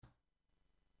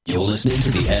You're listening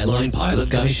to the Airline Pilot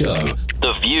Guy Show.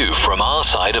 The view from our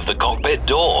side of the cockpit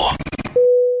door.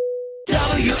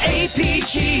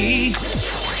 WAPG.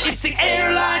 It's the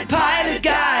Airline Pilot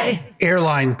Guy.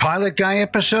 Airline Pilot Guy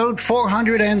episode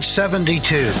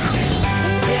 472. Yeah,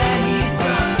 he's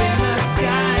up in the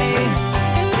sky.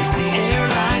 It's the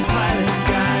Airline Pilot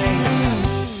Guy.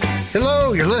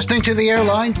 Hello, you're listening to the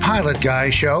Airline Pilot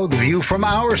Guy Show, the view from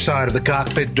our side of the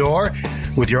cockpit door,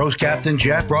 with your host, Captain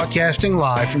Jeff, broadcasting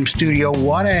live from Studio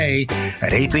 1A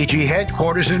at APG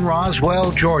headquarters in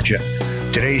Roswell, Georgia.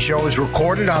 Today's show is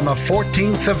recorded on the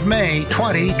 14th of May,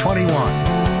 2021. Yeah,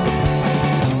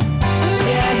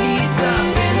 he's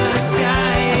up in the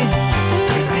sky.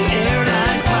 It's the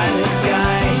Airline Pilot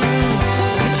Guy.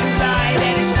 Put your light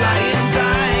and he's flying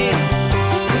by.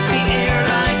 With the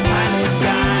Airline Pilot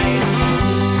Guy.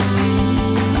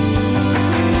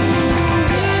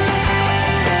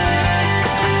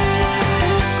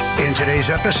 In today's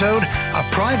episode, a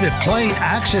private plane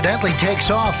accidentally takes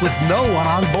off with no one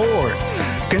on board.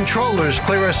 Controllers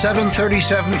clear a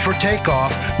 737 for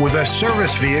takeoff with a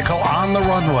service vehicle on the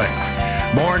runway.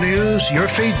 More news, your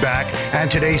feedback, and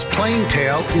today's plane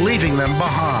tail leaving them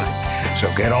behind.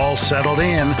 So get all settled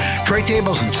in. Tray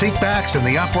tables and seat backs in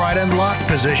the upright and lock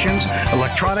positions.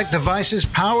 Electronic devices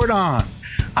powered on.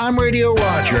 I'm Radio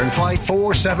Roger, and Flight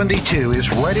 472 is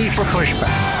ready for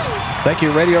pushback. Thank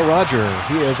you, Radio Roger.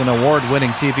 He is an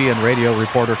award-winning TV and radio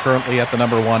reporter currently at the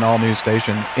number one all-news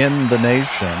station in the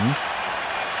nation.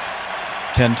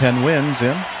 1010 wins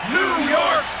in New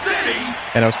York City.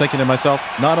 And I was thinking to myself,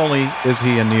 not only is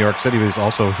he in New York City, but he's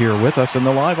also here with us in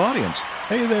the live audience.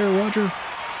 Hey there, Roger.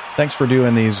 Thanks for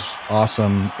doing these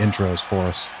awesome intros for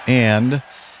us. And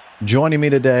joining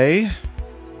me today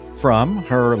from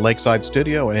her lakeside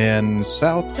studio in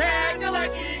South,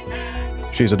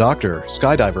 she's a doctor,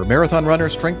 skydiver, marathon runner,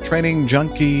 strength training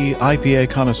junkie, IPA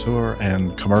connoisseur,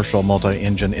 and commercial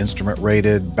multi-engine instrument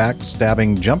rated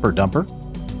backstabbing jumper dumper,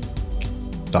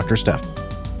 Dr. Steph.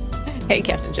 Hey,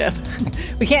 Captain Jeff.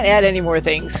 We can't add any more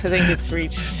things. I think it's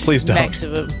reached Please don't.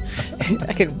 maximum.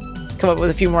 I could come up with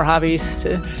a few more hobbies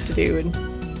to do.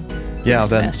 And Yeah,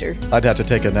 then master. I'd have to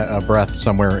take a breath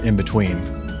somewhere in between.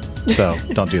 So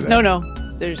don't do that. No.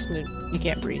 There's no, you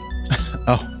can't breathe.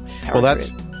 Oh, Power well, that's,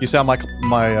 through you sound like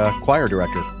my choir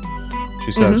director.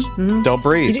 She says, don't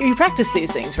breathe. You practice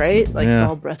these things, right? Like it's Yeah.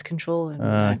 all breath control. And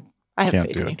I have Can't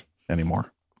faith do in you. it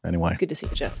anymore. Anyway, Good to see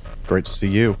you, Jeff. great to see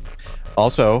you.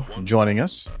 Also joining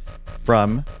us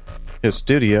from his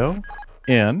studio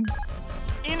in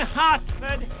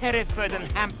Hartford, Hereford,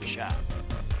 and Hampshire.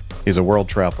 He's a world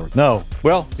traveler. No,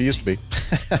 well, he used to be.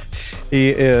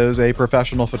 He is a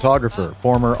professional photographer,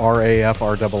 former RAF,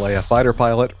 RAAF fighter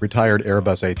pilot, retired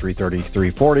Airbus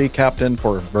A330-340 captain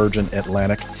for Virgin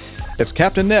Atlantic. It's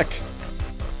Captain Nick.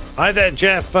 Hi there,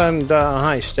 Jeff, and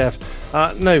hi, Steph.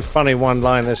 No funny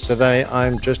one-liners today.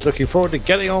 I'm just looking forward to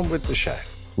getting on with the show.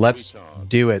 Let's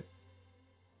do it.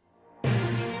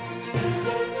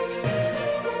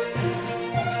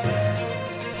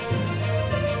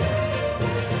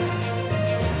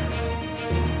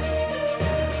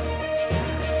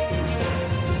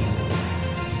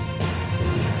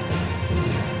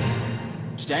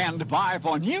 Stand by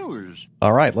for news.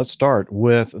 All right, let's start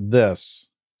with this.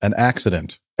 An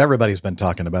accident. Everybody's been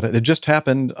talking about it. It just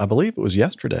happened, I believe it was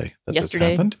yesterday that this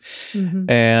happened. Mm-hmm.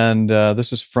 And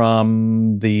this is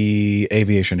from the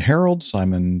Aviation Herald,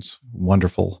 Simon's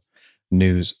wonderful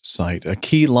news site. A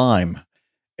Key Lime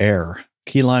Air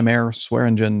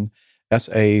Swearingen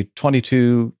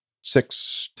SA-22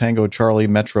 6 Tango Charlie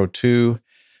Metro 2,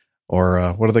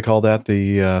 or what do they call that?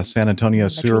 The San Antonio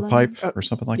sewer pipe or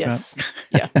something like yes. that?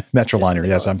 Yeah. Metroliner.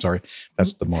 Yes, I'm sorry.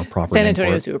 That's the more proper San name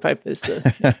Antonio for it. sewer pipe is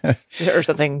the, or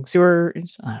something. Sewer,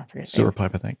 I forget. Sewer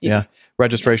pipe, I think. Yeah. Yeah.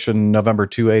 Registration November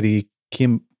 280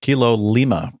 Kilo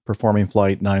Lima, performing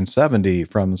flight 970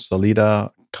 from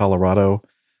Salida, Colorado,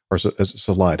 or is it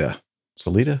Salida?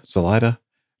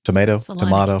 Tomato,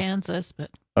 Kansas,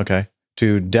 but okay,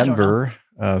 to Denver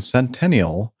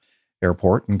Centennial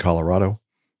Airport in Colorado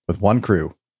with one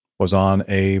crew. Was on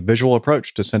a visual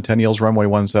approach to Centennial's runway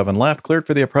 17 left, cleared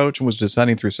for the approach, and was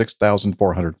descending through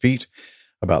 6,400 feet,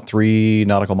 about 3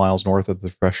 nautical miles north of the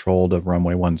threshold of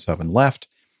runway 17 left.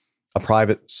 A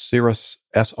private Cirrus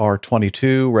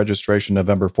SR-22, registration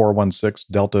November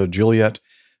 416 Delta Juliet,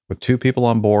 with 2 people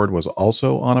on board, was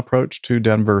also on approach to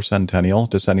Denver Centennial,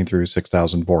 descending through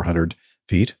 6,400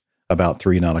 feet, about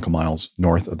 3 nautical miles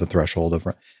north of the threshold of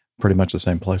pretty much the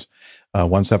same place.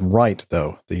 17 right,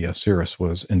 though, the Cirrus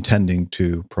was intending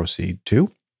to proceed to.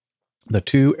 The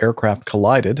 2 aircraft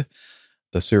collided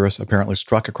The Cirrus apparently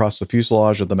struck across the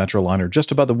fuselage of the Metroliner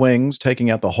just above the wings,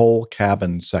 taking out the whole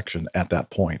cabin section at that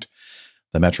point.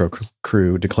 The Metro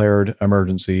crew declared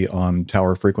emergency on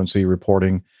tower frequency,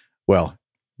 reporting, well,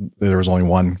 there was only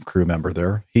one crew member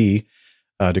there. He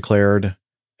declared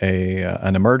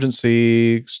an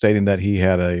emergency, stating that he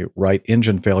had a right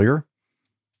engine failure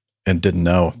and didn't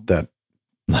know that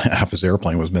half his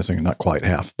airplane was missing, not quite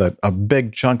half, but a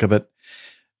big chunk of it.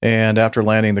 And after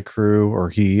landing, the crew, or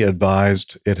he,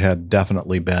 advised it had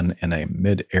definitely been in a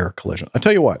mid-air collision. I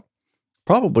tell you what,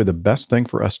 probably the best thing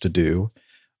for us to do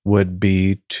would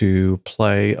be to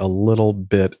play a little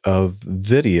bit of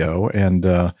video, and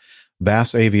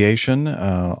VAS Aviation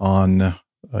on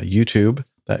YouTube.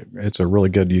 It's a really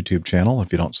good YouTube channel.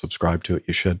 If you don't subscribe to it,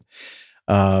 you should.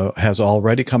 Has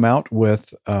already come out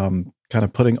with kind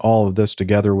of putting all of this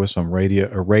together with some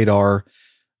radar,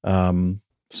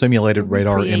 simulated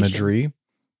radar imagery.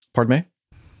 Pardon me?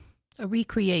 A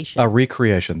recreation. A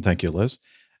recreation. Thank you, Liz.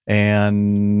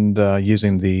 And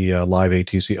using the live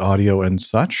ATC audio and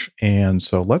such. And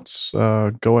so let's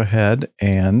go ahead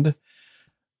and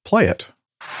play it.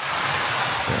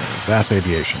 VAS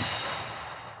Aviation.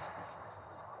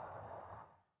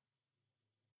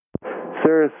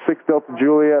 Cirrus 6 Delta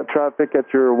Juliet, traffic at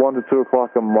your 1 to 2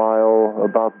 o'clock a mile,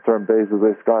 about to turn base as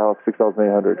a Skyhawk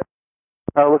 6800.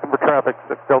 Looking for traffic,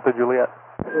 6 Delta Juliet.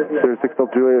 Cirrus 6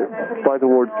 Delta Juliet, fly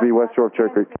towards the west shore of Cherry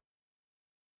Creek.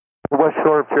 West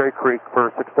shore of Cherry Creek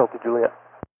for 6 Delta Juliet.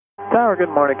 Tower, good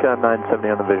morning, KLM 970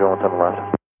 on the visual, 1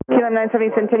 left. KLM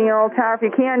 970 Centennial Tower, if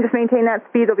you can, just maintain that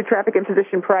speed. There'll be traffic in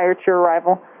position prior to your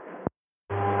arrival.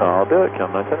 I'll do it,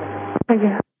 KLM 970. Thank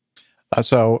you.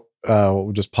 So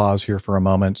we'll just pause here for a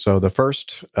moment. So the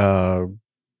first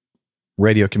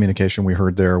radio communication we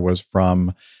heard there was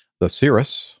from the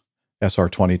Cirrus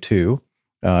SR-22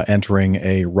 entering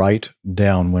a right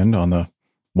downwind on the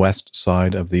west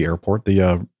side of the airport.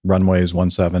 The runway is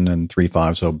 17 and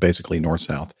 35, so basically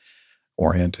north-south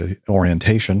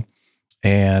orientation.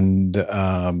 And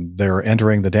they're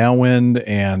entering the downwind,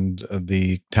 and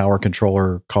the tower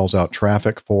controller calls out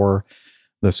traffic for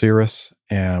the Cirrus,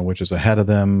 which is ahead of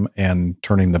them, and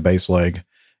turning the base leg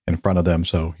in front of them.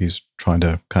 So he's trying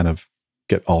to kind of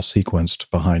get all sequenced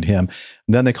behind him.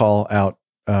 And then they call out,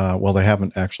 well, they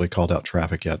haven't actually called out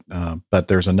traffic yet, but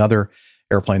there's another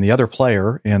airplane. The other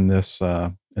player in this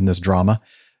drama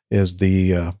is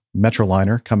the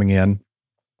Metroliner coming in,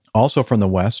 also from the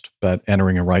west, but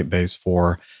entering a right base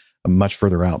for much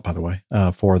further out, by the way,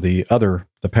 for the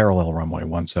parallel runway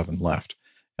 17 left.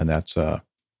 And that's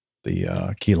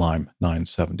the Key Lime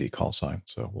 970 call sign.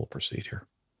 So we'll proceed here.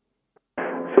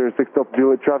 Cirrus 6 Delta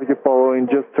Juliet, traffic you're following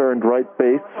just turned right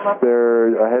base.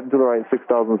 They're heading to the right,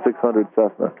 6,600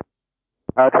 Cessna.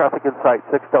 Traffic in sight,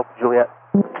 6 Delta Juliet.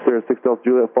 Cirrus 6 Delta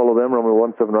Juliet, follow them,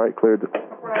 runway 17 right, cleared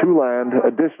to land.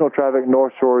 Additional traffic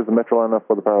north shore is the Metroliner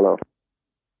for the parallel.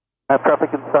 Traffic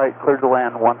in sight, cleared to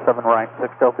land, 17 right,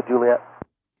 6 Delta Juliet.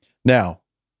 Now,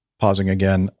 pausing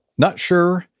again, not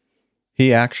sure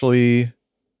he actually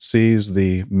sees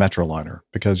the Metroliner,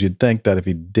 because you'd think that if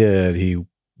he did, he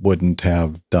wouldn't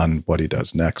have done what he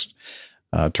does next,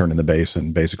 turning the base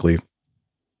and basically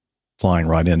flying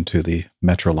right into the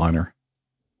Metroliner.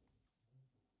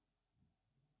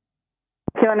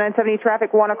 KLM 970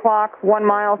 traffic, 1 o'clock, 1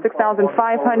 mile,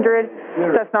 6,500.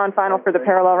 Cessna on final for the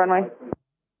parallel runway.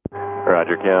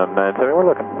 Roger, KLM 970, we're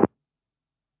looking.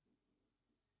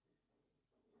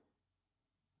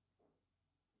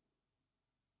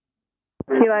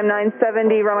 KLM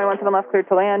 970, runway 17 left, cleared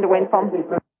to land, wind calm.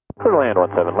 Clear to land,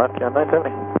 17 left, KLM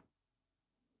 970.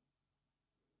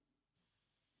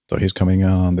 So he's coming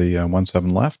on the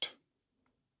 17 left.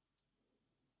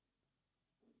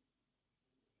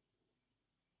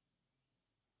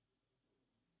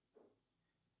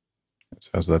 It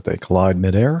says that they collide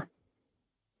midair.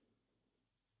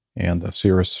 And the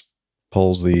Cirrus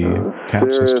pulls the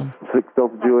cap system. 6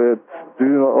 Delta Juliet, do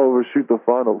not overshoot the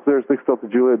final. Cirrus 6 Delta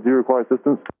Juliet, do you require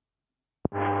assistance?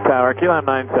 Tower, KLM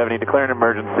 970, declare an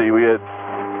emergency. We had,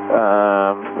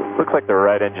 looks like the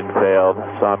right engine failed,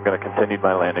 so I'm going to continue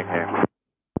my landing here.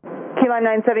 KLM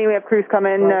 970, we have crews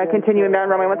coming, continue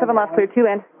inbound, runway 17 left, clear to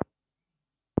land.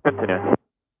 Continue.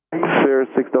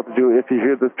 Cirrus 6 Delta Juliet, if you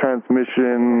hear this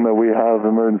transmission, we have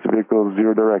emergency vehicles,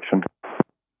 your direction.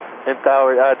 And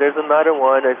Tower, there's another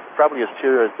one, it's probably a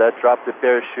Cirrus that dropped the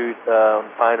parachute on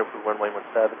final for runway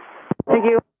 17. Thank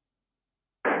you.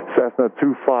 Cessna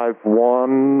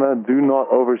 251, do not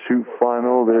overshoot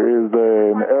final. There is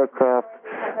an aircraft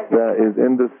that is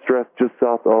in distress just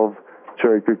south of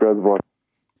Cherry Creek Reservoir.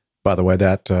 By the way,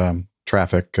 that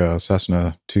traffic,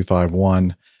 Cessna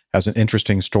 251, has an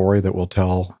interesting story that we'll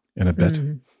tell in a bit.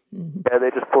 Yeah,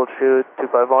 they just pulled chute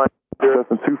 251.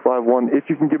 Cessna 251. If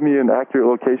you can give me an accurate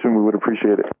location, we would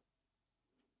appreciate it.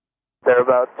 They're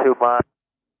about 2 miles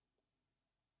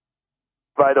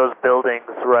by those buildings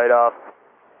right off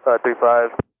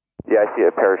 35. Yeah, I see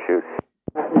a parachute.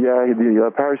 Yeah,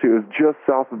 the parachute is just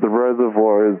south of the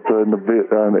reservoir. It's in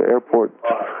the airport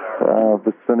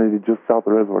vicinity, just south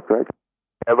of the reservoir, correct?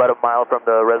 Yeah, about a mile from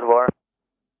the reservoir.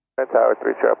 Tower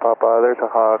 3, Sierra Papa. There's a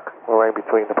Hawk. We're laying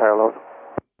between the parallels.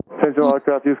 Attention all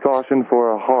aircraft, use caution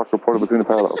for a Hawk reported between the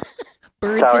parallels.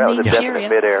 Birds Tower, that in was a the definite area.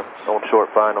 midair. On short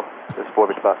final. It's 4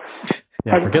 big spot.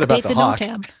 Yeah, forget about the Hawk.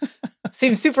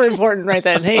 Seems super important right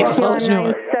then. Hey, just let us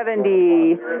know.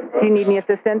 970. Do you need any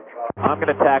assistance? I'm going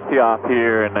to taxi off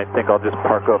here, and I think I'll just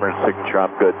park over in Signature.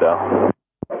 I'm good, though.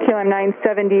 QM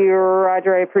 970,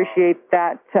 Roger, I appreciate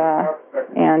that.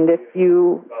 And if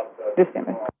you just stand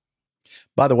by.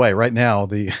 By the way, right now,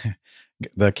 the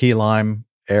Key Lime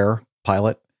Air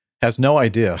pilot has no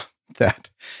idea that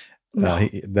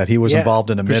that he was involved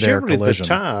in a mid-air collision.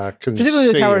 Presumably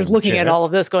the tower is looking at all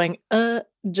of this going,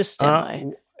 just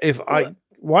stand by.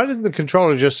 Why didn't the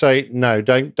controller just say, no,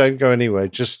 don't go anywhere,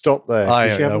 just stop there?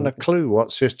 Because you haven't a clue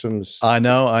what systems. I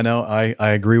know. I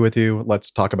agree with you.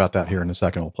 Let's talk about that here in a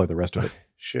second. We'll play the rest of it.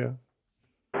 Sure.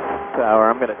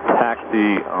 Tower, I'm going to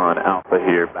taxi on Alpha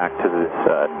here back to this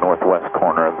northwest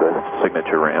corner of the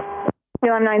Signature ramp.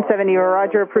 QM 970,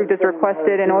 Roger, approved as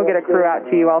requested, and we'll get a crew out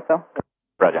to you also.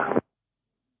 Roger.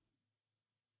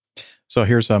 So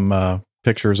here's some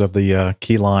pictures of the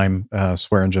Key Lime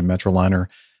Swearingen Metroliner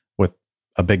with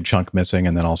a big chunk missing,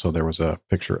 and then also there was a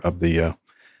picture of the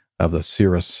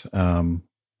Cirrus.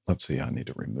 Let's see, I need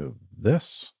to remove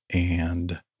this,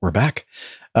 and we're back.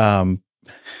 And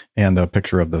a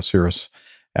picture of the Cirrus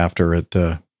after it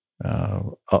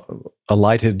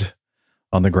alighted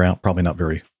on the ground, probably not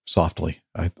very softly.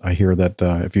 I hear that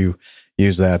if you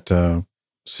use that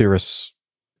Cirrus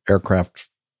aircraft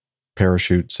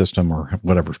parachute system, or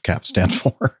whatever CAP stands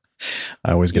for,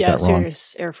 I always get that wrong.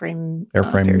 Cirrus airframe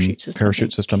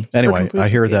parachute system. Anyway, I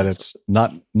hear that it's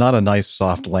not a nice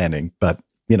soft landing, but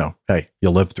hey,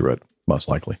 you'll live through it most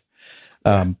likely.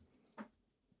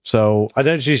 So I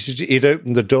noticed he'd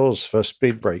opened the doors for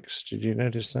speed brakes. Did you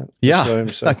notice that? Yeah,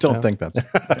 I don't think that's.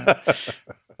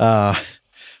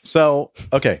 So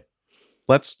okay,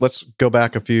 let's go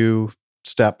back a few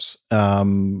steps.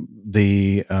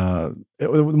 The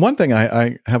one thing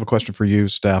I have a question for you,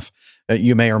 Steph.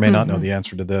 You may or may not know the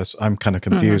answer to this. I'm kind of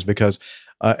confused because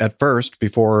at first,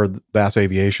 before Bass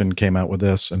Aviation came out with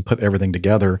this and put everything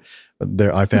together,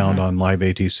 I found on Live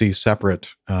ATC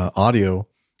separate audio.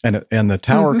 And the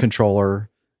tower controller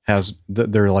has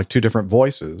they're like two different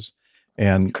voices.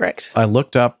 And correct. I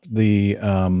looked up the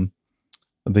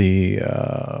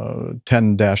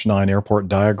 10-9 airport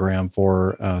diagram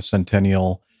for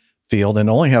Centennial Field, and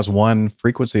only has one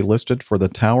frequency listed for the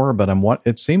tower. But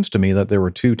it seems to me that there were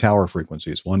two tower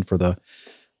frequencies, one for the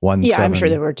 17. Yeah, I'm sure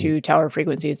there were two tower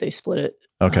frequencies. They split it.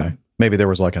 Okay, maybe there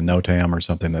was like a NOTAM or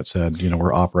something that said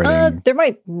we're operating. There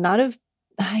might not have.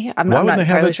 I'm not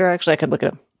entirely sure. Actually, I could look it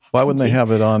up. Why wouldn't they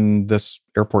have it on this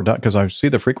airport? Because I see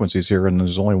the frequencies here, and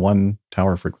there's only one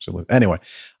tower frequency. Anyway,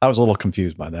 I was a little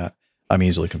confused by that. I'm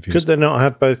easily confused. Could they not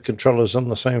have both controllers on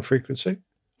the same frequency?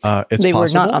 They were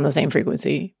not on the same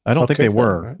frequency. I don't think they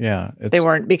were. Right. Yeah, they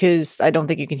weren't, because I don't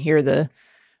think you can hear the.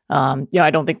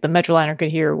 I don't think the Metroliner could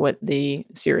hear what the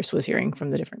Cirrus was hearing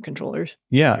from the different controllers.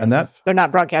 Yeah, and that they're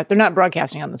not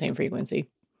broadcasting on the same frequency.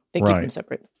 They keep them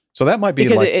separate. So that might be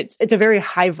because it's a very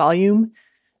high volume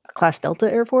Class Delta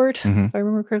airport, if I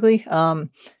remember correctly.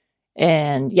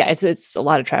 And yeah, it's a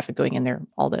lot of traffic going in there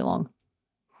all day long.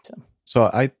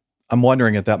 So I'm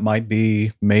wondering if that might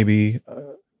be maybe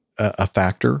a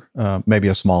factor, maybe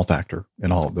a small factor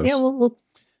in all of this. Yeah, we'll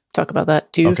talk about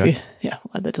that too. Okay. We'll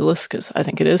add that to the list because I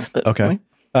think it is. But okay.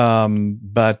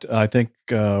 But I think,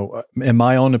 in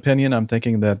my own opinion, I'm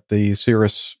thinking that the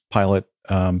Cirrus pilot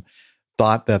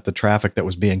thought that the traffic that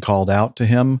was being called out to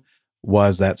him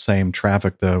was that same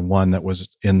traffic, the one that was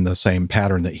in the same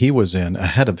pattern that he was in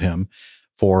ahead of him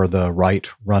for the right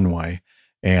runway.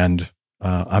 And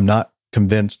I'm not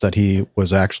convinced that he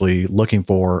was actually looking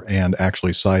for and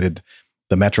actually sighted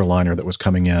the Metroliner that was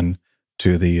coming in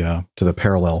to the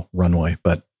parallel runway.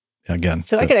 But again,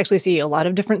 so I could actually see a lot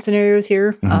of different scenarios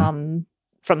here from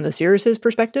the Cirrus's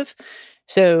perspective.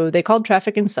 So they called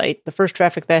traffic in sight. The first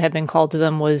traffic that had been called to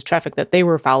them was traffic that they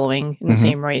were following in the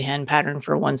same right-hand pattern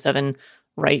for 17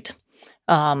 right.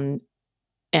 And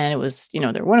it was,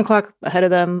 they're 1 o'clock ahead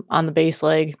of them on the base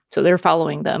leg. So they're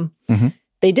following them.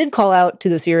 They did call out to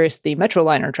the Cirrus the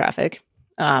Metroliner traffic.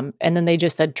 And then they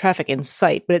just said traffic in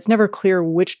sight, but it's never clear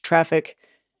which traffic.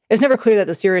 it's never clear that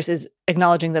the Cirrus is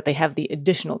acknowledging that they have the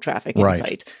additional traffic in Right.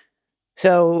 sight.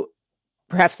 So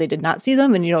perhaps they did not see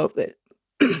them, and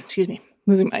excuse me,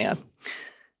 losing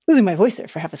my voice there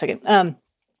for half a second.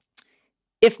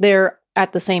 If they're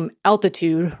at the same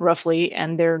altitude roughly,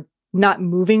 and they're not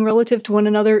moving relative to one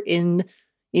another in,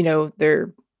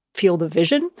 their field of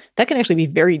vision, that can actually be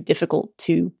very difficult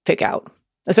to pick out,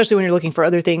 especially when you're looking for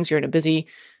other things. You're in a busy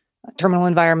terminal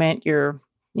environment. You're,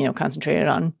 concentrated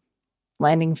on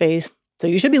landing phase. So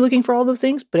you should be looking for all those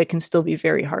things, but it can still be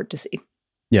very hard to see.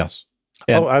 Yes.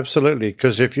 Oh, absolutely.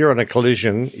 Because if you're on a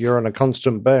collision, you're on a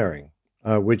constant bearing,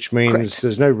 which means Correct.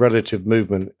 there's no relative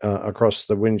movement across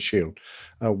the windshield,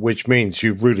 which means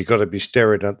you've really got to be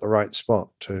staring at the right spot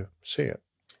to see it.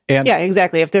 And Yeah,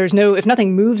 exactly. If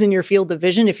nothing moves in your field of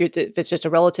vision, if it's just a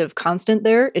relative constant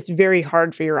there, it's very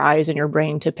hard for your eyes and your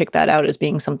brain to pick that out as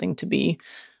being something to be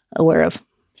aware of.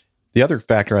 the other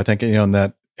factor, I think, in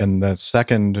the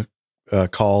second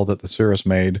call that the Cirrus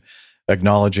made,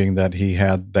 acknowledging that he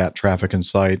had that traffic in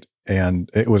sight, and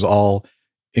it was all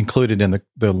included in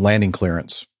the landing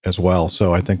clearance as well.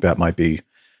 So I think that might be,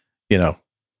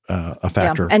 a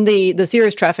factor. Yeah. And the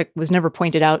Cirrus traffic was never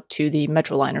pointed out to the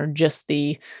Metroliner, just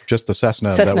the Cessna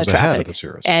that Cessna was ahead traffic. of the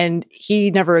Cirrus. And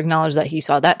he never acknowledged that he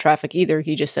saw that traffic either.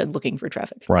 He just said looking for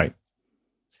traffic. Right.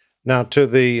 Now, to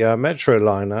the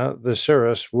Metroliner, the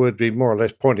Cirrus would be more or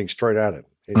less pointing straight at him.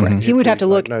 Correct. He would have to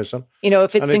look, nose on.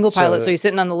 if it's And single it's, pilot, so he's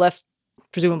sitting on the left,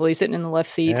 presumably sitting in the left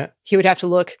seat, Yeah. he would have to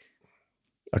look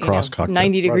Across cockpit.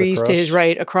 90 degrees to across. his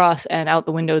right, across and out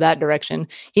the window that direction.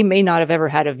 He may not have ever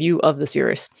had a view of the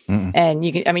Cirrus. Mm-mm. And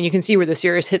you can see where the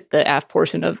Cirrus hit the aft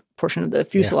portion of the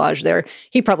fuselage there.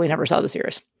 He probably never saw the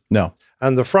Cirrus. No.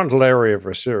 And the frontal area of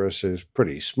a Cirrus is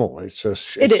pretty small. It's a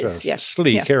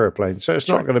sleek Yeah. aeroplane, so it's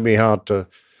not going to be hard to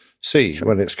see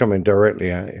when it's coming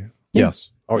directly at you. Yes.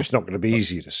 Or it's not going to be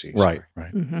easy to see. Right. sorry.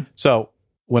 Right. Mm-hmm. So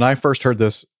when I first heard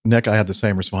this, Nick, I had the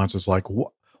same response. It's like,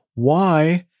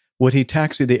 why would he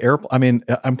taxi the airplane? I mean,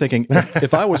 I'm thinking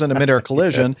if I was in a midair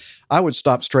collision, I would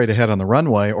stop straight ahead on the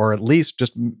runway, or at least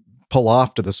just pull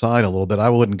off to the side a little bit. I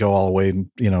wouldn't go all the way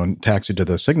and taxi to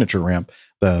the signature ramp,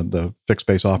 the fixed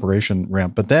base operation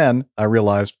ramp. But then I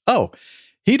realized,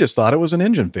 he just thought it was an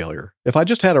engine failure. If I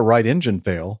just had a right engine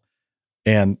fail,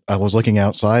 and I was looking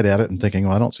outside at it and thinking,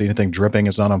 I don't see anything dripping.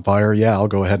 It's not on fire. Yeah, I'll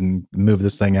go ahead and move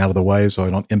this thing out of the way so I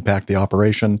don't impact the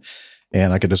operation.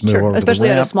 And I could just move over Especially to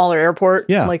the at a ramp. smaller airport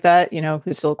Yeah. like that.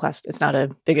 It's still it's not a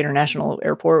big international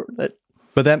airport, but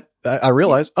But then I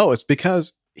realized, it's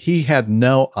because he had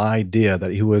no idea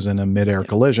that he was in a midair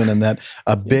collision, and that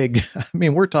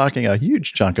we're talking a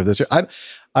huge chunk of this.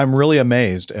 I'm really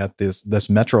amazed at this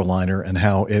Metroliner and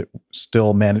how it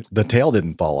still managed. The tail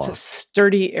didn't fall it's a off.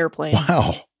 sturdy airplane.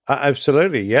 Wow.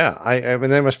 Absolutely, yeah. I mean,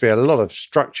 there must be a lot of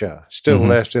structure still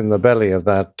left in the belly of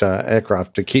that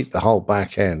aircraft to keep the whole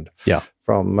back end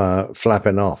from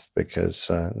flapping off, because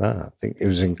I think it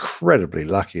was incredibly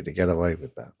lucky to get away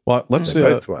with that. Well, let's They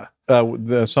both were.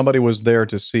 somebody was there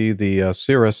to see the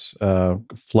Cirrus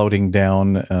floating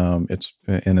down its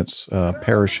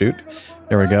parachute.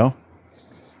 There we go.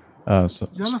 Ya lo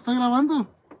estoy grabando.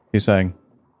 He's saying,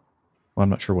 I'm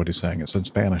not sure what he's saying. It's in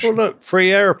Spanish. Well, look,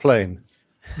 free airplane.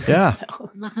 Yeah.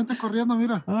 La gente corriendo,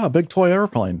 mira. Big toy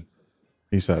airplane,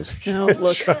 he says. No,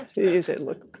 look. He said,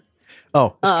 look.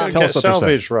 Oh, Tell Get us what they're saying.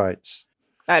 salvage rights.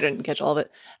 I didn't catch all of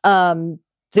it.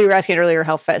 So you were asking earlier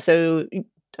how fast. So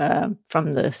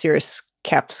from the Cirrus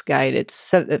CAPS guide,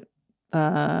 it's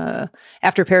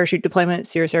after parachute deployment,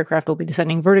 Cirrus aircraft will be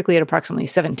descending vertically at approximately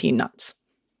 17 knots.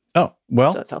 Oh,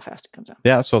 well. So that's how fast it comes out.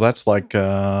 Yeah, so that's like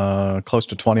close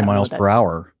to 20 miles per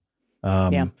hour.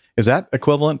 Is that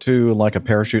equivalent to like a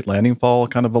parachute landing fall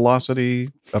kind of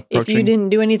velocity approaching? If you didn't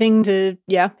do anything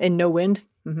and no wind.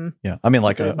 Mm-hmm. Yeah, I mean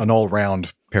like an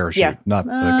all-round parachute, not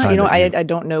the kind I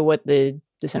don't know what the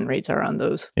descent rates are on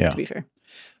those, to be fair.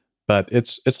 But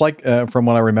it's like, from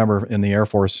what I remember in the Air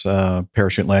Force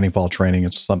parachute landing fall training,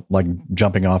 it's like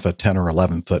jumping off a 10 or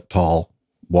 11 foot tall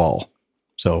wall.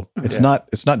 So it's not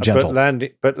gentle.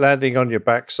 But landing on your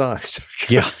backside.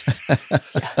 Yeah.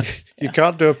 You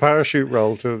can't do a parachute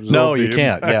roll to absorb. No, you the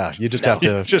can't. impact. Yeah, you just have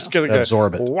to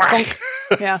absorb it. Whack.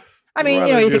 Yeah. I mean,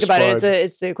 you think about it,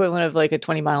 it's the equivalent of like a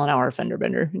 20 mile an hour fender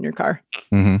bender in your car.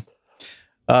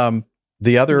 Mm-hmm.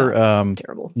 The other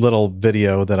terrible little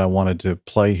video that I wanted to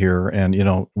play here, and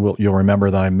you'll remember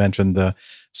that I mentioned the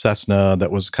Cessna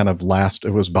that was kind of last.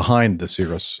 It was behind the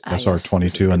Cirrus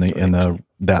SR-22 in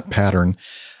that pattern,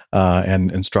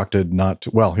 and instructed not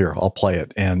to. Well, here I'll play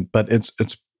it, but it's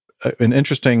an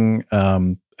interesting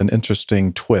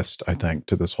twist, I think,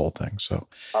 to this whole thing. So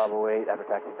Bravo 8, after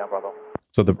taxi, down Bravo.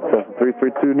 So the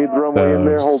 332 needs runway in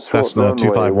there. the Hold short Cessna runway,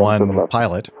 251 left.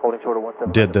 pilot Holding short of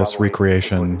 17. did this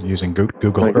recreation using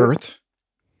Google Earth.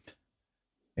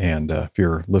 And if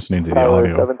you're listening to the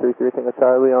audio, 733, think it's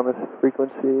Charlie on this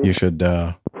frequency. you should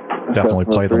definitely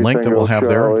play the link that we'll have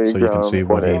there so you can see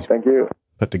what he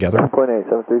put together. 7.8,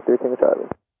 733, think it's Charlie.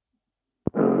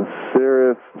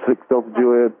 Sirius 6 Delta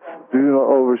Juliet, do not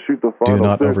overshoot the final. Do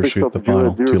not Sirius overshoot 6 the Delta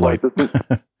final. Juliet, Too zero late. flight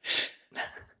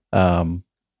distance.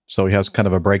 So he has kind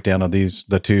of a breakdown of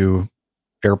the two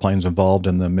airplanes involved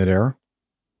in the midair.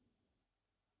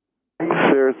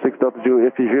 Sirius 6 Delta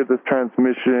Juliet, if you hear this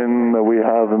transmission, we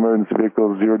have emergency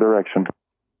vehicles, zero direction.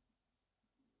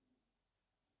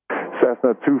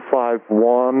 Cessna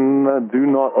 251, do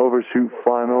not overshoot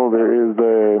final. There is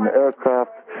an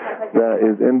aircraft that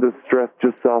is in distress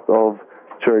just south of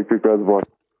Cherry Creek Reservoir.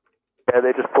 Yeah,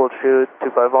 they just pulled chute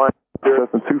 251.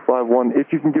 Cessna 251,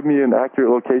 if you can give me an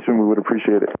accurate location, we would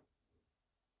appreciate it.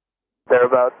 They're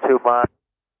about 2 miles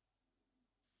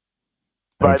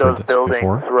by I've heard those this buildings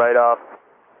before. right off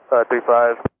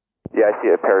 35. Yeah, I see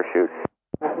a parachute.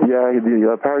 Yeah,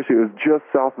 the parachute is just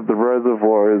south of the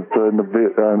reservoir, is in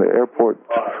the airport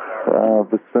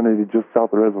vicinity, just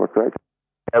south of the reservoir, correct?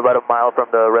 About a mile from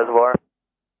the reservoir.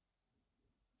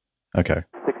 Okay.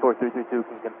 64332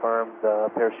 can confirm the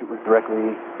parachute was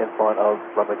directly in front of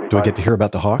runway 35. Do I get to hear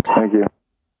about the Hawk? Thank you.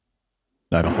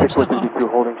 No, I don't think so. 64332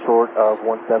 holding short of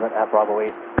 17 at Bravo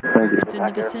 8. Thank you. It's in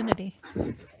the vicinity.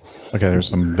 Okay, there's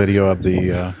some video of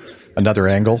the another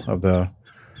angle of the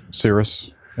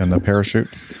Cirrus and the parachute.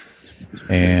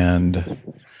 And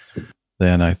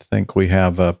then I think we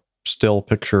have a still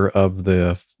picture of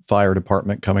the fire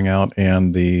department coming out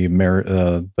and the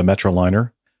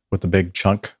Metroliner with the big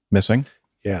chunk missing.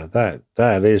 Yeah, that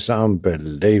is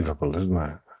unbelievable, isn't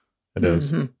it? It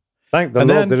is. Mm-hmm. Thank the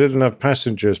Lord they didn't have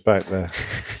passengers back there.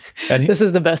 And this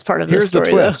is the best part of the here's story.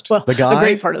 the twist. Well, the guy, a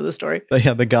great part of the story.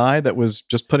 The guy that was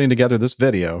just putting together this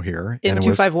video here. In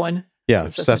 251. Yeah,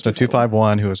 Cessna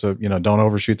 251, who was don't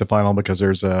overshoot the final because there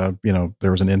was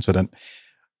an incident.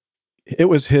 It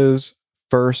was his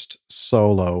first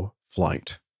solo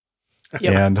flight.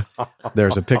 Yep. And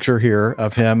there's a picture here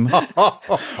of him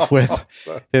with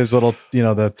his little,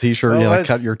 the t-shirt,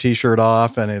 cut your t-shirt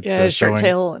off and it's shirt showing,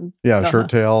 tail. And, shirt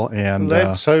tail. And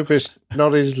let's hope it's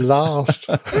not his last.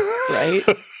 Right.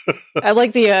 I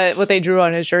like the what they drew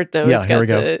on his shirt though. Yeah, It's here we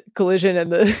got go. the collision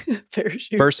and the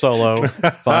parachute. First solo,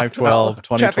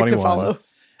 5/12/2021. Traffic to follow.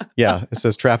 Yeah, it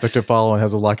says traffic to follow and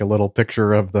has a little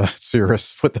picture of the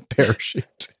Cirrus with the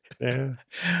parachute. Yeah.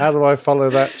 How do I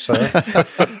follow that, sir?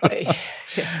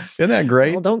 Isn't that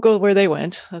great? Well, don't go where they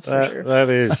went. That's for sure. That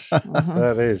is.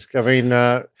 That is. I mean,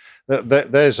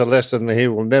 there's a lesson that he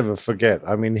will never forget.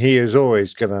 I mean, he is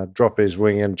always going to drop his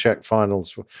wing and check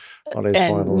finals on his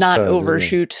and finals. not terms,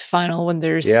 overshoot final when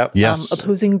there's Yes.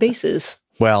 opposing bases.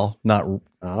 Well, not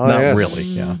really.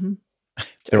 Yeah. Mm-hmm.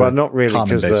 Well, not really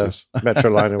because basis. the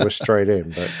Metroliner was straight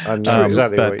in, but I know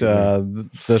exactly what you mean.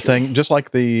 The thing, just like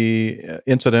the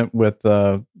incident with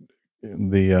the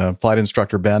flight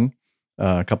instructor Ben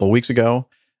a couple of weeks ago,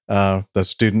 the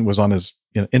student was on his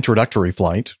introductory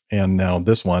flight, and now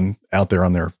this one out there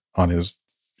on his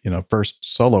first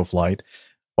solo flight.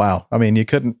 Wow, I mean you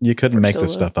couldn't make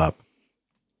this stuff up.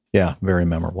 Yeah, very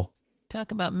memorable.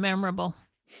 Talk about memorable.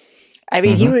 I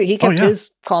mean, he kept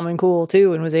his calm and cool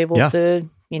too, and was able to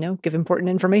give important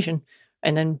information,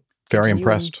 and then very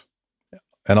impressed.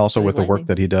 And also with the work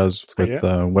that he does with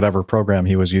whatever program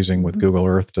he was using with Google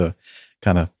Earth to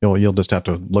kind of, you'll just have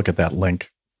to look at that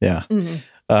link. Yeah.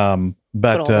 Mm-hmm.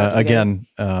 But again,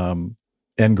 and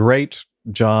great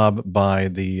job by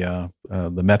the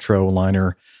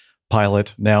Metroliner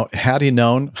pilot. Now, had he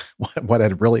known what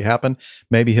had really happened,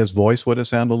 maybe his voice would have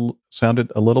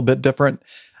sounded a little bit different.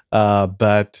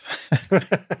 But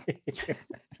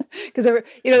because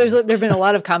there've been a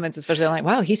lot of comments, especially like,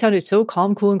 wow, he sounded so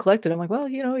calm, cool, and collected. I'm like, well,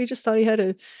 he just thought he had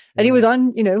and he was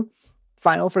on,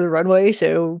 final for the runway,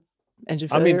 so engine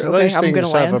failure. I mean, do those things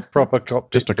have land. a proper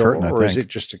cockpit just a curtain, door, or is it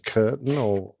just a curtain,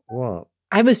 or what?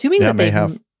 I'm assuming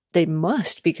that they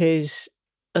must, because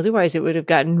otherwise it would have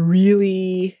gotten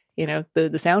really,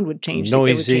 the sound would change.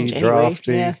 Noisy,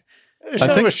 drafty. Yeah. I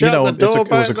think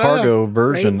it was a cargo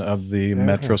version of the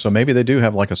Metro, so maybe they do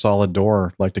have like a solid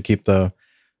door, like to keep the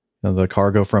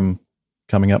cargo from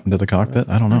coming up into the cockpit.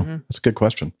 I don't know. That's a good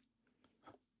question.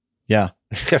 Yeah.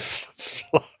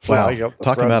 Wow.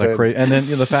 Talking about a crazy, and then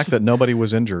the fact that nobody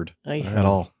was injured at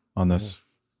all on this.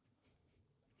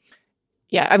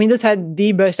 Yeah, I mean, this had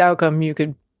the best outcome you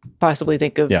could possibly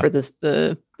think of for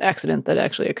the accident that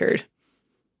actually occurred.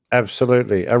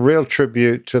 Absolutely. A real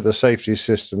tribute to the safety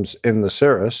systems in the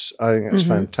Cirrus. I think it's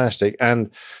fantastic.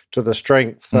 And to the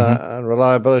strength and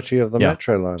reliability of the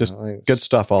Metro line. Just good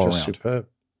stuff all around. Superb.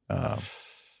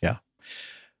 Yeah.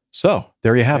 So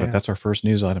there you have it. That's our first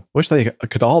news item. Wish they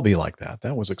could all be like that.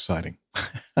 That was exciting.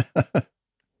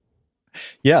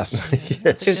 Yes.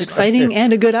 It was exciting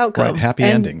and a good outcome. Right. Happy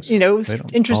and, endings. You know,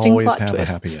 interesting always plot have twists.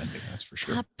 a happy ending. That's for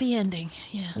sure. Happy ending.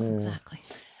 Yeah, exactly.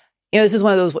 You know, this is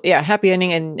one of those, happy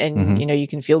ending, and you know, you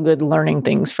can feel good learning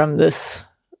things from this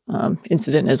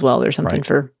incident as well. There's something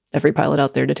for every pilot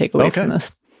out there to take away from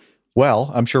this. Well,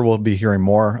 I'm sure we'll be hearing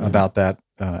more about that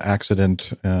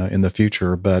accident in the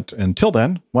future. But until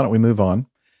then, why don't we move on?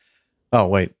 Oh,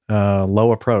 wait.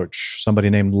 Low Approach. Somebody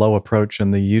named Low Approach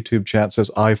in the YouTube chat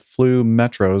says, I flew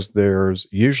metros. There's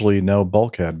usually no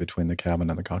bulkhead between the cabin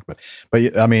and the cockpit.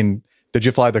 But, I mean, did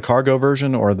you fly the cargo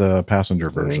version or the passenger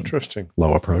version? Interesting.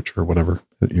 Low Approach or whatever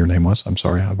your name was. I'm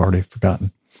sorry. I've already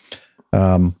forgotten.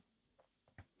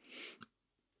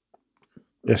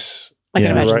 Yes. I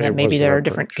can imagine that maybe there are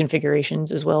different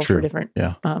configurations as well for different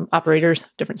operators,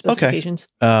 different specifications.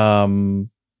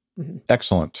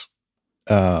 Excellent.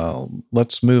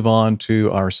 Let's move on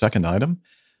to our second item.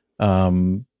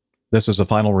 This is a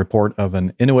final report of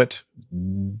an Inuit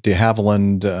de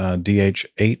Havilland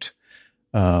DH-8,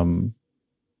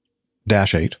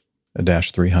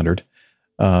 -300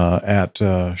 at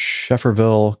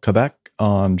Schefferville, Quebec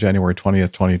on January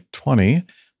 20th, 2020.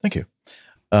 Thank you.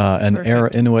 An Air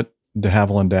Inuit de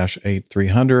Havilland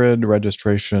 -8-300,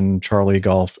 registration Charlie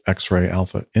Golf X-Ray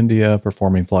Alpha India,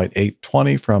 performing flight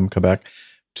 820 from Quebec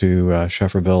to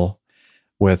Schefferville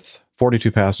with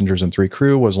 42 passengers and 3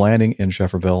 crew, was landing in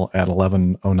Schefferville at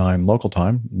 11:09 local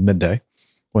time, midday,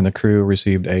 when the crew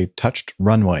received a touched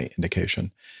runway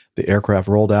indication. The aircraft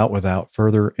rolled out without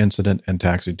further incident and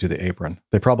taxied to the apron.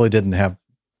 They probably didn't have...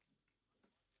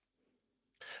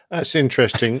 That's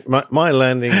interesting. My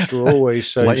landings were always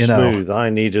so smooth. I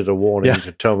needed a warning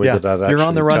to tell me that I'd actually You're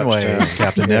on the runway, down.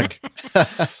 Captain Nick.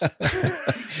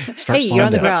 Hey, you're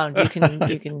on the ground. You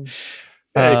can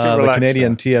the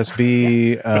Canadian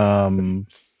TSB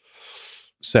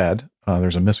said,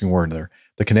 there's a missing word there.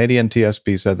 The Canadian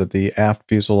TSB said that the aft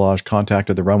fuselage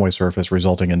contacted the runway surface,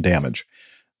 resulting in damage.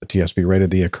 The TSB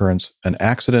rated the occurrence an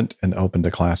accident and opened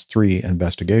a Class 3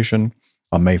 investigation.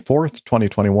 On May 4th,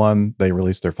 2021, they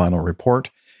released their final report,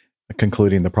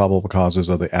 concluding the probable causes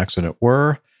of the accident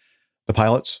were the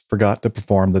pilots forgot to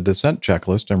perform the descent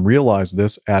checklist and realized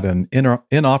this at an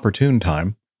inopportune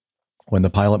time when the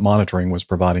pilot monitoring was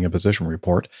providing a position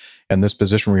report. And this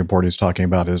position report he's talking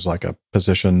about is like a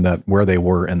position that where they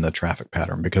were in the traffic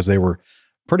pattern, because they were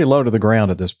pretty low to the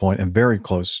ground at this point and very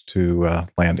close to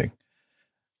landing,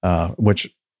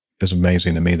 which is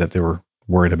amazing to me that they were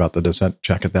worried about the descent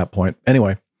check at that point.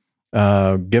 Anyway,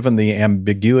 given the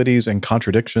ambiguities and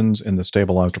contradictions in the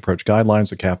stabilized approach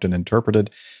guidelines, the captain interpreted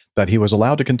that he was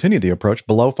allowed to continue the approach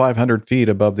below 500 feet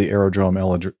above the aerodrome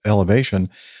elevation,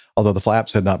 although the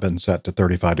flaps had not been set to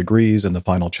 35 degrees and the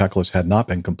final checklist had not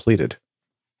been completed.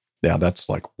 Yeah, that's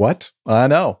like, what? I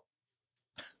know.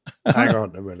 Hang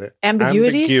on a minute.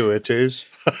 Ambiguities?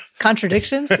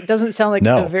 Contradictions? It doesn't sound like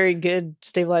a very good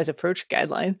stabilized approach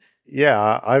guideline.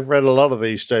 Yeah, I've read a lot of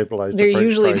these stabilized They're approach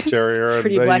usually criteria.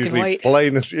 pretty and black and white.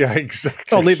 Plain as,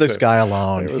 exactly. Oh, leave this guy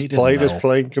alone. It was plain as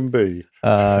plain can be.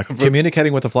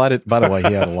 Communicating with the flight. By the way,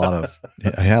 he had a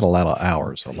lot of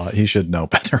hours. He should know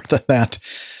better than that.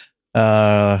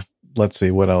 Let's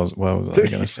see what was I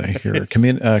going to say here?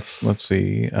 Let's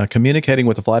see. Communicating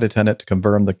with the flight attendant to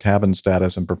confirm the cabin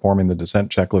status and performing the descent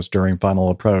checklist during final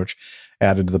approach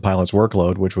added to the pilot's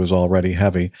workload, which was already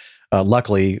heavy.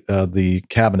 Luckily, the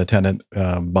cabin attendant,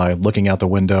 by looking out the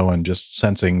window and just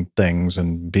sensing things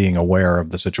and being aware of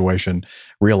the situation,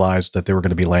 realized that they were going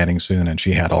to be landing soon, and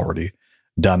she had already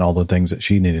done all the things that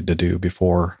she needed to do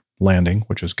before landing,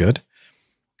 which is good.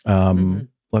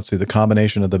 Let's see. The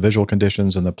combination of the visual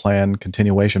conditions and the planned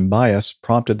continuation bias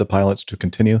prompted the pilots to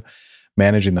continue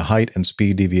managing the height and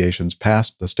speed deviations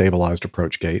past the stabilized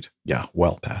approach gate. Yeah,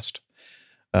 well past.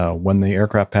 When the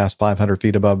aircraft passed 500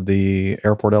 feet above the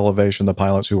airport elevation, the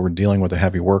pilots who were dealing with a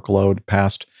heavy workload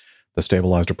passed the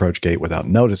stabilized approach gate without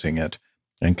noticing it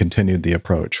and continued the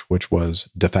approach, which was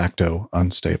de facto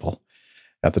unstable.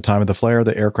 At the time of the flare,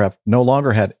 the aircraft no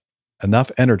longer had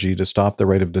enough energy to stop the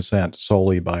rate of descent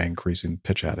solely by increasing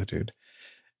pitch attitude.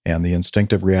 And the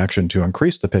instinctive reaction to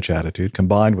increase the pitch attitude,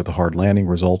 combined with a hard landing,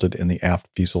 resulted in the aft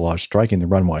fuselage striking the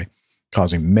runway,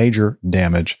 causing major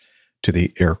damage to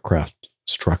the aircraft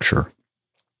structure.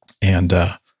 And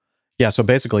so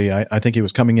basically I think he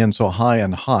was coming in so high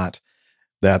and hot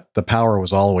that the power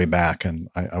was all the way back. And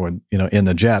I would, in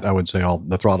the jet, I would say all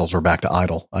the throttles were back to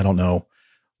idle. I don't know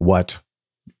what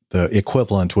the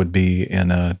equivalent would be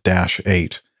in a Dash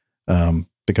 8,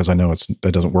 because I know it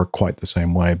doesn't work quite the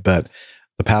same way, but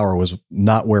the power was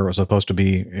not where it was supposed to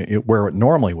be, where it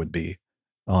normally would be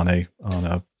on a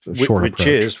short approach. Which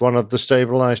is one of the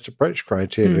stabilized approach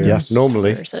criteria. Yes.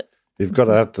 Normally, you've got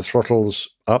to have the throttles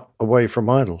up away from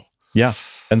idle. Yeah.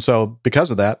 And so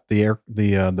because of that,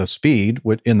 the speed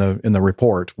in the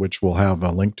report, which we'll have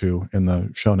a link to in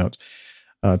the show notes,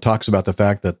 talks about the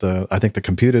fact that I think the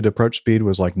computed approach speed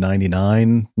was like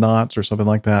 99 knots or something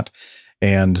like that.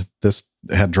 And this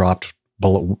had dropped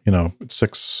below,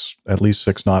 at least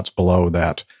 6 knots below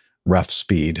that ref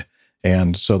speed.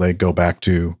 And so they go back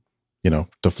to,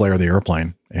 to flare the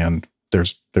airplane, and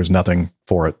there's nothing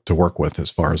for it to work with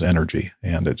as far as energy.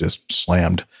 And it just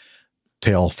slammed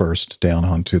tail first down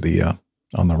onto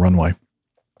on the runway.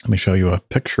 Let me show you a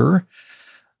picture.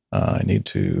 I need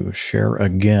to share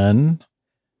again,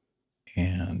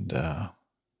 and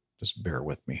just bear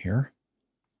with me here.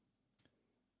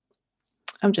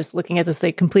 I'm just looking at this.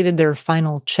 They completed their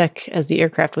final check as the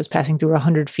aircraft was passing through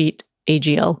 100 feet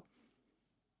AGL.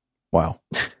 Wow.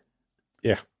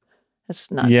 Yeah. That's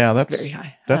not very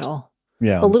high at all.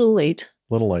 Yeah. A little late.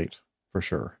 A little late, for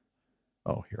sure.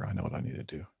 Oh, here, I know what I need to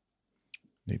do.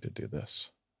 Need to do this.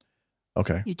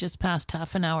 Okay. You just passed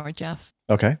half an hour, Jeff.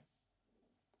 Okay.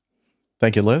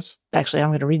 Thank you, Liz. Actually, I'm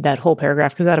going to read that whole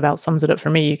paragraph because that about sums it up for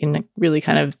me. You can really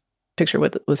kind of picture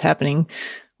what was happening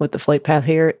with the flight path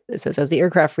here. It says, as the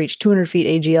aircraft reached 200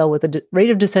 feet AGL with a rate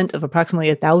of descent of approximately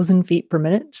 1,000 feet per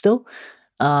minute still,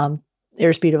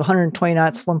 airspeed of 120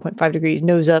 knots, 1.5 degrees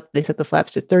nose up. They set the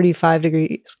flaps to 35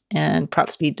 degrees and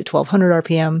prop speed to 1,200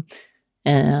 RPM.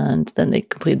 And then they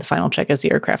completed the final check as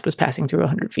the aircraft was passing through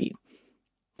 100 feet.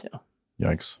 So,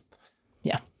 yikes.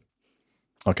 Yeah.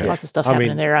 Okay. Lots of stuff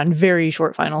happening there on very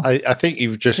short final. I think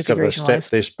you've just got to step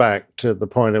this back to the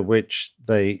point at which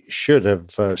they should have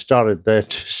started their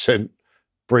descent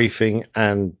briefing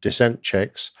and descent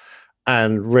checks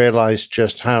and realized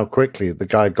just how quickly the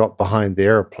guy got behind the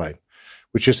airplane,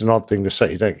 which is an odd thing to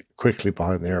say. You don't get quickly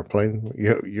behind the airplane.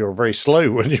 You're very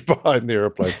slow when you're behind the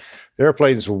airplane. The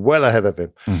airplane's well ahead of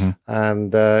him. Mm-hmm.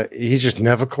 And he just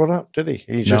never caught up, did he?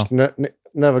 He just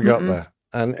never got there.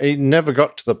 And he never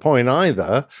got to the point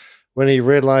either when he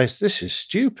realized, this is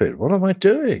stupid. What am I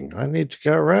doing? I need to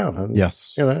go around and,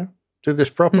 do this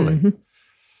properly. Mm-hmm.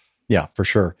 Yeah, for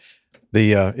sure.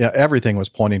 Everything was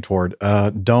pointing toward,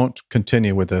 don't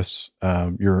continue with this.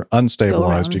 You're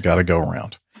unstabilized. You got to go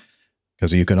around,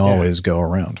 because you can always go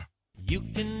around. You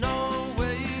can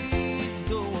always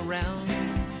go around.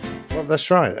 Well,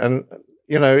 that's right. And,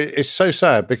 it's so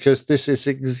sad because this is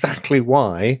exactly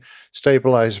why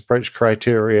stabilized approach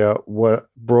criteria were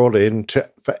brought in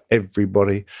for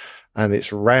everybody, and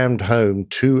it's rammed home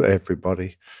to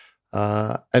everybody.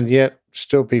 And yet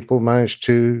still people manage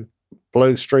to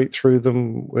blow straight through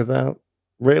them without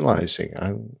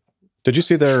realizing. Did you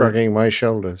see their shrugging my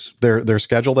shoulders? Their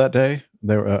schedule that day?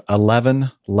 There were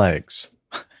 11 legs.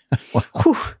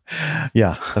 Wow.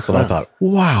 Yeah, that's what I thought.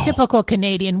 Wow. Typical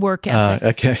Canadian work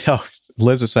ethic. Okay. Oh,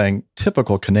 Liz is saying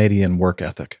typical Canadian work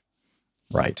ethic.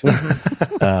 Right.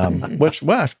 Which,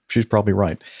 she's probably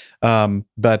right.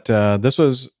 But this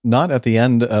was not at the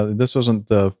end. This wasn't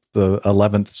the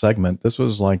 11th segment. This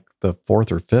was like the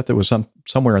 4th or 5th. It was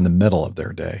somewhere in the middle of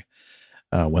their day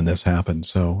when this happened.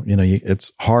 So,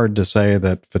 it's hard to say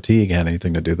that fatigue had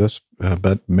anything to do this,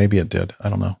 but maybe it did. I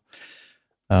don't know.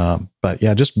 But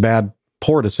yeah, just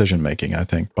poor decision making, I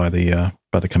think, by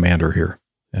the commander here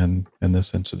in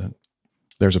this incident.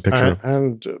 There's a picture.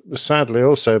 And sadly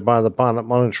also by the pilot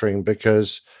monitoring,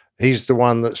 because he's the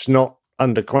one that's not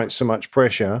under quite so much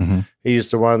pressure. Mm-hmm.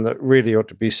 He's the one that really ought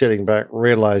to be sitting back,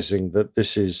 realizing that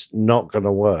this is not going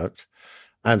to work.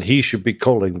 And he should be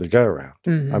calling the go-around.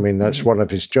 Mm-hmm. I mean, that's one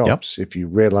of his jobs. Yep. If you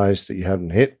realize that you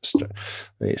haven't hit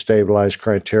the stabilized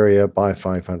criteria by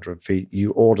 500 feet,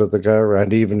 you order the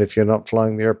go-around, even if you're not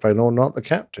flying the airplane or not the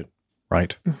captain.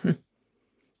 Right. Mm-hmm.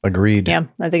 Agreed. Yeah,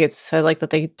 I like that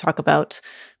they talk about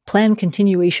plan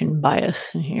continuation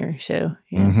bias in here. So,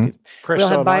 Press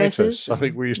on itis, I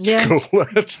think we used to call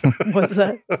that. What's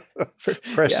that?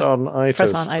 Press on itis.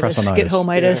 Press on itis. Get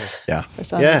home itis. Yeah.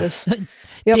 Press on itis.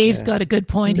 Yep. Dave's got a good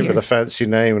point Give here. it a fancy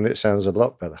name and it sounds a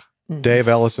lot better. Dave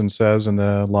Ellison says in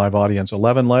the live audience,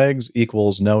 11 legs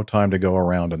equals no time to go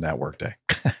around in that workday.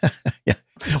 Yeah,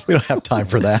 we don't have time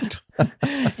for that.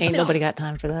 Ain't nobody got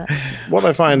time for that. What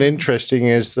I find interesting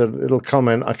is the little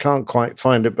comment, I can't quite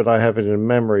find it, but I have it in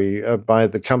memory, by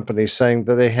the company saying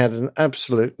that they had an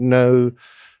absolute no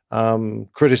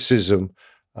criticism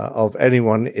of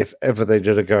anyone if ever they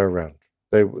did a go around.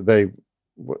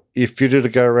 If you did a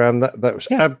go around, that was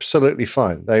absolutely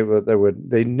fine.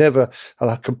 They never had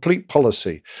a complete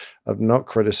policy of not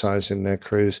criticizing their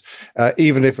crews,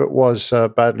 even if it was a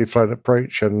badly flown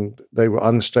approach and they were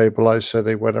unstabilized, so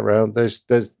they went around. They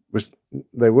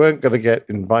weren't going to get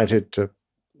invited to,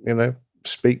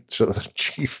 speak to the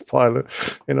chief pilot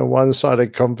in a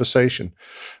one-sided conversation.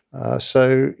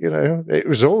 So it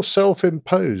was all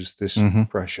self-imposed, this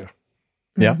pressure.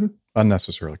 Yeah,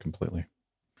 unnecessarily, completely.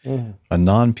 A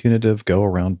non-punitive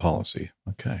go-around policy.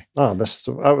 Okay. Oh,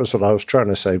 that was what I was trying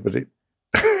to say, but it.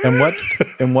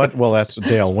 Well, that's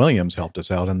Dale Williams helped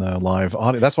us out in the live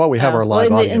audio. That's why we have our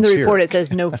live audience in the report. here. It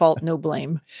says no fault, no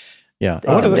blame. Yeah.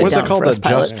 What's it called?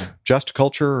 The just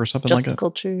culture or something like that? Just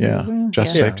culture. Yeah.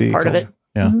 Just safety. Part culture. of it.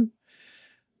 Yeah.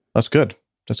 That's good.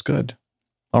 That's good.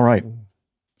 All right.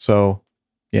 So,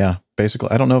 yeah,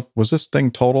 basically, I don't know. Was this thing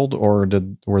totaled or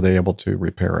were they able to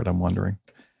repair it? I'm wondering.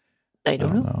 I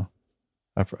don't know.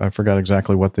 I forgot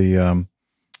exactly what the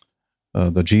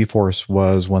G-force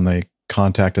was when they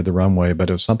contacted the runway, but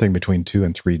it was something between 2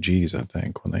 and 3 Gs, I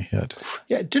think, when they hit.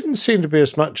 Yeah, it didn't seem to be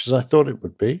as much as I thought it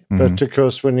would be. But of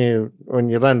course, when you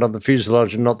land on the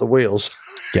fuselage and not the wheels,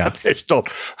 there's not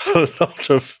a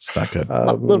lot of. It's not good.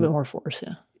 A little bit more force,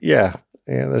 yeah.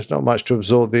 There's not much to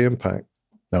absorb the impact.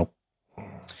 Nope.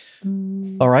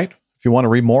 All right. If you want to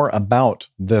read more about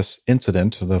this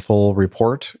incident, the full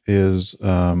report is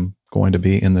going to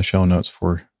be in the show notes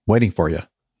waiting for you.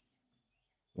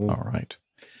 All right.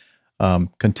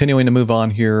 Continuing to move on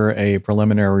here, a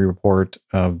preliminary report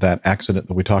of that accident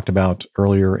that we talked about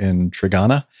earlier in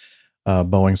Trigana,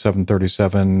 Boeing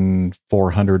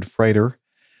 737-400 freighter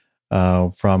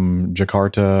from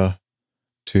Jakarta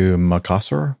to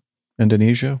Makassar,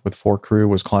 Indonesia, with 4 crew,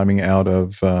 was climbing out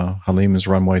of Halim's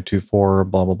runway 24,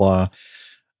 blah, blah, blah.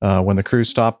 When the crew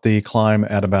stopped the climb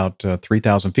at about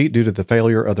 3,000 feet due to the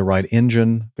failure of the right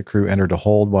engine, the crew entered a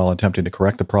hold while attempting to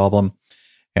correct the problem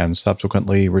and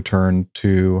subsequently returned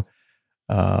to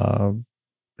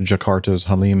Jakarta's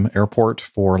Halim Airport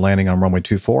for landing on runway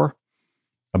 24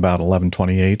 about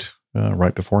 11:28,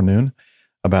 right before noon.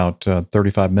 About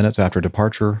 35 minutes after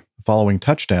departure, following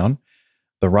touchdown,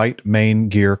 the right main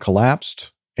gear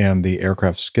collapsed and the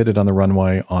aircraft skidded on the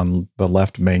runway on the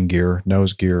left main gear,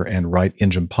 nose gear, and right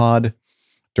engine pod.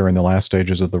 During the last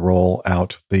stages of the roll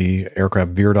out, the aircraft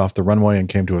veered off the runway and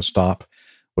came to a stop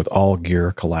with all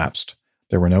gear collapsed.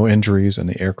 There were no injuries and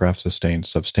the aircraft sustained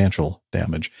substantial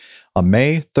damage. On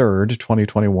May 3rd,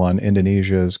 2021,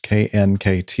 Indonesia's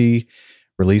KNKT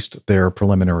released their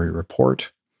preliminary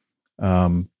report.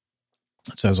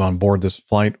 It says on board this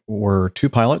flight were 2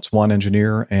 pilots, 1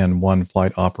 engineer, and 1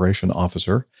 flight operation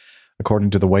officer. According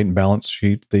to the weight and balance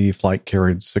sheet, the flight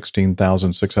carried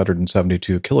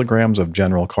 16,672 kilograms of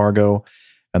general cargo,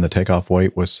 and the takeoff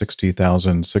weight was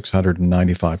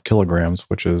 60,695 kilograms,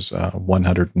 which is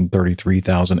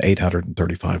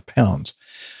 133,835 pounds.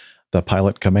 The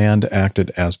pilot command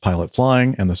acted as pilot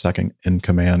flying, and the second in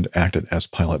command acted as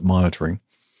pilot monitoring.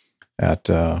 At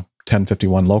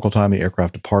 10:51 local time, the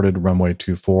aircraft departed runway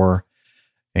 24,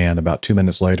 and about 2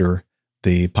 minutes later,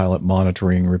 the pilot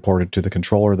monitoring reported to the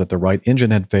controller that the right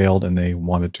engine had failed and they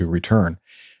wanted to return.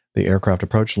 The aircraft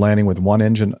approached landing with 1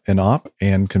 engine in op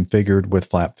and configured with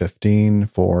flap 15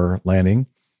 for landing,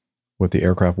 with the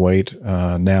aircraft weight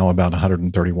now about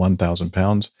 131,000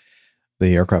 pounds.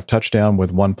 The aircraft touched down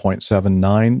with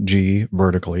 1.79 G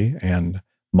vertically and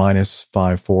minus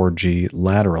 5.4 G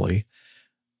laterally.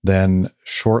 Then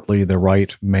shortly, the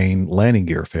right main landing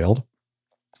gear failed.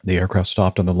 The aircraft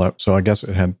stopped on the left. So I guess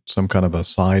it had some kind of a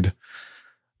side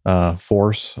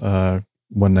force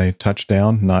when they touched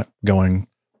down, not going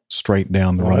straight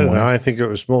down the runway. I think it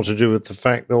was more to do with the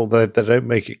fact that they don't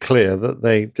make it clear that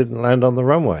they didn't land on the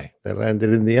runway. They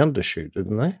landed in the undershoot,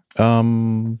 didn't they?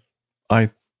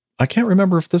 I can't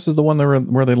remember if this is the one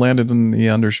where they landed in the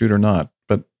undershoot or not,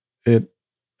 but it.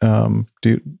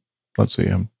 Let's see.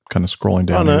 I'm kind of scrolling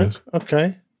down. Oh, no.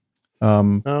 Okay. I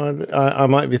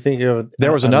might be thinking of.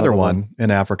 There was another one in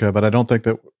Africa, but I don't think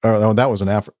that. That was in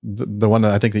Africa. The one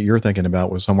that I think that you're thinking about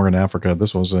was somewhere in Africa.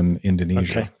 This was in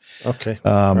Indonesia. Okay.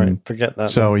 Right. Forget that.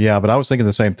 So yeah, but I was thinking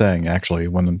the same thing actually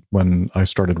when I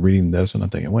started reading this, and I'm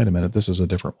thinking, wait a minute, this is a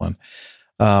different one.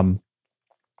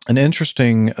 An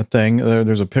interesting thing.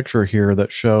 There's a picture here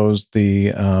that shows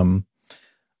the.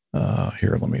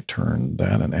 Here, let me turn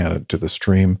that and add it to the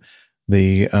stream.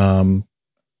 The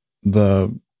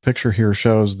picture here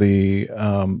shows the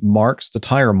marks, the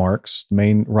tire marks,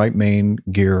 right main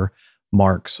gear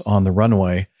marks on the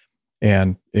runway,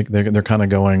 and they're kind of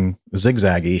going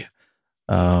zigzaggy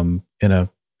in a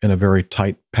very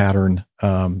tight pattern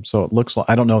So it looks like,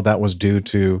 I don't know if that was due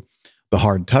to the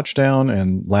hard touchdown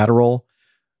and lateral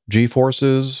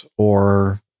G-forces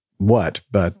or what,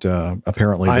 but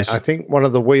apparently I think one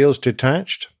of the wheels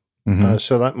detached.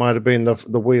 So that might have been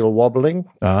the wheel wobbling.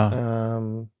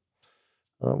 One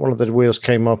of the wheels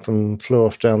came off and flew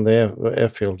off down the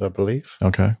airfield, I believe.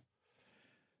 Okay.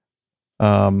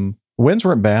 Winds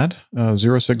weren't bad,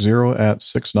 060 at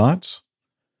 6 knots.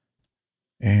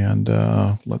 And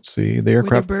let's see, the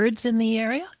aircraft. Were there birds in the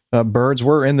area? Birds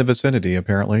were in the vicinity,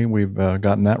 apparently. We've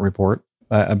gotten that report.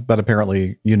 But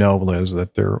apparently, Liz,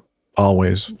 that they're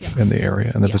always in the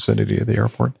area, in the vicinity of the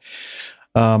airport.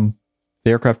 The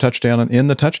aircraft touched down in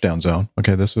the touchdown zone.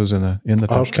 Okay, this was in the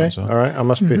touchdown zone. All right, I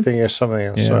must be thinking of something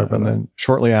else. Yeah, and then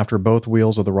shortly after, both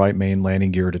wheels of the right main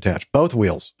landing gear detached. Both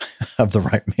wheels of the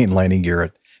right main landing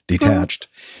gear detached.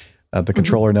 The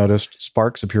controller noticed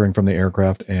sparks appearing from the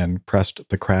aircraft and pressed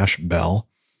the crash bell.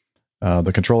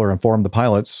 The controller informed the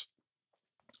pilots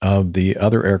of the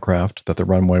other aircraft that the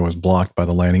runway was blocked by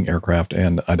the landing aircraft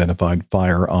and identified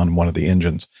fire on one of the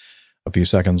engines. A few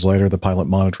seconds later, the pilot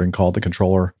monitoring called the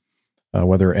controller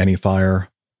whether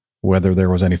there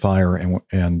was any fire,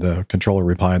 and the controller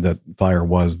replied that fire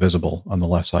was visible on the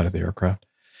left side of the aircraft.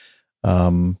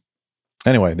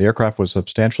 Anyway, the aircraft was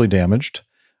substantially damaged.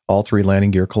 All 3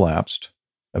 landing gear collapsed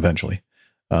eventually.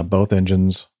 Both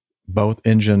engine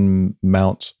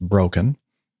mounts broken.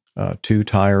 2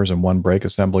 tires and 1 brake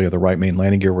assembly of the right main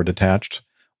landing gear were detached,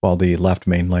 while the left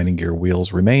main landing gear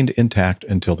wheels remained intact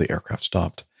until the aircraft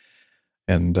stopped.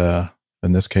 And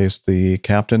in this case, the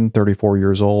captain, 34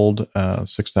 years old,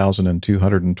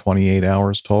 6,228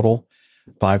 hours total,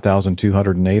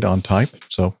 5,208 on type.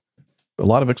 So a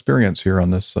lot of experience here on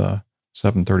this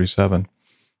 737.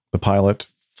 The pilot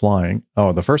flying,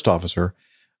 the first officer,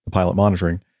 the pilot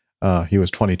monitoring, he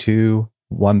was 22,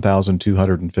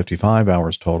 1,255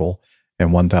 hours total,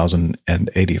 and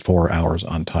 1,084 hours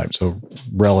on type. So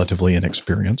relatively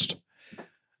inexperienced.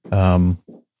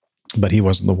 But he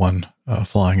wasn't the one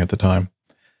flying at the time.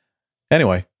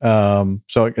 Anyway,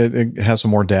 so it has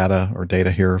some more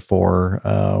data here for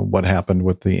what happened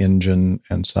with the engine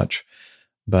and such.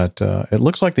 But it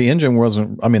looks like the engine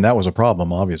that was a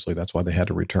problem, obviously. That's why they had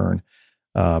to return.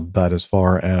 But as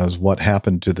far as what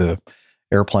happened to the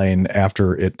airplane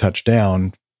after it touched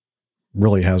down,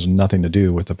 really has nothing to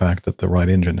do with the fact that the right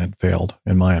engine had failed,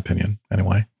 in my opinion,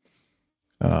 anyway.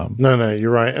 No, you're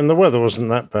right. And the weather wasn't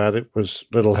that bad. It was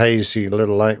a little hazy, a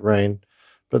little light rain,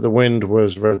 but the wind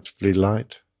was relatively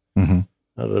light. A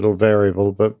little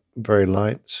variable, but very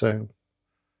light. So,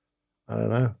 I don't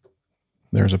know.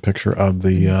 There's a picture of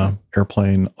the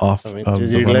airplane off of the runway.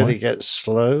 Did you let it get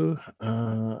slow?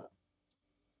 I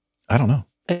don't know.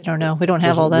 I don't know. We don't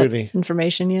have all that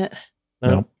information yet.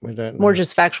 No, we don't know. More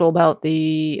just factual about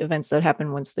the events that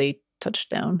happened once they touched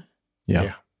down.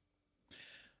 Yeah.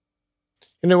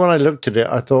 When I looked at it,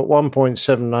 I thought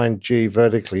 1.79 G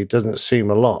vertically doesn't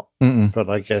seem a lot, but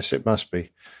I guess it must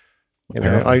be.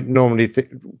 I normally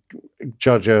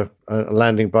judge a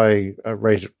landing by a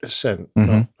rate of descent,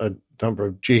 not a number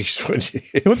of Gs.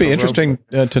 It would be interesting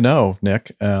to know,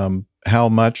 Nick, how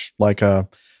much like a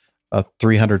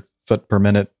 300 foot per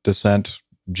minute descent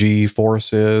G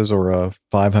force is, or a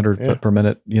 500 foot per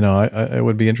minute. It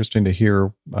would be interesting to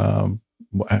hear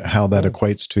how that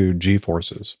equates to G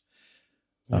forces.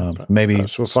 Maybe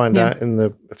we'll find out in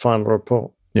the final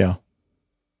report. Yeah.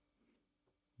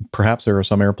 Perhaps there are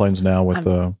some airplanes now with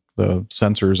the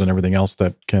sensors and everything else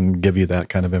that can give you that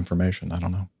kind of information. I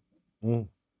don't know.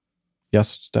 Yes,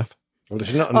 Steph? Well,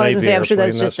 it's not I was going to say, I'm sure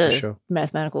that's just a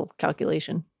mathematical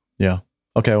calculation. Yeah.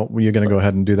 Okay. Well, you're going to go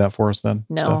ahead and do that for us then?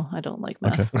 No, Steph? I don't like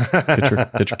math. Okay.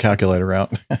 Get your calculator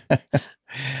out.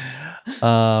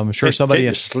 Sure, somebody... Get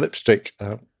your slipstick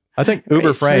out. I think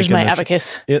Uber Frank. Here's my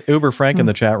abacus. Uber Frank in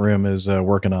the chat room is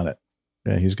working on it.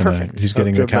 Yeah, he's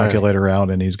getting the calculator out,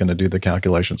 and he's going to do the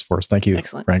calculations for us. Thank you,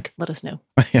 excellent, Frank. Let us know.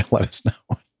 Yeah, let us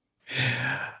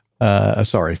know.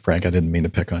 Sorry, Frank, I didn't mean to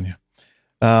pick on you.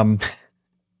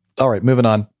 All right, moving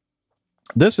on.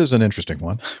 This is an interesting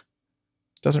one.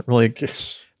 Doesn't really.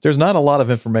 There's not a lot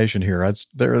of information here.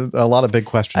 There are a lot of big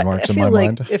question marks in my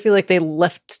mind. I feel like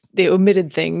they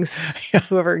omitted things.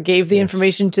 Whoever gave the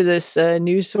information to this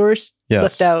news source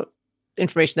left out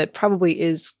information that probably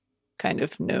is kind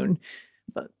of known.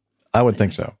 But I would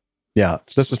think so. Yeah.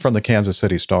 This is from the Kansas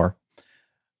City Star.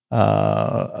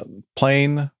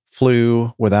 Plane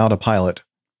flew without a pilot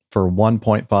for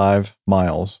 1.5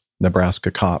 miles,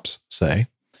 Nebraska cops say.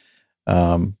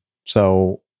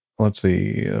 So let's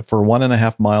see. For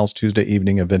 1.5 miles Tuesday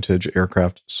evening, a vintage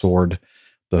aircraft soared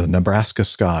the Nebraska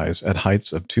skies at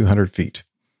heights of 200 feet.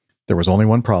 There was only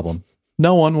one problem.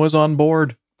 No one was on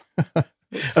board.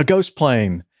 A ghost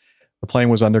plane. The plane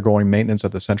was undergoing maintenance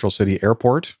at the Central City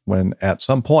Airport when, at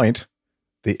some point,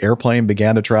 the airplane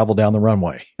began to travel down the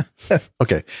runway.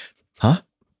 Okay. Huh?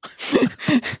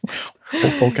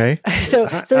 Okay. So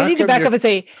they need to back up and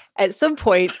say, at some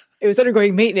point, it was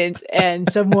undergoing maintenance and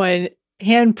someone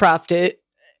hand propped it,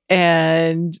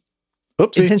 and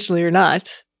intentionally or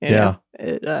not. Yeah.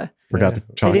 Forgot to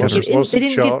chalk it. They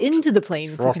didn't get into the plane.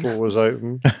 Throttle was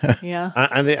open. Yeah.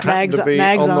 And it happened to be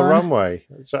on the runway.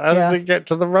 So how did it get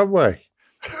to the runway?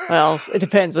 Well, it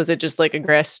depends. Was it just like a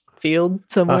grass field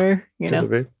somewhere?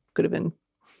 Could have been.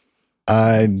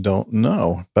 I don't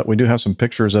know, but we do have some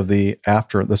pictures of the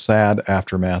sad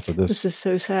aftermath of this. This is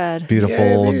so sad.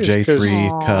 Beautiful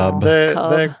J3 Cub.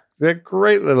 They're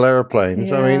great little airplanes.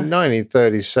 Yeah. I mean,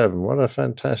 1937. What a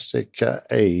fantastic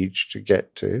age to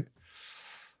get to.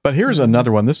 But here's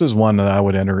another one. This is one that I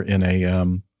would enter in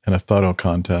a photo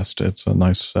contest. It's a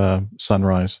nice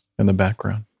sunrise in the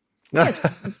background. It's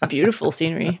beautiful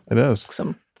scenery. It is.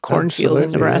 Some cornfield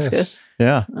in Nebraska. Yes.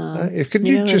 Yeah. Could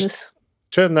you just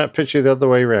turn that picture the other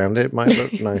way around? It might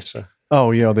look nicer.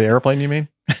 Oh, the airplane, you mean?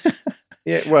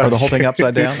 Yeah. Well, or the whole thing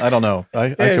upside down? I don't know. I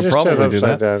could probably do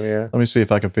that. Down, yeah. Let me see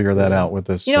if I can figure that out with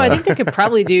this. I think they could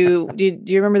probably do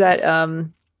you remember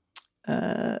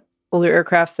that older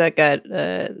aircraft that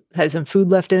had some food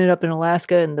left in it up in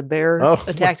Alaska, and the bear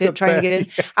attacked it trying to get in?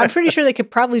 I'm pretty sure they could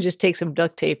probably just take some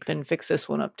duct tape and fix this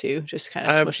one up too. Just kind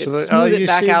of smush it, smooth it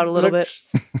back out a little bit.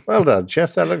 Well done,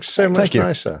 Jeff. That looks so much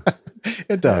nicer.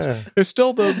 It does. Yeah. There's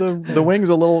still the wings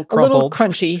a little crumpled. A little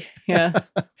crunchy. Yeah.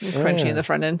 Crunchy in the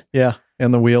front end. Yeah.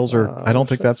 And the wheels are, I don't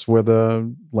think that's where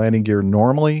the landing gear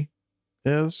normally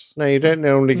is. No, you don't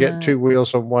normally get two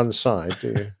wheels on one side,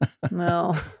 do you?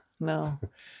 No.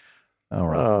 All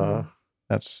right.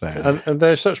 That's sad. And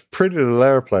they're such pretty little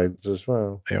airplanes as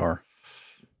well. They are.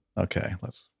 Okay,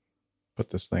 let's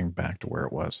put this thing back to where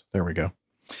it was. There we go.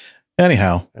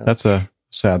 Anyhow, that's a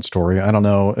sad story. I don't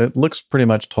know. It looks pretty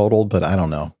much totaled, but I don't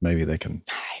know. Maybe they can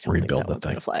rebuild the thing.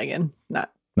 Going to fly again.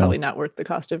 Probably not worth the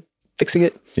cost of fixing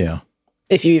it. Yeah.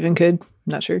 If you even could. I'm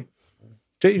not sure.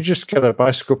 Don't you just get a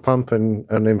bicycle pump and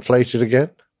inflate it again?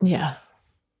 Yeah.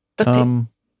 Don't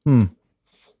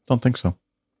think so.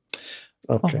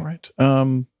 Okay. All right.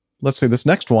 Let's see. This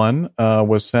next one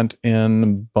was sent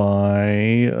in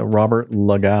by Robert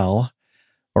Legal,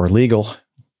 or Legal.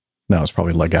 No, it's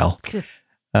probably Legal.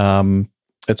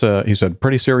 He said,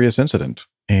 pretty serious incident,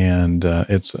 and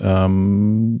it's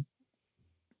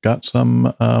got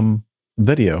some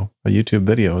video, a YouTube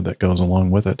video that goes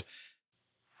along with it.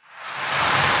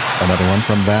 Another one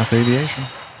from Bass Aviation,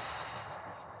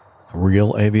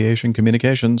 Real Aviation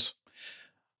Communications.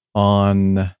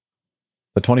 On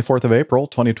the 24th of April,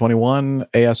 2021,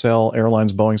 ASL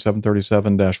Airlines Boeing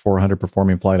 737-400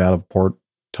 performing flight out of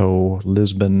Porto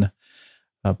Lisbon,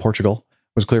 Portugal,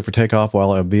 was cleared for takeoff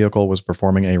while a vehicle was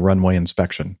performing a runway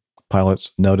inspection.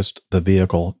 Pilots noticed the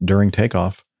vehicle during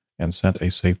takeoff and sent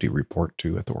a safety report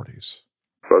to authorities.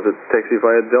 Roger, taxi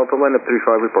via Delta line up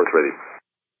 35, reports ready.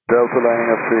 Delta line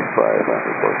up 35,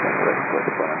 reports ready.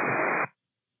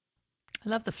 I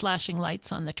love the flashing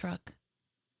lights on the truck.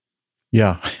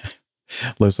 Yeah.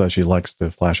 Liz says she likes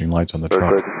the flashing lights on the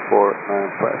truck.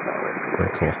 495.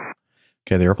 Very cool.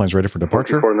 Okay, the airplane's ready for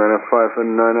departure. 4905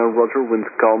 and 90, roger, wind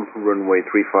calm, runway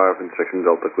 35, instruction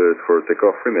Delta cleared for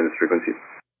takeoff, remain on frequency.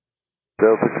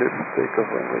 Delta cleared for takeoff,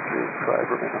 runway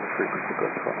 35, remain on frequency,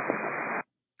 confirm.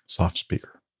 Soft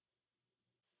speaker.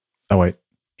 Oh, wait.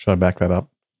 Should I back that up?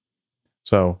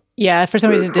 So. Yeah, for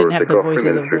some reason it didn't have the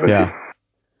voices of the... Yeah.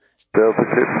 Delta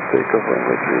cleared for takeoff,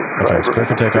 runway 35. Okay, it's clear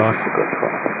for takeoff.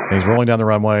 And he's rolling down the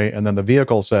runway, and then the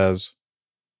vehicle says,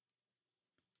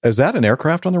 "Is that an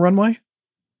aircraft on the runway?"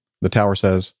 The tower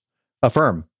says,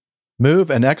 "Affirm. Move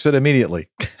and exit immediately."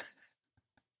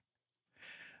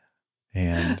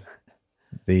 And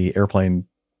the airplane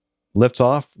lifts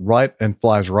off and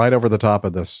flies right over the top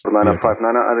of this vehicle.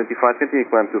 959, identified, continue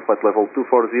climb to flight level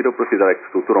 240, proceed direct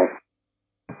to Toulon.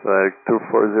 Direct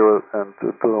 240 and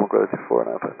to Toulon, gravity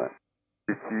 4959.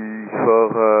 GT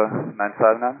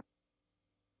 4959.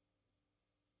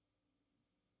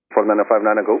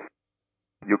 4959, go.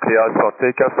 You cleared for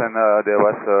takeoff and there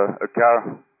was a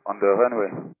car on the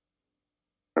runway.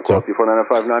 Quality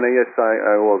 4959, yes,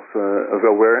 I was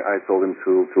aware. I told him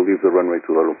to leave the runway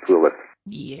to the left.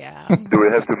 Yeah. Do we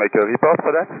have to make a report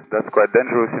for that? That's quite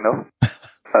dangerous, you know.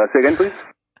 Say again, please.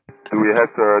 Do we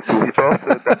have to report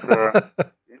that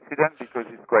incident because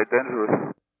it's quite dangerous?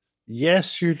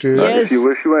 Yes, you do. Yes. If you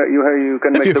wish, you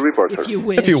can make the report, sir. If you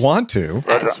wish. If you want to.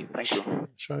 As you wish.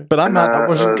 But I'm not.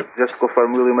 Just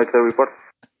confirm, will you make the report?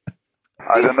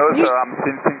 I don't know, sir. I'm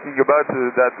still thinking about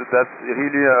that. That's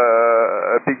really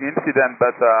a big incident,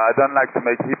 but I don't like to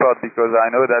make report because I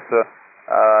know that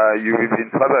you will be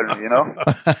in trouble, you know?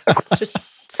 Just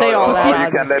say all that. Or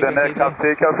you can let an aircraft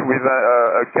take off with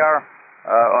a car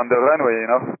on the runway, you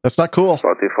know? That's not cool.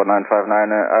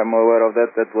 44959, I'm aware of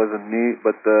that. That wasn't me,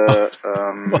 but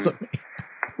Wasn't me.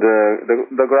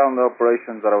 the ground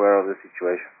operations are aware of the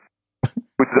situation.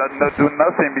 Would that not do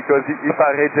nothing? Because if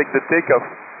I reject the takeoff,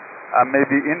 I may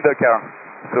be in the car.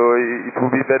 So it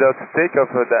would be better to take off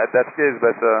that case.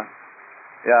 But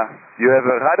yeah, you have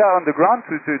a radar on the ground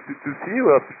to see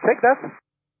or to check that?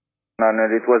 No,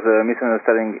 it was a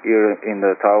misunderstanding here in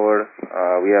the tower.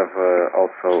 We have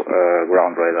also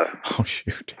ground radar. Oh,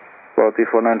 shoot.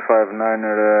 44959,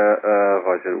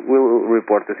 Roger. We'll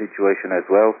report the situation as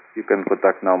well. You can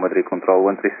contact now Madrid Control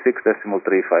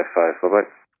 136.355. Bye-bye.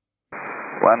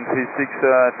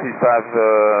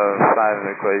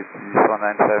 136.355, equation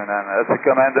 4979. As a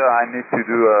commander, I need to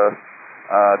do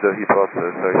the report.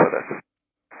 Sorry for that.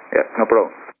 Yeah, no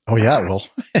problem. Oh, yeah, it will.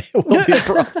 It will be a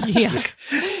problem. Yeah.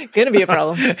 Gonna be a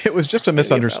problem. It was just a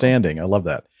misunderstanding. I love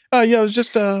that. Yeah, it was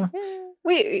just... Well,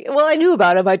 I knew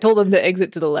about him. I told him to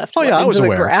exit to the left. Oh, yeah, I was into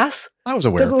aware. The grass. I was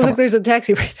aware. Doesn't look like there's a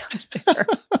taxiway down there.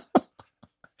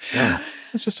 Yeah.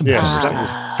 It's just a that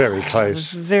was very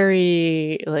close.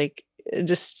 Very,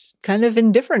 just kind of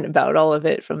indifferent about all of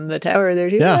it from the tower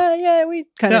there, too. Yeah. We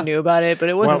kind of knew about it, but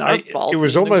it wasn't our fault. It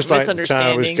was almost like the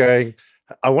tower was going,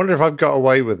 I wonder if I've got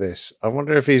away with this. I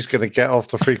wonder if he's going to get off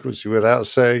the frequency without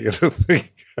saying anything.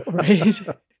 Right.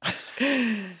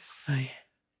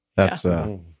 That's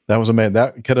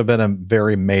that could have been a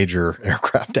very major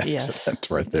aircraft accident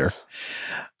right there.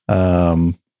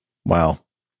 Wow.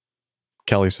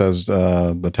 Kelly says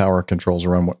the tower controls the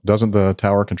runway. Doesn't the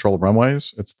tower control the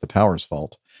runways? It's the tower's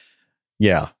fault.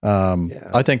 Yeah.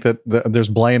 I think that there's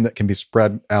blame that can be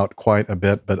spread out quite a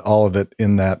bit, but all of it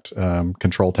in that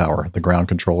control tower, the ground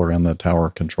controller and the tower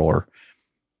controller.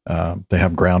 They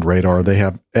have ground radar. They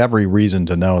have every reason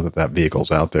to know that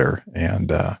vehicle's out there,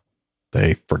 and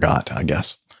they forgot, I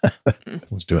guess.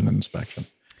 Was doing an inspection.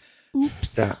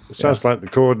 Oops. Yeah, it sounds like the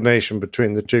coordination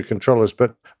between the two controllers,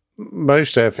 but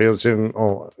most airfields,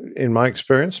 in my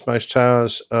experience, most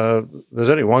towers, there's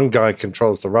only one guy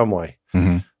controls the runway.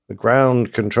 Mm-hmm. The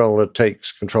ground controller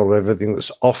takes control of everything that's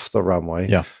off the runway.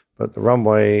 Yeah. But the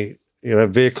runway,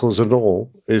 vehicles and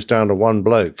all, is down to one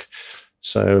bloke.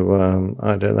 So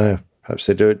I don't know. Perhaps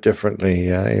they do it differently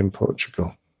in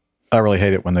Portugal. I really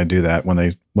hate it when they do that. When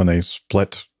they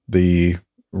split the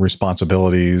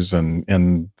responsibilities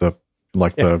and the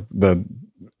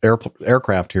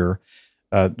aircraft here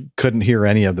couldn't hear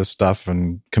any of this stuff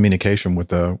and communication with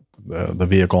the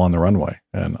vehicle on the runway,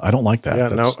 and I don't like that.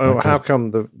 Yeah. How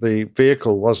come the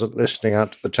vehicle wasn't listening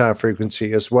out to the tower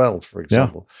frequency as well? For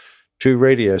example, two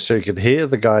radios, so you could hear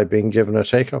the guy being given a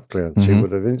takeoff clearance. Mm-hmm. He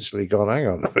would have instantly gone, "Hang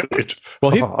on a minute.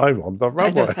 Well, I'm on the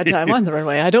runway. I'm on the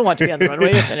runway. I don't want to be on the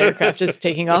runway if an aircraft is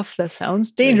taking off. That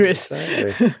sounds dangerous."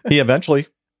 Exactly. He eventually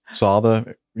saw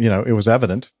it was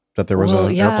evident that there was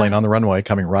an airplane on the runway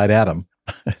coming right at him.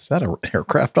 Is that an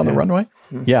aircraft on the runway?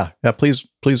 Mm-hmm. Yeah. Please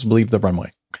leave the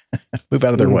runway. Move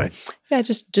out of their way. Yeah,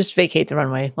 just vacate the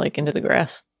runway, into the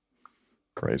grass.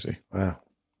 Crazy. Wow.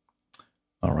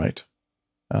 All right.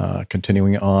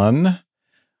 Continuing on,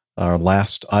 our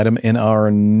last item in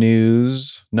our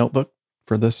news notebook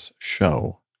for this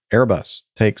show. Airbus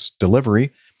takes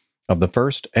delivery of the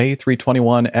first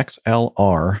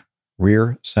A321XLR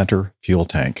rear center fuel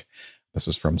tank. This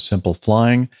is from Simple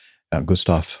Flying.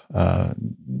 Gustav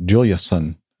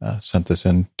Juliusson sent this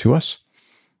in to us.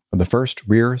 The first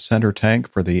rear center tank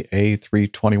for the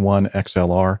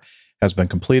A321XLR has been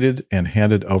completed and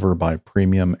handed over by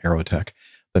Premium Aerotech.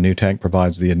 The new tank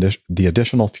provides the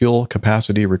additional fuel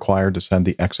capacity required to send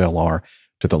the XLR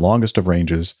to the longest of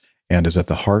ranges and is at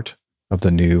the heart of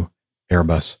the new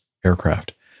Airbus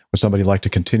aircraft. Would somebody like to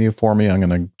continue for me? I'm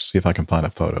going to see if I can find a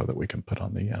photo that we can put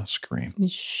on the screen.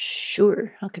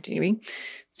 Sure, I'll continue. It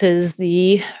says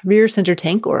the rear center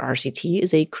tank, or RCT,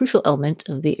 is a crucial element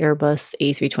of the Airbus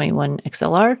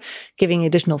A321XLR, giving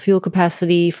additional fuel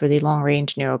capacity for the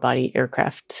long-range narrow-body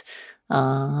aircraft.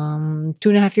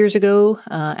 2.5 years ago,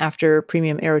 after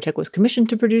Premium Aerotech was commissioned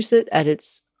to produce it at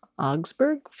its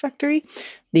Augsburg factory,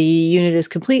 the unit is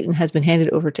complete and has been handed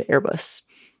over to Airbus.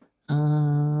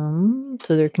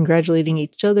 So they're congratulating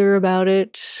each other about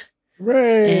it.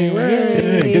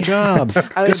 Hooray! Good job.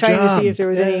 I was trying to see if there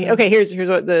was any. Okay, here's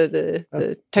what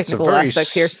the technical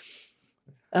aspects here.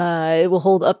 It will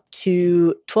hold up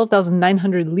to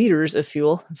 12,900 liters of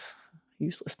fuel. That's a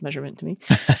useless measurement to me.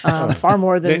 Far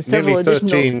more than several nearly 13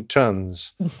 additional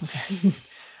tons.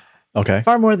 Okay.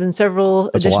 Far more than several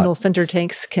That's a lot. additional center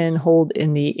tanks can hold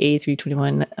in the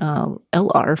A321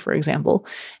 LR, for example.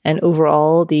 And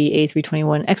overall, the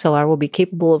A321 XLR will be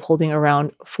capable of holding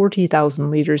around 40,000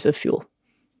 liters of fuel.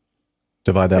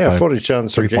 Divide that by 40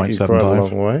 tons will get you quite a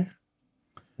long way.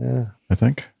 Yeah. I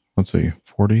think. Let's see.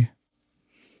 40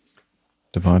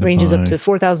 divided Ranges by... up to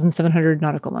 4,700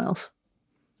 nautical miles.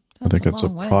 I think it's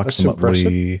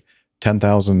approximately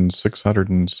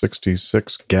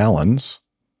 10,666 gallons.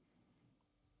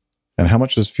 And how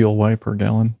much does fuel weigh per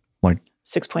gallon? Like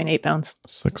 6.8 pounds.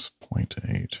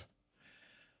 6.8.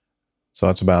 So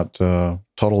that's about a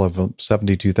total of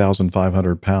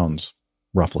 72,500 pounds,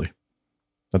 roughly.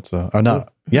 That's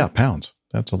pounds.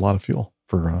 That's a lot of fuel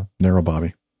for a narrow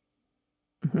body.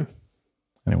 Mm-hmm.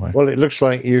 Anyway. Well, it looks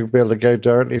like you'll be able to go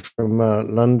directly from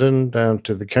London down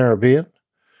to the Caribbean,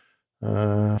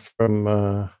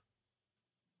 from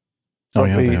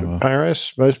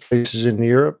Paris, most places in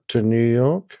Europe to New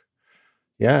York.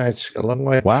 Yeah, it's a long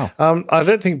way. Wow. I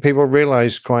don't think people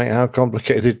realize quite how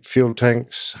complicated fuel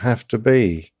tanks have to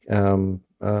be. There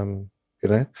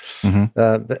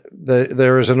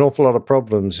is an awful lot of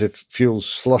problems if fuel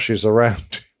sloshes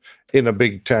around in a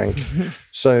big tank.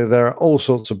 So there are all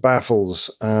sorts of baffles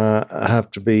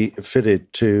have to be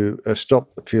fitted to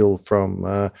stop the fuel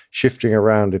from shifting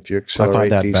around if you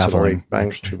accelerate, decelerate,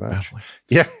 bank too much. Baffling.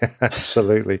 Yeah,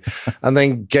 absolutely. And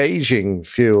then gauging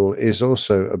fuel is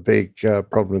also a big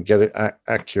problem, get it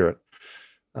accurate.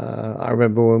 I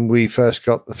remember when we first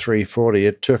got the 340,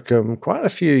 it took quite a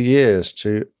few years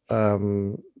to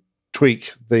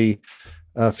tweak the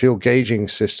fuel gauging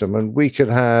system, and we could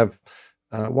have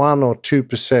 1 or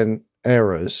 2%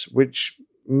 errors, which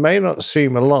may not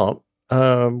seem a lot.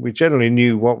 We generally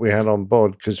knew what we had on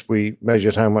board because we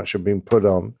measured how much had been put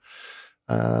on.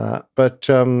 But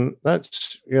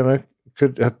that's,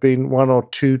 could have been 1 or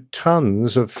 2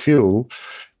 tons of fuel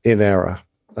in error.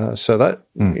 So that,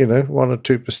 1 or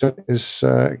 2% is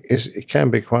it can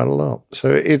be quite a lot.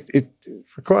 So it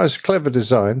requires clever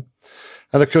design.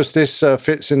 And of course, this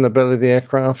fits in the belly of the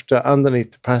aircraft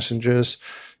underneath the passengers.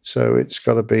 So it's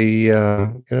got to be,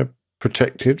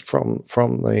 protected from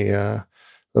the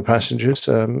passengers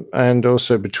and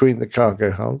also between the cargo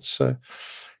hulls. So,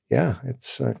 yeah,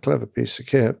 it's a clever piece of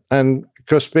kit. And of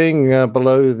course, being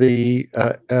below the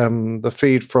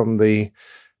feed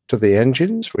to the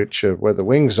engines, which are where the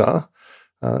wings are,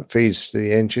 feeds to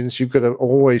the engines, you've got to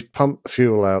always pump the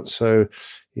fuel out. So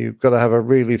you've got to have a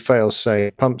really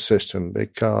fail-safe pump system,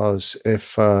 because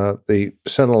if the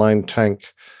centerline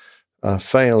tank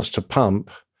fails to pump,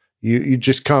 you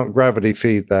just can't gravity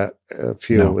feed that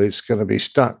fuel. No. It's going to be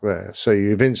stuck there. So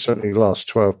you've instantly lost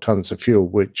 12 tons of fuel,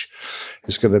 which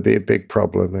is going to be a big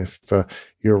problem if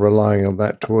you're relying on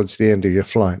that towards the end of your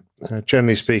flight.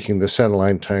 Generally speaking, the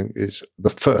centerline tank is the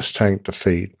first tank to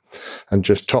feed and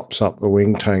just tops up the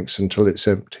wing tanks until it's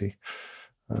empty.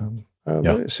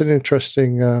 It's an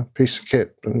interesting piece of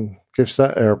kit and gives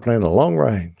that airplane a long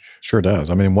range. Sure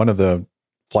does. I mean, one of the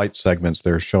flight segments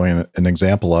they're showing an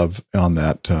example of on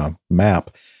that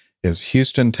map is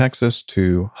Houston, Texas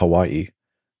to Hawaii.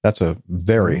 That's a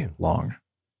very long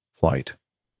flight,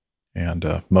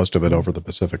 and most of it over the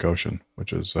Pacific Ocean,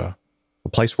 which is a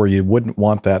place where you wouldn't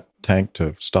want that tank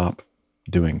to stop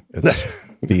doing its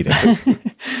feeding.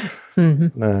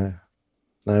 No,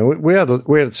 we had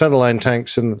centerline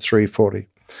tanks in the 340,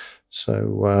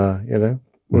 so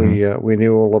we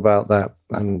knew all about that,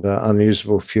 and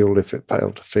unusable fuel if it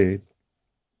failed to feed.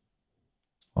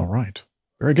 All right.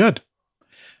 Very good.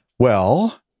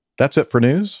 Well, that's it for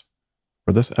news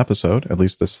for this episode, at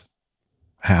least this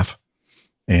half.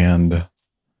 And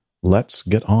let's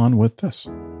get on with this.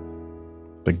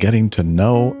 The Getting to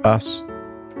Know Us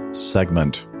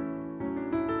segment.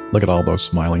 Look at all those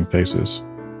smiling faces.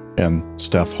 And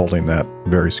Steph holding that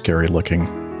very scary looking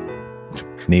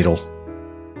needle.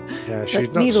 Yeah, she's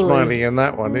not smiling in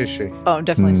that one, is she? Oh, I'm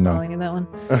definitely smiling in that one.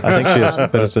 I think she is,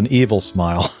 but it's an evil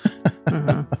smile.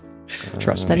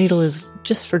 Trust me. That needle is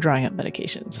just for drying up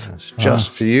medications. It's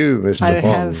just for you, Mr.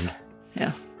 Bond.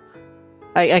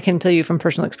 I can tell you from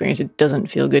personal experience, it doesn't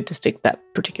feel good to stick that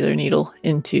particular needle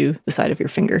into the side of your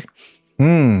finger.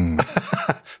 How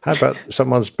about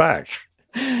someone's back?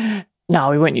 No,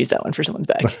 we wouldn't use that one for someone's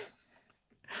back.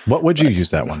 What would you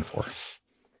use that one for?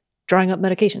 Drawing up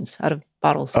medications out of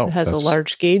bottles. It has a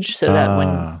large gauge so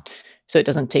that so it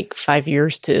doesn't take 5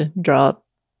 years to draw up,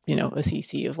 a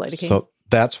cc of lidocaine. So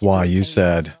that's why you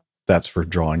said that's for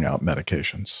drawing out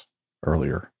medications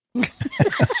earlier.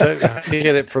 So how do you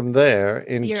get it from there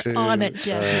into? You're on it,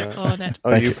 Jeff. You're on it.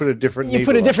 Oh, you put a different. You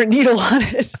put a different needle on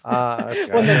it.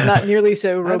 Okay. One that's not nearly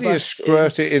so How robust. do you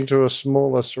squirt it into a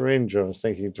smaller syringe? I was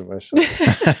thinking to myself.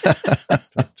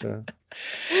 But,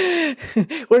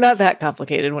 We're not that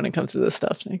complicated when it comes to this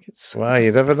stuff, Nick. It's, well,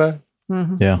 you never know.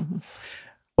 Mhm. Yeah.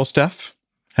 Well, Steph,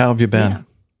 how have you been?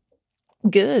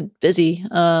 Good, busy.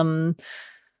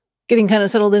 Getting kind of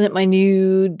settled in at my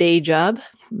new day job,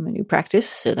 my new practice.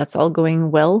 So that's all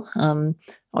going well.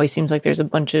 Always seems like there's a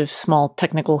bunch of small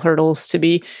technical hurdles to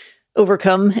be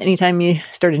overcome. Anytime you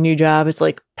start a new job, it's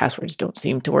like passwords don't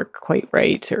seem to work quite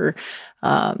right, or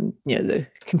the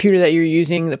computer that you're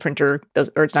using, the printer does,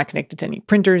 or it's not connected to any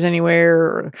printers anywhere,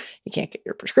 or you can't get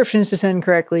your prescriptions to send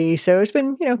correctly. So it's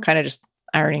been, kind of just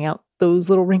ironing out those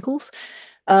little wrinkles.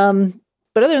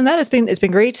 But other than that, it's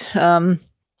been great.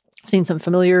 Seen some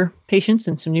familiar patients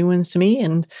and some new ones to me,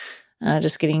 and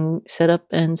just getting set up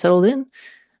and settled in.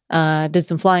 Did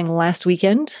some flying last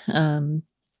weekend.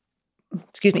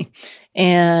 Excuse me.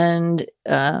 And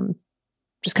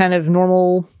just kind of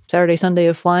normal Saturday, Sunday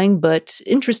of flying, but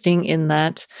interesting in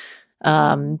that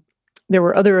there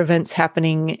were other events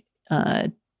happening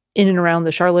in and around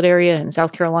the Charlotte area in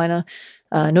South Carolina,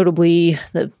 notably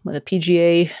the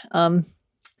PGA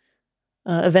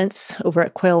events over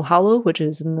at Quail Hollow, which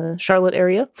is in the Charlotte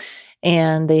area.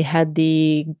 And they had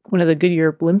one of the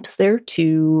Goodyear blimps there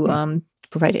to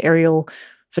provide aerial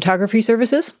photography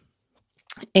services.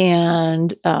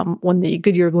 And when the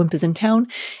Goodyear blimp is in town,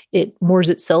 it moors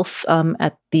itself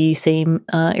at the same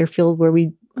airfield where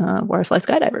I fly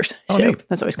skydivers. Oh, so neat.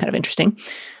 that's always kind of interesting.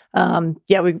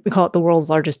 We call it the world's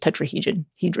largest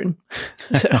tetrahedron.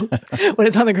 So when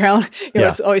it's on the ground,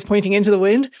 it's always pointing into the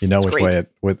wind. You know It's which great.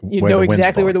 way You know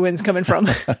exactly where the wind's coming from.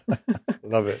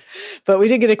 Love it. But we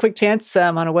did get a quick chance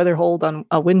on a weather hold, on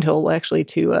a wind hole, actually,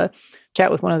 to chat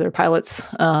with one of their pilots.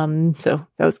 So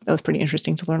that was pretty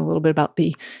interesting to learn a little bit about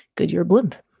the Goodyear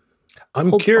blimp.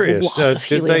 I'm curious.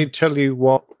 Did they tell you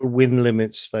what wind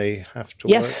limits they have to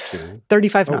work to?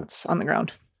 35 knots on the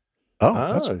ground.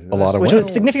 Oh, that's a lot of which wind.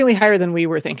 was significantly higher than we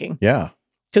were thinking. Yeah.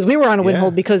 Because we were on a wind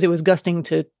hold because it was gusting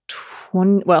to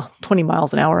 20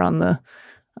 miles an hour on the...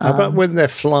 How about when they're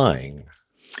flying?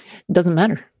 Doesn't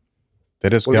matter. They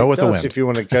just go with the wind. If you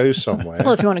want to go somewhere.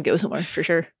 Well, if you want to go somewhere, for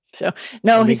sure. So,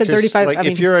 no, he said 35. Like,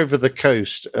 if you're over the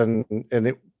coast and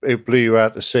it blew you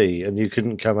out to sea and you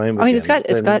couldn't come home again, it's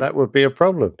got that would be a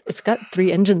problem. It's got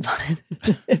 3 engines on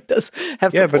it. It does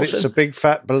have but propulsion. it's a big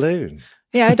fat balloon.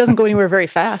 Yeah, it doesn't go anywhere very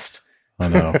fast. I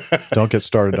know. Don't get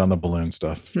started on the balloon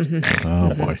stuff. Mhm.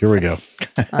 Oh boy, here we go.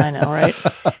 I know, right?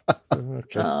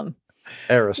 Okay.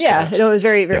 Aerostat. Yeah, it was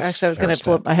very, very. Yes, actually, I was going to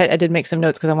pull up. I did make some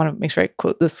notes because I want to make sure I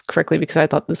quote this correctly because I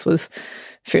thought this was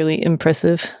fairly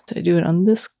impressive. Did I do it on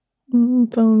this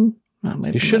phone? Oh,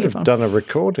 You should have done a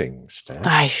recording, Stan.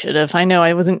 I should have. I know.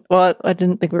 I wasn't. Well, I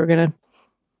didn't think we were going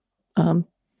to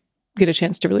get a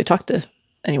chance to really talk to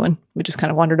anyone. We just kind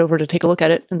of wandered over to take a look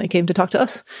at it, and they came to talk to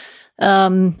us.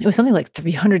 It was something like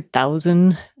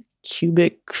 300,000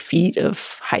 cubic feet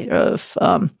of height of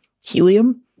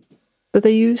helium that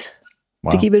they use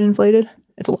to keep it inflated.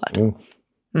 It's a lot.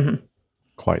 Mm-hmm.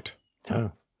 Quite.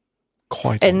 Oh.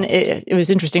 Quite. And it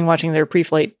was interesting watching their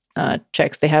pre-flight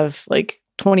checks. They have like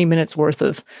 20 minutes worth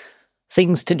of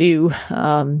things to do.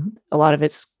 A lot of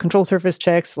it's control surface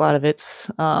checks. A lot of it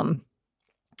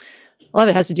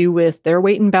has to do with their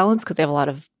weight and balance because they have a lot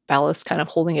of ballast kind of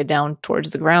holding it down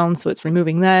towards the ground. So it's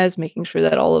removing that, it's making sure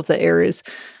that all of the air is,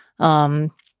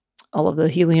 all of the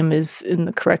helium is in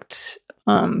the correct,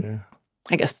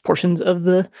 I guess, portions of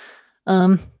the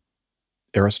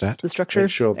aerostat, the structure. Make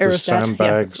sure the Aerostat.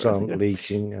 sandbags that's what I was aren't thinking.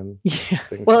 leaking and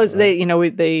things Well, like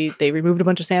it's they removed a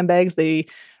bunch of sandbags. They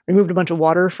removed a bunch of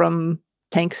water from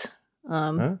tanks.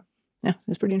 Yeah, it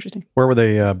was pretty interesting. Where were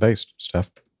they based,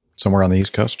 Steph? Somewhere on the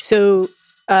East Coast? So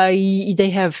they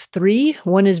have 3.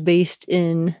 One's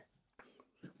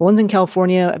in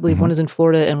California, I believe. One is in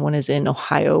Florida, and one is in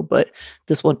Ohio. But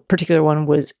this particular one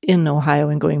was in Ohio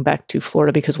and going back to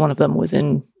Florida because one of them was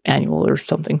in annual or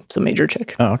something, some major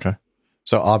check. Oh, okay.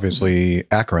 So obviously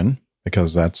Akron,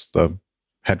 because that's the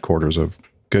headquarters of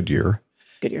Goodyear.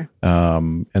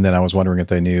 And then I was wondering if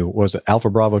they knew, was it Alpha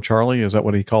Bravo Charlie? Is that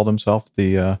what he called himself?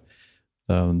 The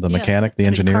mechanic, the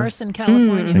engineer? Carson,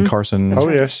 California. In Carson, That's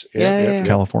right. Yes. Yeah.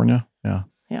 California. Yeah.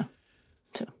 Yeah.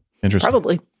 So, interesting.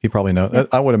 probably. He probably knows. Yeah.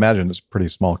 I would imagine it's a pretty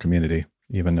small community,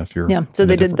 even if you're. Yeah. So in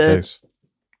a they did different place.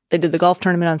 they did the golf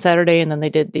tournament on Saturday, and then they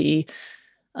did the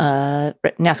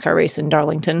NASCAR race in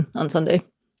Darlington on Sunday.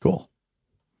 Cool.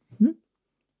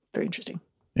 Very interesting.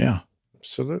 Yeah.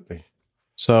 Absolutely.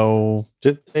 So,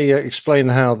 did they explain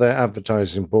how their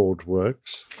advertising board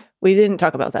works? We didn't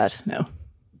talk about that, no.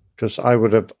 Because I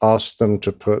would have asked them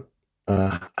to put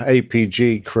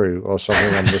APG crew or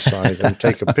something on the side and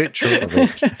take a picture of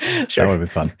it. Sure. That would be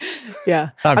fun. Yeah.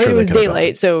 I'm I sure mean, it was they could've done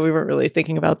daylight, so we weren't really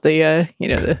thinking about the,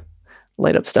 the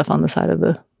light up stuff on the side of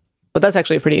the... But that's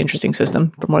actually a pretty interesting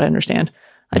system, from what I understand.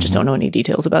 I just don't know any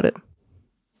details about it.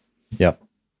 Yep.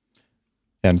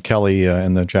 And Kelly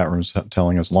in the chat room is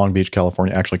telling us Long Beach,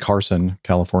 California, actually Carson,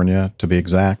 California, to be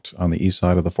exact, on the east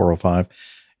side of the 405.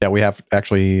 Yeah, we have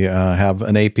actually have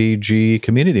an APG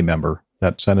community member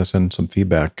that sent us in some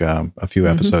feedback a few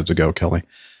episodes ago, Kelly.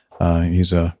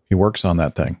 He works on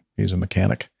that thing. He's a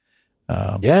mechanic.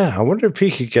 Yeah, I wonder if he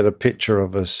could get a picture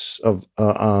of us, of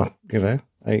our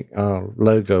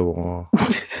logo or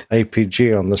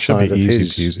APG on the side of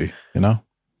his. Easy peasy, you know?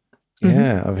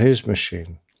 Yeah, of his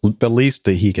machine. The least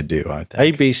that he could do, I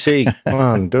think. ABC, come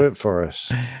on, do it for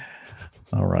us.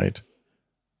 All right.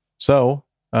 So,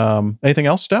 anything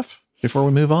else, Steph, before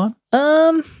we move on?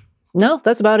 No,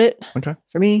 that's about it. Okay.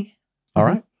 For me. All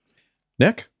right.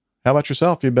 Nick, how about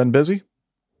yourself? You've been busy?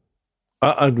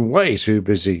 I'm way too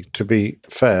busy, to be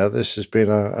fair. This has been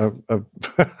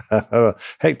a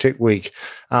hectic week,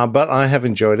 but I have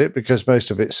enjoyed it because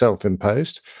most of it's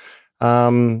self-imposed.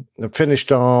 I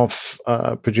finished off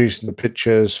producing the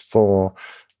pictures for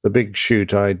the big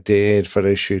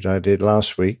photo shoot I did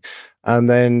last week, and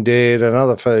then did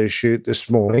another photo shoot this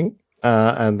morning.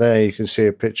 And there you can see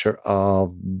a picture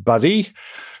of Buddy,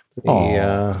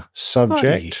 the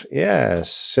subject. Buddy.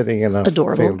 Yes, sitting in a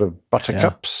field of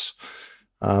buttercups.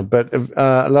 Yeah. But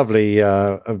a lovely,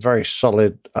 a very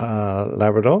solid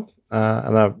Labrador,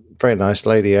 and a very nice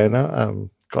lady owner.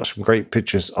 Got some great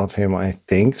pictures of him, I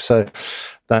think. So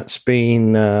that's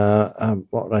been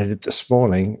what I did this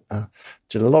morning.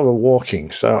 Did a lot of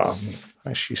walking, so I'm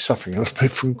actually suffering a little bit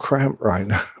from cramp right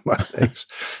now in my legs.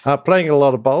 Playing a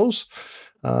lot of bowls.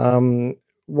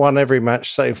 Won every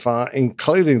match so far,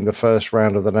 including the first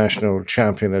round of the National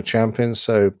Champion of Champions.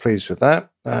 So pleased with that.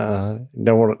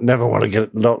 Never want to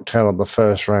get knocked out on the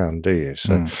first round, do you?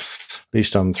 So at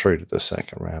least I'm through to the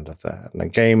second round of that. And a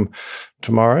game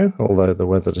tomorrow, although the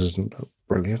weather doesn't look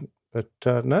brilliant. But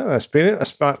no, that's been it.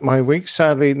 That's about my week.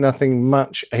 Sadly, nothing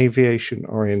much aviation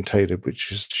orientated, which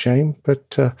is a shame. But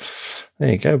there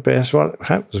you go. But that's what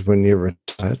happens when you're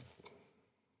retired.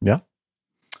 Yeah.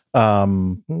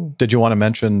 Did you want to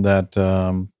mention that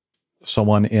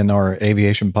someone in our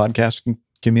aviation podcasting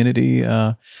community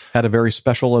had a very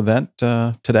special event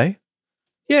today?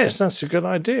 Yes, that's a good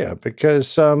idea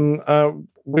because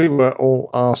we were all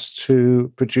asked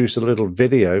to produce a little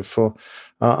video for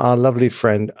our lovely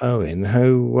friend Owen,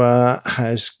 who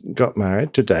has got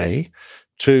married today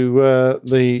to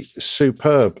the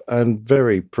superb and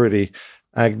very pretty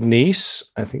Agnes.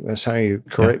 I think that's how you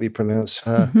correctly pronounce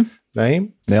her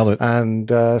name. Nailed it. And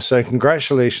so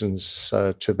congratulations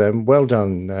to them. Well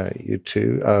done, you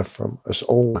two, from us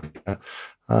all.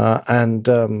 And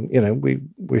we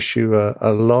wish you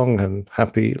a long and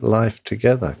happy life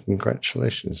together.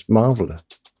 Congratulations. Marvelous.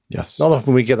 Yes. Not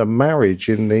often we get a marriage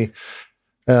in the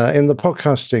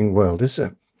podcasting world, is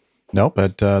it? No,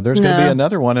 but there's going to be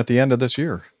another one at the end of this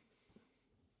year.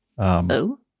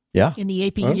 Yeah. In the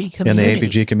APG community. In the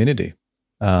APG community.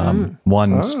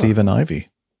 One Stephen Ivy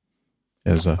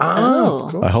is a...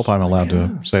 I hope I'm allowed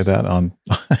to say that on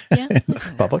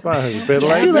public.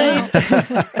 Too late.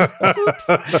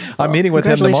 I'm meeting with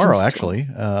him tomorrow, actually.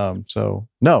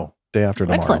 No, day after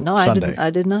tomorrow. Excellent. No, Sunday. I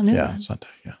did not know that. Yeah, Sunday.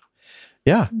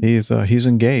 Yeah, he's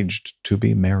engaged to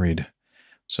be married.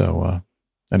 So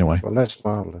anyway. Well, that's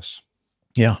marvelous.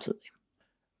 Yeah. Absolutely.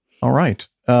 All right.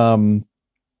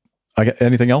 I got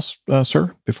anything else,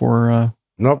 sir, before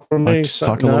not for me.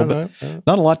 Talk a little bit. No.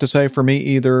 Not a lot to say for me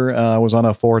either. I was on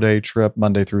a 4-day trip,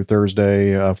 Monday through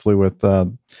Thursday. Flew with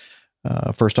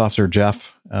First Officer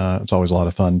Jeff. It's always a lot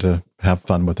of fun to have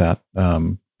fun with that.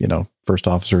 First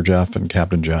Officer Jeff and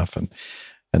Captain Jeff, and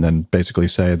then basically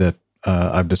say that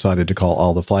I've decided to call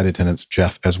all the flight attendants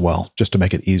Jeff as well, just to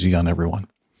make it easy on everyone.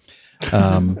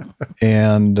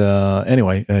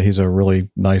 Anyway, he's a really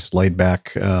nice, laid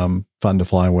back, fun to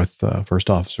fly with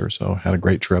First Officer. So had a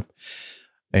great trip.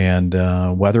 And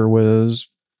weather was,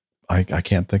 I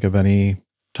can't think of any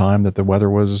time that the weather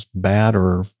was bad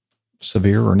or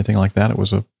severe or anything like that. It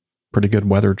was a pretty good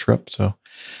weather trip. So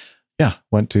yeah,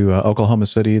 went to Oklahoma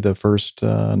City the first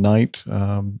night,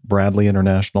 Bradley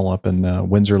International up in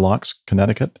Windsor Locks,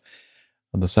 Connecticut,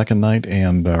 the second night,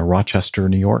 and Rochester,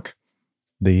 New York,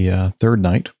 the third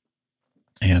night,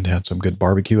 and had some good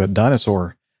barbecue at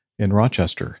Dinosaur in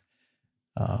Rochester.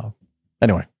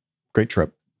 Anyway, great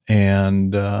trip.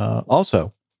 And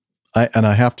also, I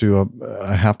have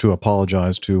to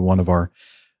apologize to one of our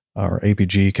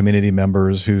APG community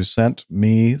members who sent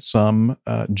me some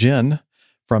gin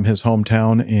from his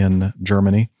hometown in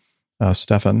Germany,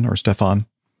 Stefan.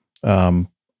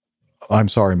 I'm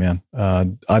sorry, man.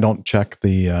 I don't check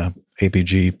the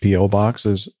APG PO box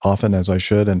as often as I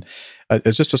should, and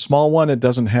it's just a small one. It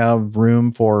doesn't have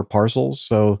room for parcels,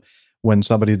 so when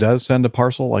somebody does send a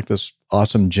parcel like this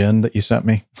awesome gin that you sent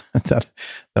me, that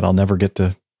I'll never get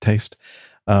to taste,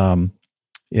 they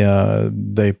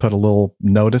put a little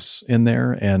notice in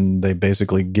there, and they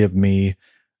basically give me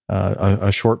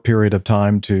a short period of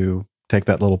time to take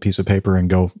that little piece of paper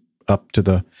and go up to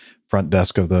the front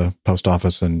desk of the post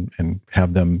office and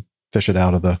have them fish it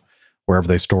out of the wherever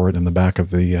they store it in the back of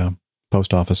the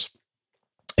post office.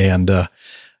 And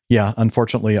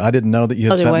unfortunately, I didn't know that you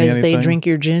had sent me anything. Otherwise, they drink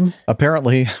your gin?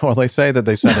 Apparently, well, they say that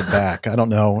they sent it back. I don't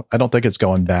know. I don't think it's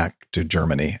going back to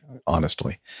Germany,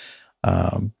 honestly.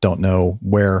 Don't know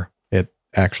where it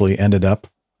actually ended up,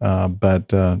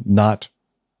 but not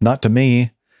to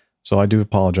me. So I do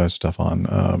apologize,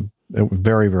 Stefan. It was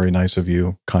very, very nice of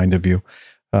you, kind of you,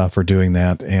 for doing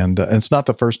that. And it's not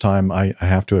the first time I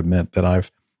have to admit that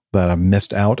I've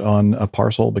missed out on a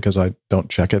parcel because I don't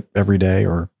check it every day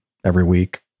or every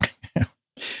week.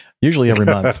 Usually every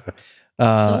month.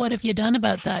 So what have you done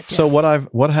about that, Jeff? So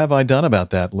what have I done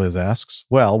about that, Liz asks.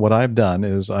 Well, what I've done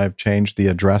is I've changed the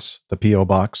address, the P.O.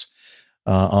 box,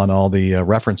 on all the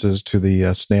references to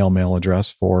the snail mail address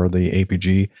for the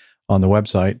APG on the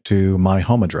website to my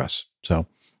home address. So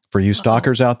for you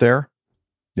stalkers out there,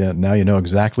 now you know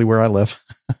exactly where I live.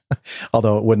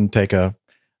 Although it wouldn't take a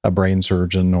brain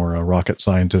surgeon or a rocket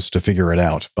scientist to figure it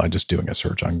out by just doing a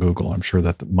search on Google. I'm sure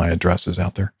that my address is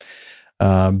out there.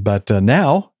 But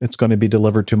now it's going to be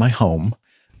delivered to my home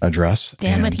address.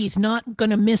 Damn it, he's not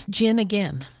going to miss gin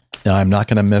again. I'm not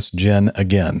going to miss gin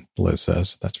again, Liz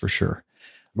says. That's for sure.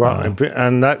 Well,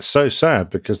 and that's so sad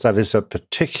because that is a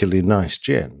particularly nice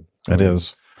gin. It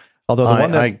is. Although the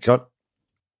one that I got,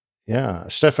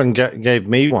 Stefan gave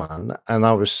me one, and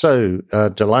I was so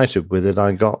delighted with it.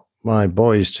 I got my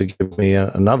boys to give me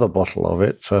another bottle of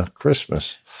it for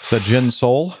Christmas. The Gin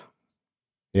Soul?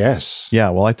 Yes. Yeah,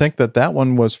 well, I think that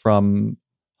one was from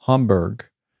Hamburg.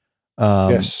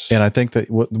 Yes. And I think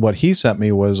that what he sent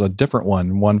me was a different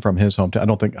one from his hometown. I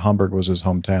don't think Hamburg was his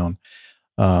hometown.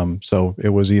 So it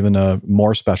was even a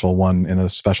more special one in a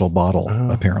special bottle,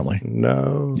 apparently.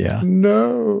 No. Yeah.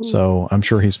 No. So I'm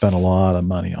sure he spent a lot of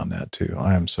money on that too.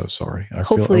 I am so sorry.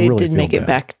 Hopefully it did make it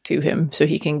back to him so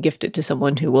he can gift it to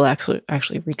someone who will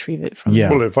actually retrieve it from him.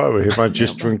 Well, if I were him, I'd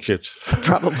just drink it.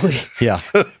 Probably. Yeah.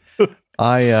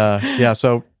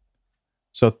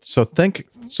 So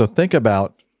think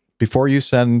about before you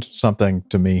send something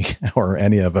to me or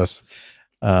any of us.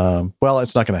 Well,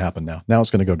 it's not going to happen now. Now it's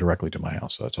going to go directly to my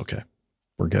house, so it's okay.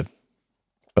 We're good.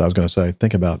 But I was going to say,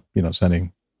 think about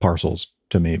sending parcels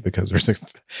to me because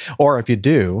or if you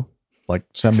do, like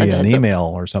send me an email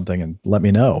or something and let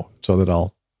me know so that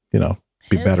I'll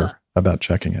be better about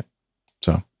checking it.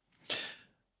 So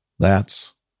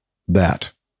that's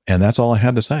that. And that's all I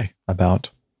had to say about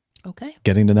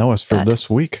getting to know us for this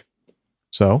week.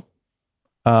 So,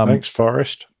 thanks,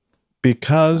 Forrest.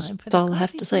 Because that's all I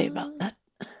have to say about that.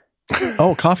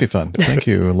 Oh, Coffee Fund. Thank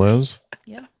you, Liz.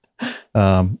 Yeah.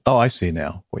 I see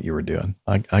now what you were doing.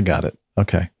 I got it.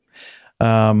 Okay.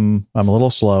 I'm a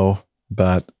little slow,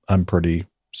 but I'm pretty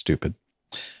stupid.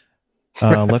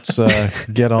 Let's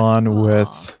get on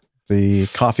with the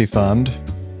Coffee Fund.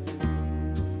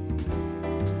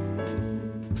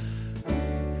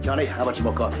 Johnny, how much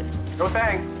more coffee? No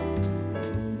thanks.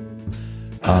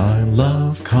 I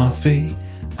love coffee.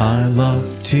 I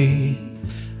love tea.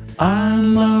 I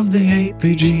love the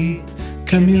APG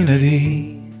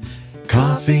community.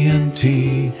 Coffee and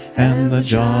tea and the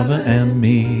Java and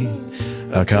me.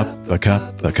 A cup, a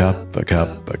cup, a cup, a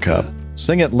cup, a cup.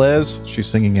 Sing it, Liz. She's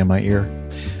singing in my ear.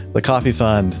 The Coffee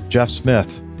Fund, Jeff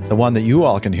Smith, the one that you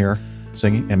all can hear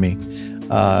singing, and me,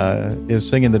 is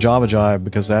singing the Java Jive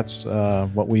because that's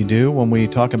what we do when we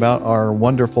talk about our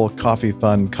wonderful Coffee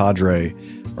Fund cadre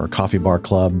or Coffee Bar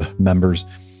Club members.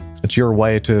 It's your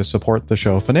way to support the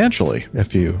show financially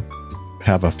if you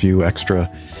have a few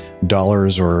extra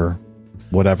dollars or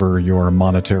whatever your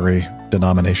monetary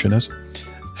denomination is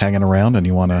hanging around and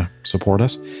you want to support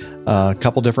us. A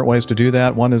couple different ways to do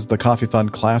that. One is the Coffee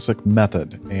Fund Classic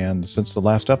method. And since the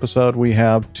last episode, we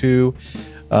have two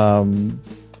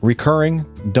recurring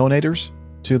donators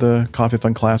to the Coffee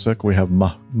Fund Classic. We have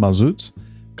Mazutz,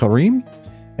 Kareem,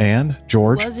 and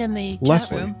George was in the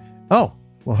Leslie. Chat room. Oh,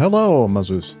 Well, hello,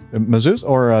 Mazouz. Mazouz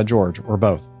or George, or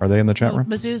both? Are they in the chat room?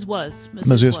 Mazouz was.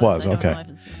 Mazouz was. Okay.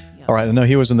 All right. I know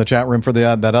he was in the chat room for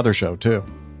that other show, too.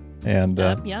 And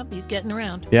yeah, he's getting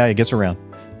around. Yeah, he gets around.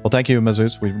 Well, thank you,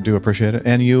 Mazouz. We do appreciate it.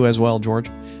 And you as well, George.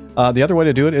 The other way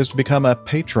to do it is to become a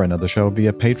patron of the show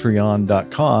via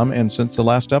patreon.com. And since the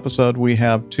last episode, we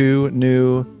have 2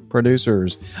 new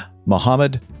producers,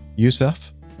 Mohammed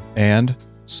Youssef and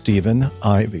Stephen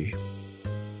Ivy.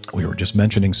 We were just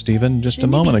mentioning Stephen just a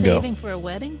moment ago. Saving for a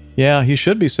wedding? Yeah, he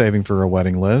should be saving for a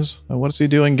wedding, Liz. What is he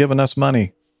doing giving us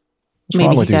money? What's Maybe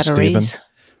wrong with he you, got a Stephen? raise.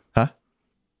 Huh?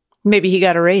 Maybe he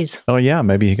got a raise. Oh, yeah,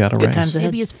 maybe he got a Good raise. times ahead.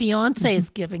 Maybe his fiance is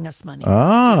giving us money.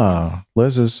 Ah,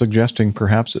 Liz is suggesting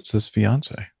perhaps it's his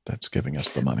fiance that's giving us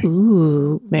the money.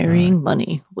 Ooh, marrying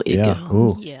money. Way to Yeah. go.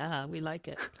 Ooh. Yeah, we like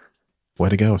it. Way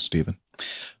to go, Stephen.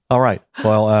 All right.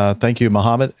 Well, thank you,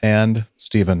 Mohammed and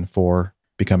Stephen, for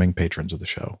becoming patrons of the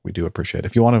show. We do appreciate it.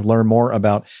 If you want to learn more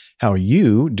about how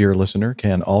you, dear listener,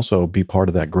 can also be part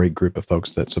of that great group of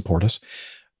folks that support us,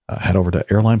 head over to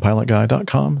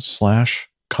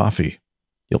airlinepilotguy.com/coffee.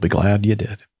 You'll be glad you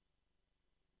did.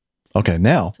 Okay,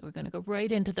 now So we're going to go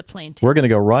right into the plane. we're going to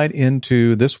go right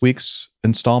into this week's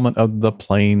installment of the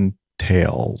Plane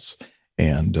Tales.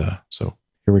 And so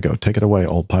here we go. Take it away,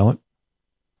 old pilot.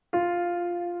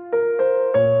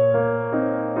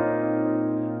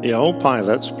 The Old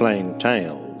Pilot's Plane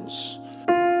Tales.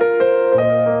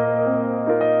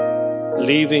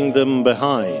 Leaving Them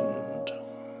Behind.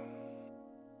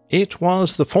 It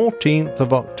was the 14th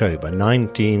of October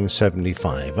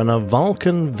 1975, and a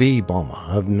Vulcan V bomber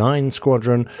of 9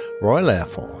 Squadron Royal Air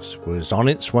Force was on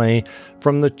its way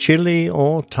from the chilly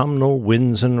autumnal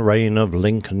winds and rain of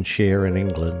Lincolnshire in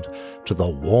England to the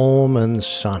warm and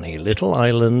sunny little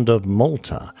island of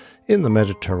Malta in the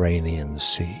Mediterranean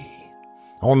Sea.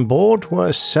 On board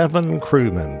were 7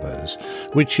 crew members,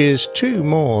 which is 2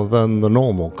 more than the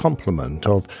normal complement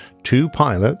of 2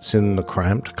 pilots in the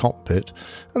cramped cockpit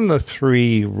and the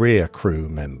 3 rear crew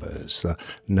members, the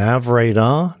nav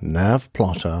radar, nav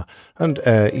plotter, and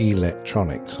air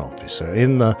electronics officer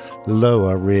in the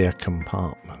lower rear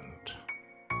compartment.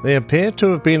 They appear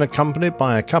to have been accompanied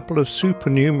by a couple of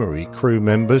supernumerary crew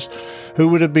members who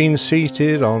would have been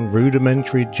seated on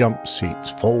rudimentary jump seats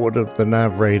forward of the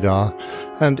nav radar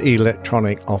and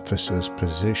electronic officers'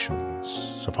 positions.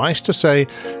 Suffice to say,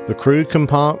 the crew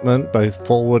compartment, both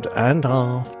forward and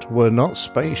aft, were not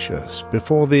spacious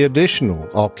before the additional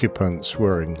occupants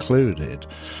were included.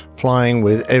 Flying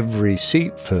with every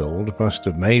seat filled must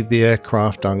have made the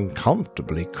aircraft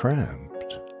uncomfortably cramped.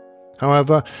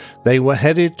 However, they were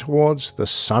headed towards the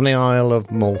sunny Isle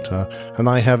of Malta, and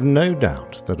I have no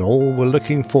doubt that all were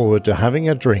looking forward to having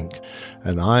a drink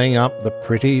and eyeing up the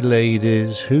pretty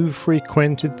ladies who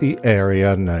frequented the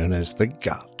area known as the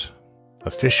Gut.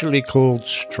 Officially called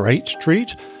Straight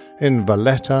Street, in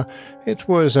Valletta, it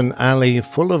was an alley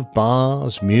full of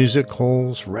bars, music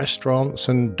halls, restaurants,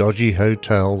 and dodgy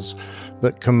hotels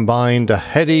that combined a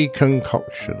heady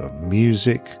concoction of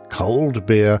music, cold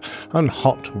beer, and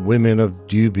hot women of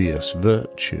dubious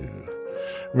virtue.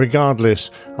 Regardless,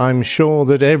 I'm sure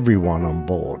that everyone on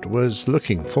board was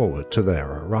looking forward to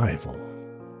their arrival.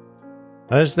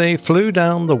 As they flew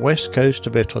down the west coast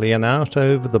of Italy and out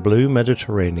over the blue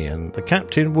Mediterranean, the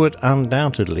captain would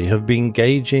undoubtedly have been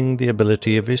gauging the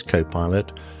ability of his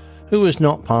co-pilot, who was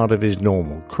not part of his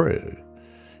normal crew.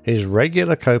 His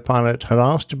regular co-pilot had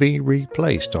asked to be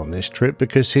replaced on this trip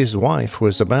because his wife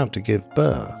was about to give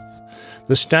birth.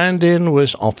 The stand-in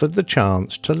was offered the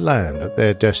chance to land at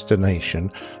their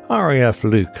destination, RAF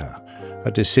Lucca,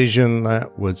 a decision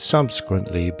that would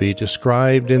subsequently be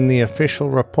described in the official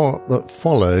report that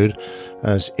followed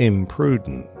as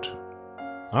imprudent.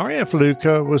 RAF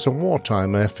Lucca was a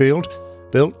wartime airfield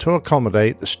built to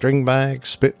accommodate the Stringbags,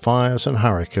 Spitfires and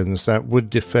Hurricanes that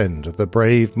would defend the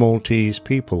brave Maltese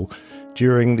people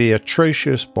during the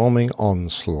atrocious bombing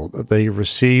onslaught that they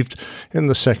received in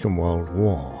the Second World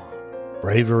War.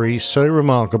 Bravery so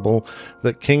remarkable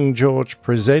that King George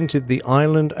presented the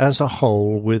island as a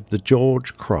whole with the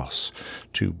George Cross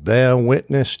to bear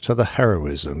witness to the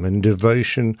heroism and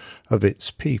devotion of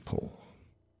its people.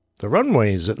 The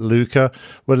runways at Lucca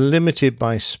were limited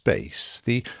by space.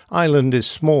 The island is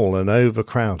small and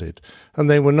overcrowded, and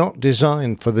they were not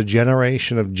designed for the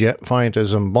generation of jet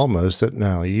fighters and bombers that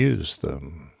now use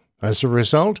them. As a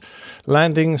result,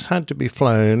 landings had to be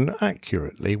flown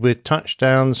accurately, with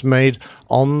touchdowns made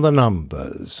on the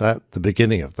numbers at the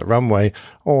beginning of the runway,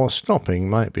 or stopping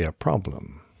might be a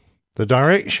problem. The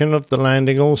direction of the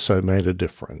landing also made a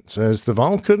difference, as the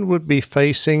Vulcan would be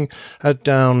facing a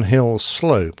downhill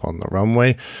slope on the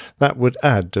runway that would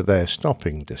add to their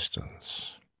stopping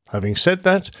distance. Having said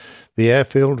that, the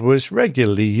airfield was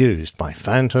regularly used by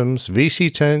Phantoms,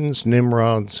 VC-10s,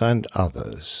 Nimrods, and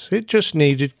others. It just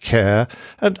needed care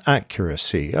and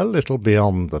accuracy a little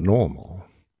beyond the normal.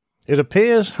 It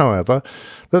appears, however,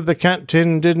 that the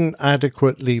captain didn't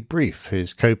adequately brief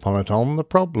his co-pilot on the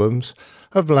problems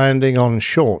of landing on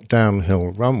short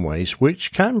downhill runways,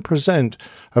 which can present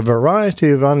a variety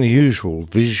of unusual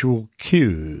visual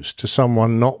cues to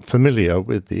someone not familiar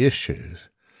with the issues.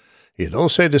 He had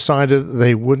also decided that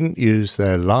they wouldn't use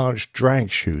their large drag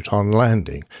chute on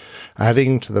landing,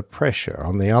 adding to the pressure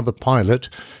on the other pilot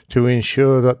to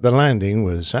ensure that the landing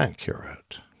was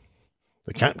accurate.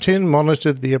 The captain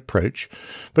monitored the approach,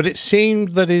 but it seemed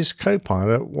that his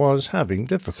co-pilot was having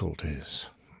difficulties.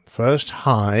 First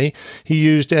high, he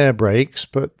used air brakes,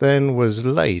 but then was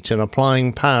late in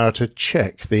applying power to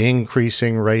check the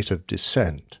increasing rate of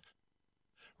descent.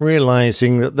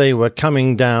 Realizing that they were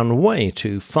coming down way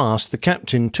too fast, the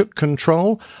captain took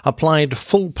control, applied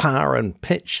full power and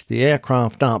pitched the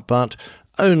aircraft up, but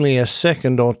only a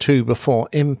second or two before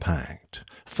impact.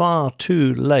 Far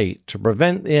too late to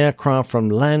prevent the aircraft from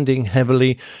landing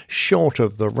heavily short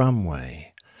of the runway.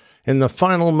 In the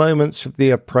final moments of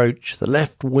the approach, the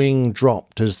left wing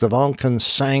dropped as the Vulcan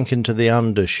sank into the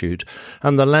undershoot,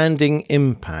 and the landing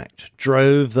impact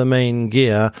drove the main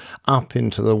gear up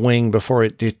into the wing before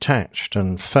it detached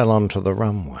and fell onto the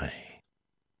runway.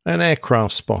 An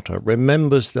aircraft spotter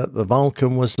remembers that the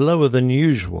Vulcan was lower than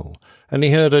usual, and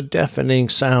he heard a deafening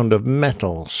sound of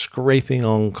metal scraping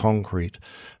on concrete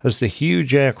as the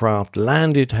huge aircraft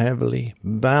landed heavily,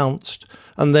 bounced,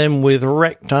 and then with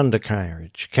wrecked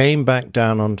undercarriage came back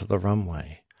down onto the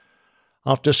runway.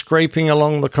 After scraping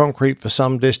along the concrete for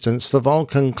some distance, the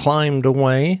Vulcan climbed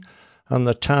away, and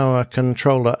the tower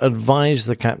controller advised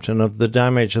the captain of the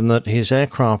damage and that his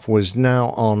aircraft was now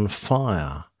on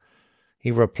fire.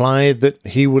 He replied that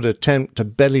he would attempt to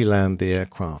belly land the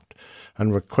aircraft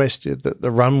and requested that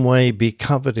the runway be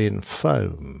covered in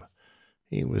foam.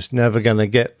 He was never going to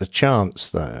get the chance,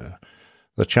 though,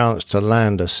 the chance to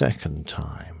land a second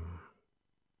time.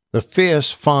 The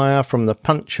fierce fire from the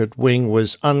punctured wing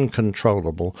was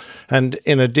uncontrollable, and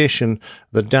in addition,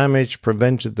 the damage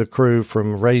prevented the crew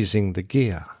from raising the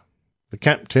gear. The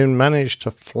captain managed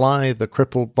to fly the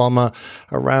crippled bomber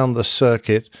around the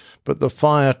circuit, but the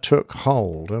fire took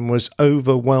hold and was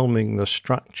overwhelming the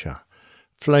structure.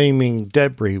 Flaming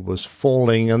debris was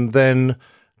falling, and then,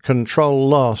 control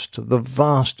lost, the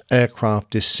vast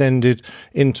aircraft descended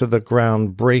into the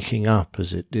ground, breaking up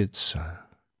as it did so.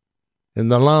 In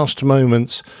the last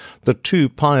moments, the two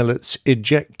pilots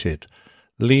ejected,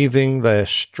 leaving their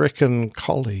stricken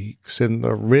colleagues in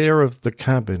the rear of the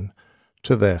cabin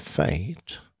to their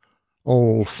fate.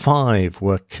 All 5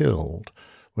 were killed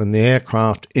when the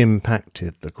aircraft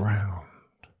impacted the ground.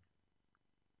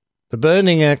 The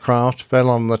burning aircraft fell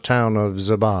on the town of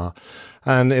Zabar,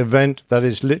 an event that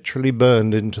is literally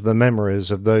burned into the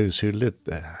memories of those who lived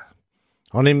there.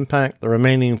 On impact, the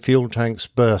remaining fuel tanks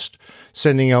burst,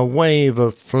 sending a wave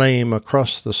of flame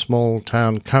across the small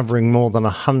town, covering more than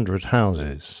 100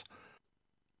 houses.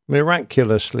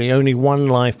 Miraculously, only 1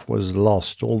 life was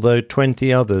lost, although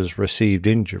 20 others received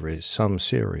injuries, some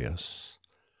serious.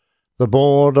 The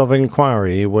Board of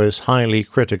Inquiry was highly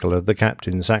critical of the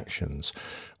captain's actions,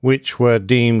 which were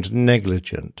deemed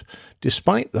negligent,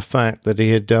 despite the fact that he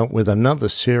had dealt with another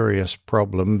serious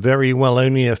problem very well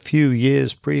only a few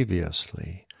years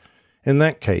previously. In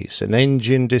that case, an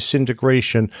engine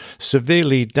disintegration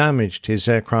severely damaged his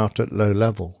aircraft at low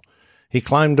level. He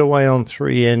climbed away on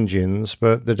 3 engines,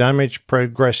 but the damage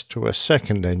progressed to a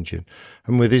second engine,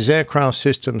 and with his aircraft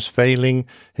systems failing,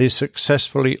 he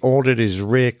successfully ordered his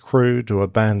rear crew to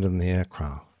abandon the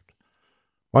aircraft.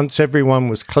 Once everyone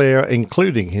was clear,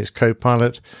 including his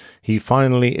co-pilot, he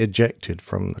finally ejected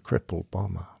from the crippled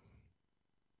bomber.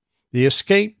 The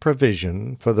escape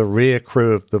provision for the rear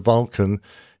crew of the Vulcan,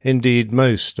 indeed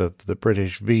most of the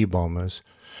British V-bombers,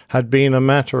 had been a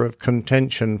matter of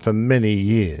contention for many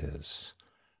years.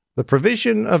 The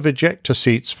provision of ejector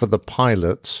seats for the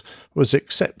pilots was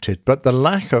accepted, but the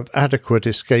lack of adequate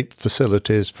escape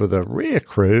facilities for the rear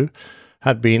crew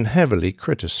had been heavily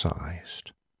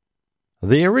criticised.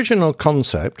 The original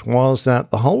concept was that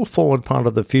the whole forward part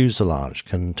of the fuselage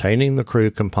containing the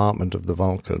crew compartment of the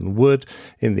Vulcan would,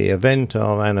 in the event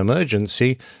of an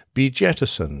emergency, be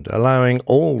jettisoned, allowing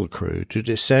all the crew to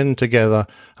descend together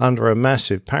under a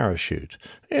massive parachute,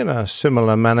 in a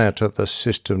similar manner to the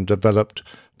system developed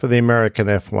for the American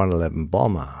F-111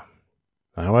 bomber.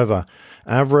 However,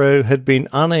 Avro had been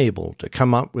unable to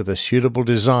come up with a suitable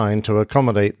design to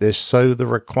accommodate this, so the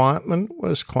requirement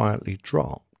was quietly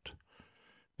dropped.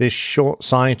 This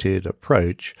short-sighted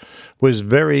approach was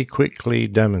very quickly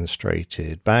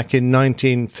demonstrated back in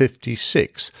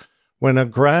 1956 when a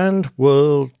grand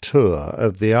world tour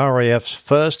of the RAF's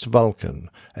first Vulcan,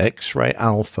 X-Ray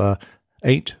Alpha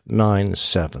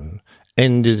 897,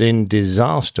 ended in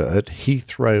disaster at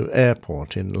Heathrow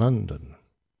Airport in London.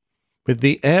 With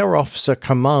the air officer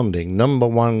commanding No.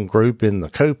 1 Group in the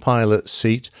co-pilot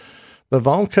seat, the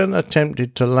Vulcan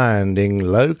attempted to land in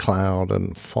low cloud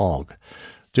and fog,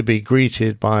 to be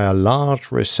greeted by a large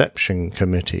reception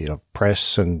committee of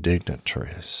press and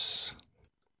dignitaries.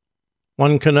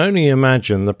 One can only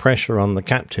imagine the pressure on the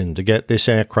captain to get this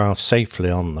aircraft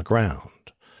safely on the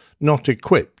ground. Not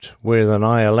equipped with an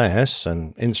ILS,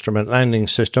 an instrument landing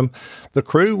system, the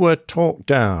crew were talked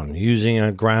down using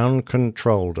a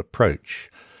ground-controlled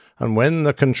approach, and when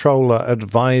the controller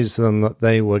advised them that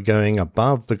they were going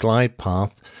above the glide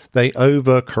path, they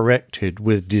overcorrected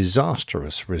with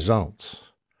disastrous results.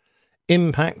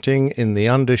 Impacting in the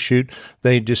undershoot,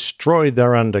 they destroyed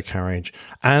their undercarriage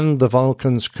and the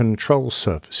Vulcan's control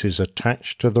surfaces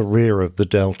attached to the rear of the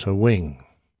delta wing.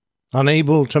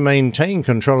 Unable to maintain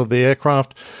control of the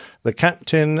aircraft, the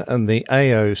captain and the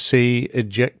AOC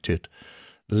ejected,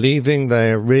 leaving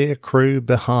their rear crew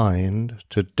behind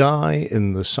to die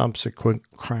in the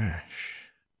subsequent crash.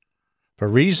 For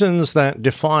reasons that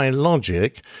defy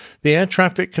logic, the air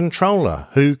traffic controller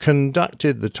who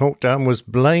conducted the talkdown was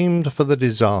blamed for the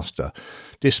disaster,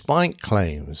 despite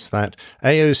claims that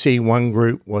AOC 1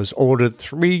 Group was ordered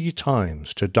 3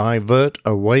 times to divert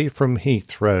away from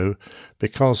Heathrow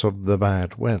because of the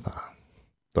bad weather.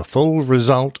 The full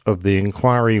result of the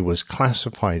inquiry was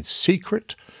classified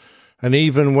secret, and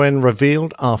even when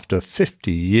revealed after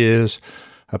 50 years,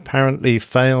 apparently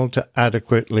failed to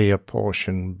adequately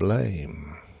apportion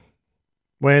blame.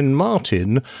 When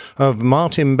Martin of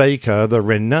Martin Baker, the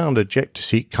renowned ejector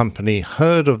seat company,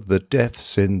 heard of the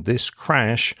deaths in this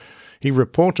crash, he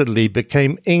reportedly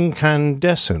became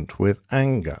incandescent with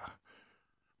anger.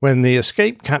 When the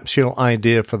escape capsule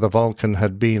idea for the Vulcan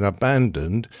had been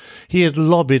abandoned, he had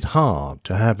lobbied hard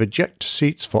to have ejector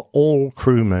seats for all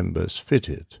crew members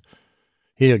fitted.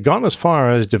 He had gone as far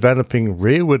as developing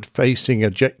rearward-facing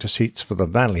ejector seats for the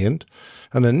Valiant,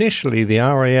 and initially the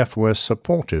RAF were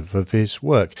supportive of his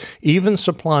work, even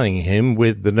supplying him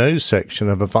with the nose section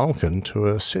of a Vulcan to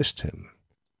assist him.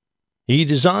 He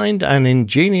designed an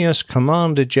ingenious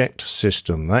command ejector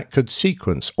system that could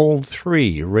sequence all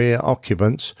 3 rear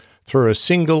occupants through a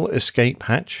single escape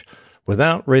hatch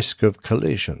without risk of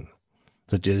collision.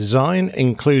 The design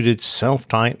included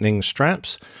self-tightening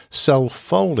straps,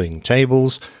 self-folding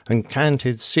tables, and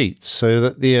canted seats so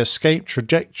that the escape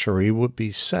trajectory would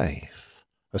be safe.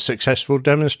 A successful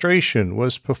demonstration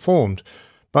was performed,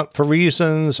 but for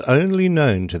reasons only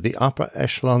known to the upper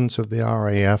echelons of the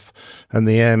RAF and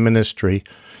the Air Ministry,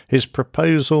 his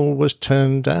proposal was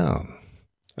turned down,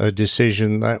 a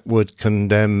decision that would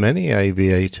condemn many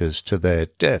aviators to their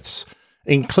deaths,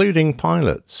 including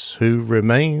pilots who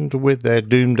remained with their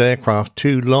doomed aircraft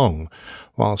too long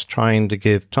whilst trying to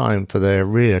give time for their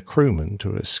rear crewmen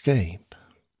to escape.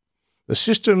 The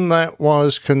system that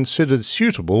was considered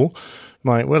suitable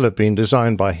might well have been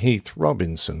designed by Heath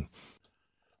Robinson.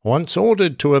 Once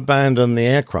ordered to abandon the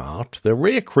aircraft, the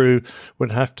rear crew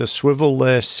would have to swivel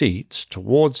their seats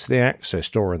towards the access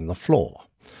door in the floor.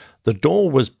 The door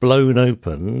was blown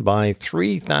open by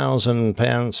 3,000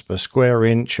 pounds per square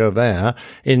inch of air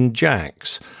in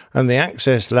jacks, and the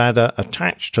access ladder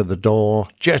attached to the door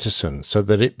jettisoned so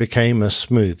that it became a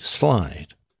smooth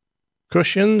slide.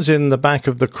 Cushions in the back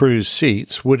of the crew's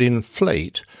seats would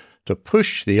inflate to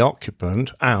push the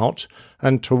occupant out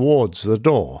and towards the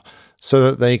door so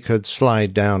that they could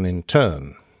slide down in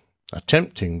turn.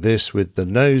 Attempting this with the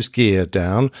nose gear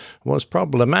down was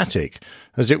problematic,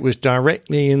 as it was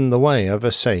directly in the way of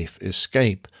a safe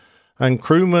escape, and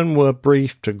crewmen were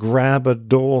briefed to grab a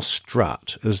door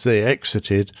strut as they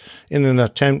exited in an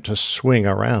attempt to swing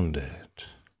around it.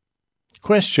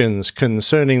 Questions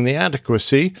concerning the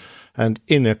adequacy and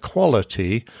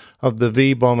inequality of the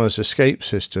V-bombers' escape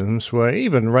systems were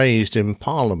even raised in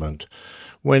Parliament,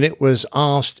 when it was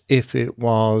asked if it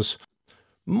was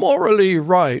morally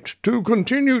right to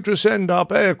continue to send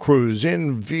up air crews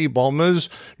in V-bombers,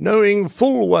 knowing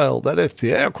full well that if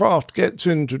the aircraft gets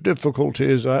into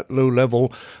difficulties at low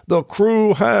level, the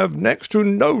crew have next to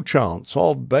no chance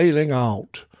of bailing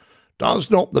out. Does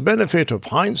not the benefit of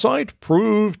hindsight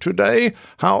prove today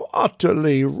how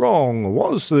utterly wrong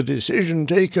was the decision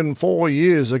taken 4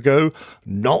 years ago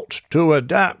not to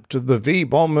adapt the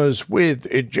V-bombers with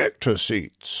ejector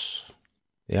seats?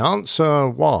 The answer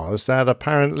was that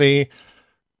apparently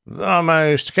The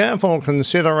most careful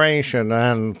consideration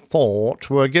and thought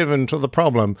were given to the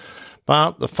problem,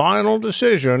 but the final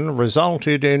decision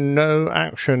resulted in no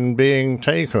action being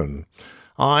taken.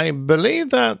 I believe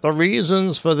that the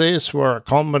reasons for this were a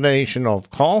combination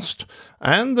of cost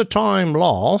and the time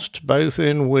lost, both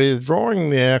in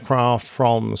withdrawing the aircraft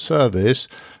from service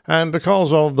and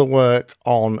because of the work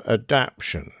on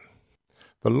adaptation.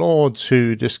 The Lords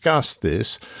who discussed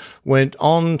this went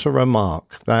on to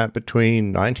remark that between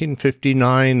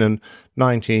 1959 and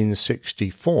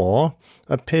 1964,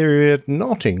 a period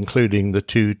not including the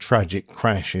two tragic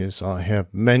crashes I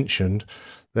have mentioned,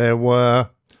 there were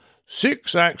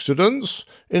 6 accidents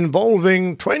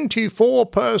involving 24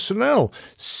 personnel,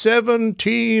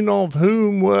 17 of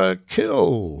whom were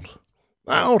killed.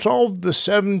 Out of the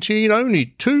 17, only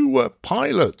 2 were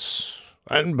pilots,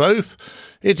 and both,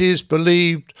 it is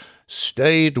believed,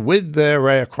 stayed with their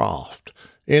aircraft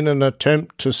in an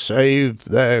attempt to save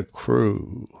their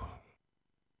crew.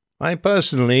 I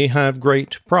personally have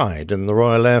great pride in the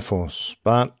Royal Air Force,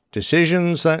 but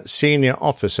decisions that senior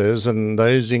officers and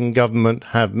those in government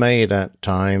have made at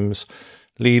times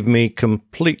leave me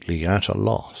completely at a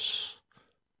loss.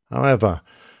 However,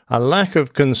 a lack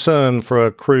of concern for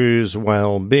a crew's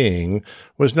well-being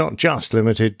was not just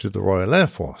limited to the Royal Air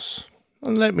Force.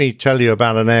 And let me tell you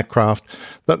about an aircraft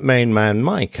that Main Man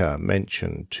Micah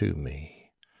mentioned to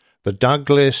me. The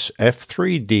Douglas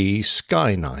F-3D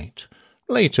Skyknight,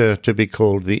 later to be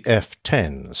called the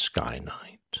F-10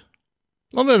 Skyknight.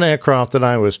 Not an aircraft that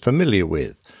I was familiar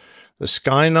with. The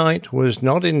Skyknight was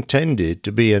not intended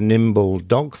to be a nimble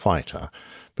dogfighter,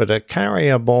 but a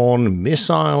carrier-borne,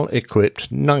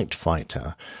 missile-equipped night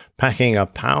fighter, packing a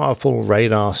powerful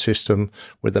radar system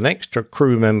with an extra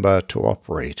crew member to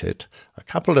operate it, a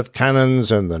couple of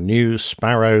cannons and the new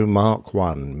Sparrow Mark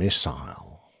I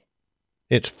missile.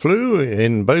 It flew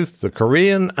in both the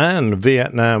Korean and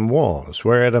Vietnam Wars,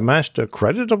 where it amassed a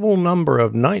creditable number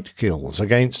of night kills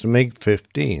against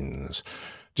MiG-15s,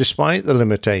 despite the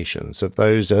limitations of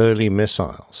those early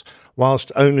missiles,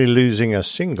 whilst only losing a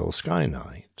single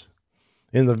Skyknight.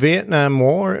 In the Vietnam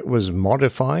War, it was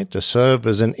modified to serve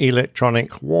as an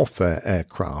electronic warfare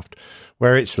aircraft,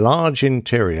 where its large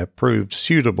interior proved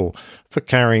suitable for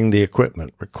carrying the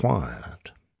equipment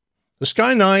required. The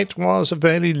Skyknight was a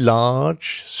fairly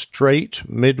large, straight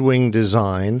mid-wing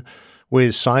design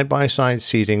with side-by-side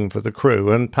seating for the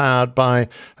crew and powered by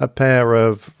a pair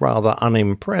of rather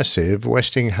unimpressive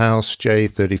Westinghouse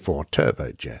J-34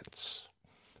 turbojets.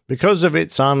 Because of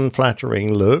its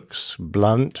unflattering looks,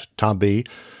 blunt, tubby,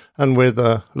 and with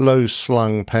a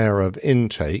low-slung pair of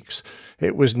intakes,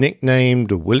 it was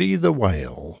nicknamed Willie the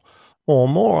Whale, or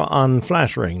more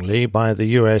unflatteringly by the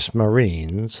U.S.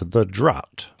 Marines, the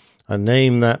Drut, a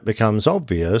name that becomes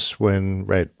obvious when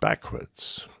read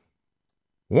backwards.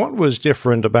 What was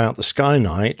different about the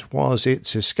Skyknight was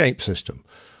its escape system,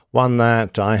 one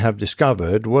that I have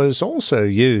discovered was also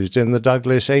used in the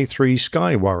Douglas A3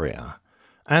 Sky Warrior,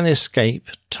 an escape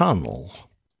tunnel.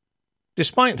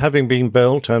 Despite having been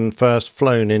built and first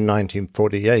flown in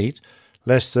 1948,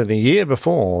 less than a year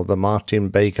before the Martin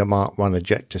Baker Mark I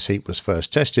ejector seat was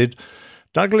first tested,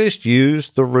 Douglas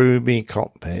used the roomy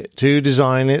cockpit to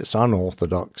design its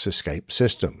unorthodox escape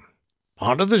system.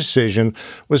 Part of the decision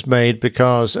was made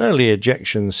because early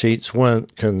ejection seats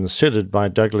weren't considered by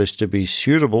Douglas to be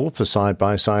suitable for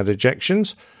side-by-side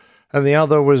ejections, and the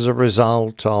other was a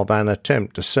result of an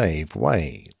attempt to save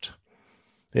weight.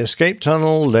 The escape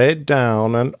tunnel led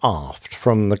down and aft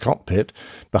from the cockpit,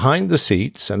 behind the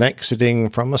seats and exiting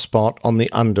from a spot on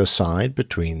the underside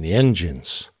between the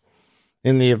engines.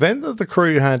 In the event that the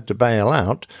crew had to bail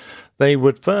out, they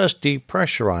would first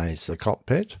depressurize the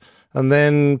cockpit and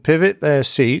then pivot their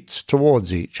seats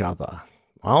towards each other.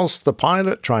 Whilst the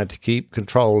pilot tried to keep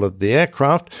control of the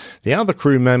aircraft, the other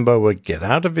crew member would get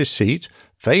out of his seat,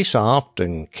 face aft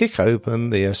and kick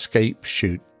open the escape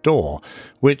chute door,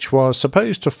 which was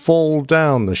supposed to fall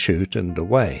down the chute and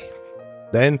away.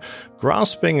 Then,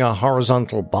 grasping a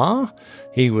horizontal bar,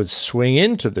 he would swing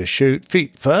into the chute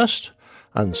feet first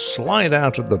and slide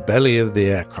out of the belly of the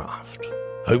aircraft,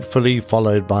 hopefully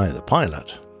followed by the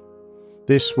pilot.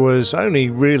 This was only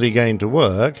really going to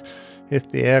work if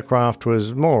the aircraft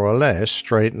was more or less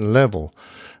straight and level,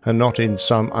 and not in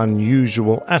some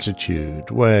unusual attitude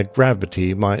where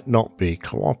gravity might not be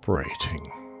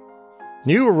cooperating.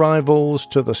 New arrivals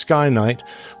to the Skyknight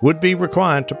would be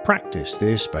required to practice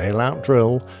this bailout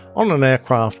drill on an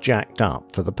aircraft jacked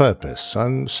up for the purpose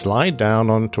and slide down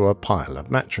onto a pile of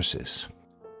mattresses.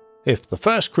 If the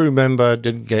first crew member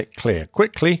didn't get clear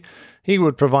quickly, he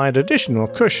would provide additional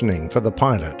cushioning for the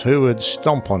pilot, who would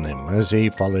stomp on him as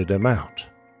he followed him out.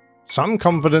 Some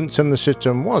confidence in the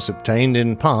system was obtained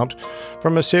in part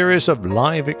from a series of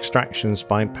live extractions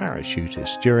by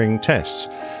parachutists during tests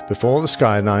before the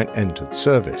Skyknight entered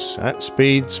service at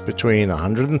speeds between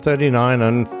 139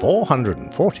 and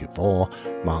 444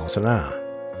 miles an hour.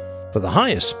 For the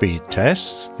highest speed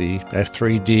tests, the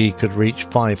F-3D could reach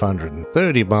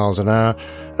 530 miles an hour.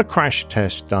 A crash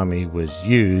test dummy was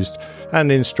used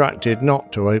and instructed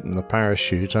not to open the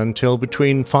parachute until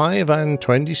between 5 and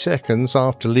 20 seconds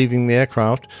after leaving the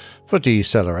aircraft for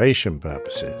deceleration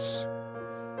purposes.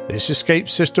 This escape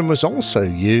system was also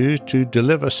used to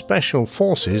deliver special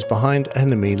forces behind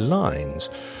enemy lines,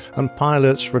 and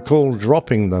pilots recall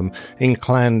dropping them in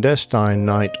clandestine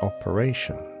night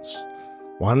operations.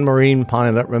 One Marine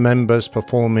pilot remembers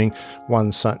performing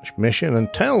one such mission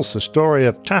and tells the story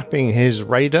of tapping his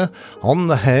radar on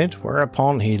the head,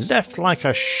 whereupon he left like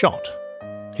a shot.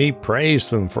 He praised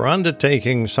them for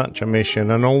undertaking such a mission,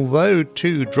 and although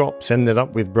 2 drops ended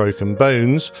up with broken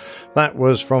bones, that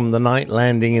was from the night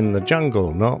landing in the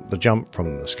jungle, not the jump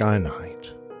from the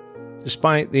Skyknight.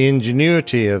 Despite the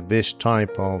ingenuity of this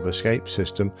type of escape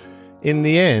system, in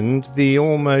the end, the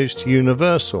almost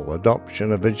universal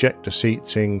adoption of ejector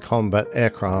seats in combat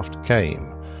aircraft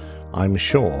came, I'm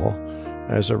sure,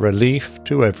 as a relief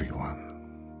to everyone.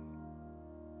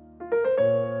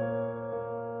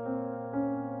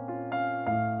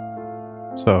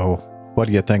 So, what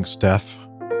do you think, Steph?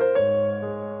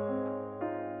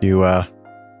 You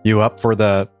up for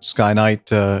the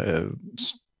Skyknight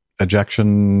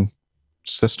ejection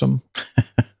system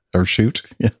or chute?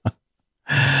 Yeah.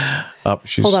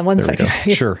 Hold on one second.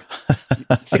 Sure.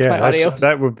 Fix my audio.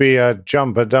 That would be a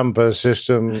jumper-dumper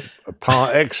system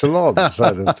par excellence,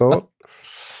 I'd have thought.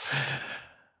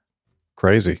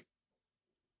 Crazy.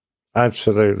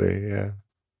 Absolutely, yeah.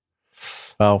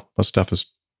 Well, Steph is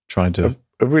trying to...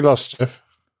 Have we lost Steph?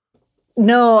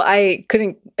 No, I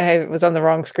couldn't. I was on the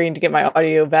wrong screen to get my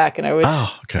audio back, and I was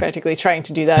frantically trying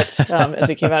to do that as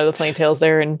we came out of the plane tails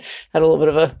there, and had a little bit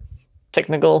of a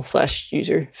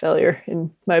technical/user failure in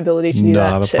my ability to do that.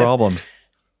 Not a problem.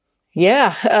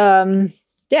 Yeah.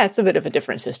 It's a bit of a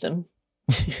different system.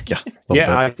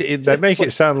 They make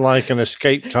it sound like an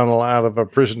escape tunnel out of a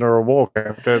prisoner of war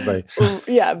camp, don't they?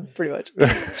 Yeah, pretty much.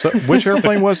 So which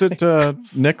airplane was it,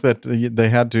 Nick, that they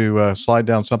had to slide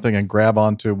down something and grab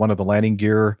onto one of the landing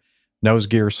gear, nose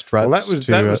gear struts? Well,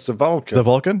 that was the Vulcan. The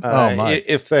Vulcan? Oh, my.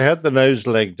 If they had the nose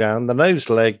leg down, the nose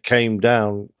leg came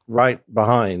down right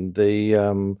behind the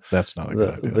that's not a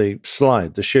good idea. The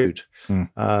slide, the chute.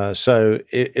 So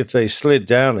if they slid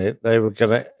down it, they were going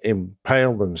to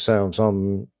impale themselves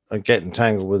on and get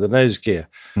entangled with the nose gear.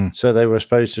 So they were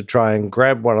supposed to try and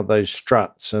grab one of those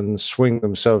struts and swing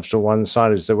themselves to one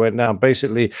side as they went down.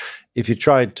 Basically, if you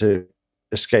tried to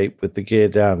escape with the gear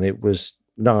down, it was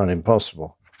nigh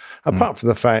impossible. Apart from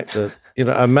the fact that,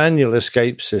 a manual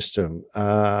escape system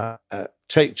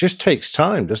just takes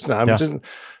time, doesn't it? It doesn't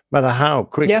matter how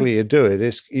quickly you do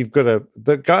it. You've got to.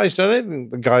 I don't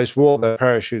think the guys wore their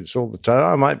parachutes all the time.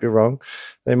 I might be wrong.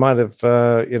 They might have,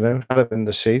 had them in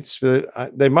the seats, but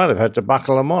they might have had to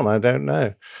buckle them on. I don't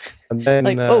know. And then,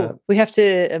 we have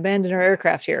to abandon our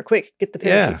aircraft here. Quick, get the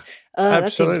parachute.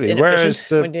 Absolutely. Whereas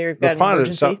the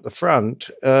pilots up the front,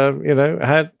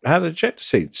 had ejector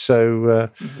seats. So,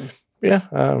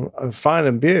 fine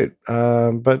and beaut.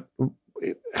 But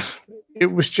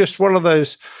it was just one of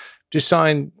those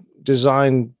design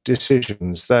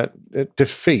decisions that it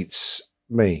defeats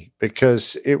me,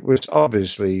 because it was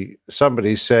obviously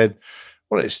somebody said,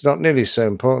 well, it's not nearly so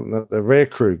important that the rear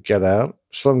crew get out.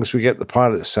 As long as we get the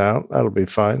pilots out, that'll be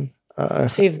fine.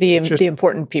 Save the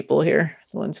important people here.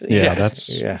 The ones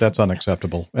that's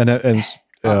unacceptable, and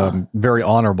very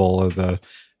honorable of the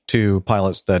 2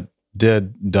 pilots that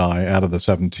did die out of the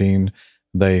 17.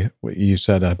 You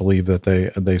said, I believe, that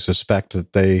they suspect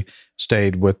that they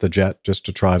stayed with the jet just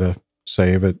to try to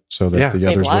save it, so that the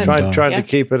others wouldn't die. Tried to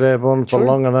keep it airborne for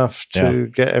long enough to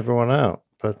get everyone out.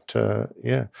 But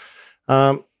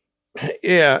and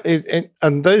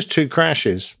those 2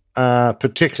 crashes,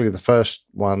 particularly the first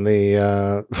one,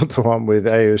 the one with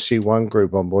AOC-1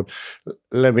 group on board.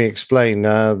 Let me explain.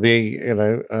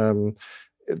 The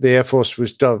Air Force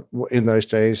was done in those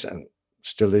days, and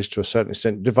still is to a certain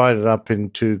extent, divided up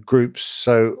into groups.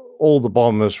 So all the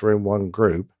bombers were in one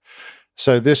group.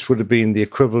 So this would have been the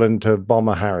equivalent of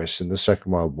Bomber Harris in the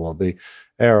Second World War. The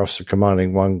air officer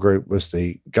commanding one group was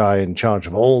the guy in charge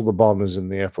of all the bombers in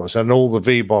the Air Force and all the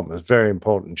V bombers. Very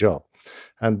important job.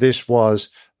 And this was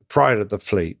the pride of the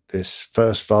fleet, this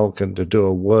first Vulcan to do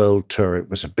a world tour. It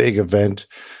was a big event.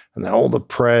 And all the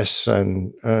press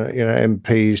and,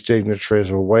 MPs,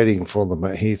 dignitaries were waiting for them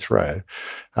at Heathrow.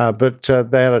 But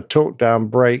they had a talk-down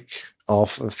break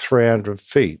off of 300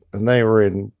 feet, and they were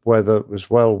in weather that was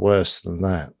well worse than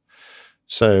that.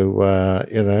 So,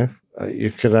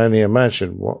 you can only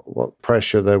imagine what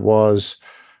pressure there was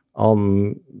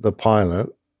on the pilot,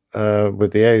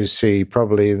 with the AOC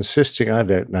probably insisting, I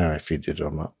don't know if he did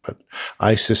or not, but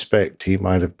I suspect he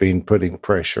might have been putting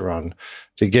pressure on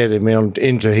to get him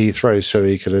into Heathrow so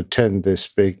he could attend this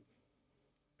big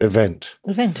event.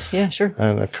 Yeah, sure.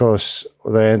 And of course,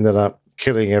 they ended up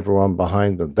killing everyone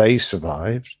behind them. They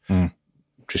survived,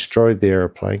 destroyed the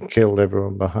airplane, killed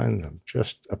everyone behind them.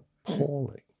 Just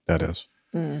appalling. That is.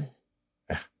 Mm.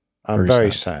 Yeah. I'm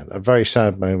very sad. A very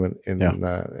sad moment in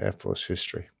Air Force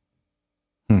history.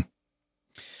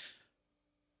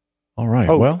 All right.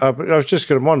 I was just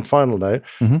going to one final note.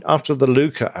 After the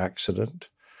Luca accident,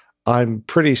 I'm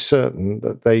pretty certain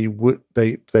that they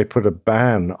put a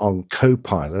ban on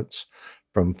co-pilots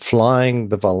from flying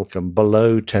the Vulcan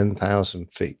below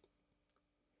 10,000 feet.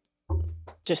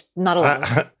 Just not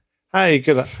allowed. How are you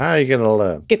gonna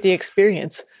learn? Get the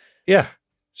experience. Yeah.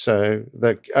 So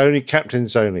the only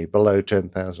captains only below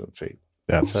 10,000 feet.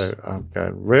 So I'm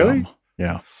going, really?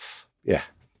 Yeah. Yeah.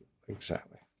 Exactly.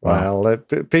 Well,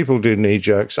 people do knee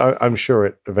jerks. I'm sure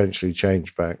it eventually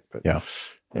changed back, but yeah.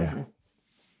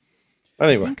 Anyway,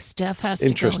 I think Steph has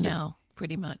to go now,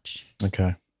 pretty much.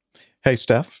 Okay. Hey,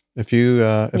 Steph, if you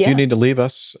need to leave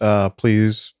us,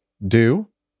 please do.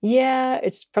 Yeah,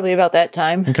 it's probably about that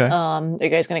time. Okay. Are you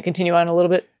guys going to continue on a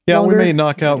little bit? Yeah, longer? We may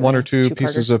knock out one or two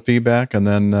pieces of feedback, and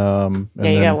then you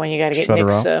got one. You got to get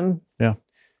Nick's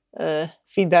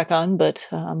feedback on, but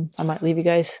I might leave you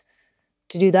guys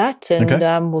to do that,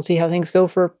 and we'll see how things go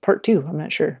for part 2. I'm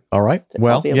not sure. All right.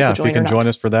 Well, if you can join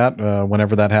us for that,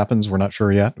 whenever that happens, we're not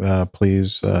sure yet.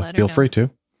 Please feel free to.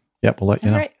 Yep, we'll let you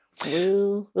know. All right,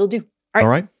 we'll do. All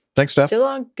right. Thanks, Steph. So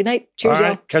long. Good night. Cheers, all right.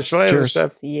 y'all. Catch you later, Cheers.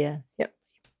 Steph. Yeah. Yep.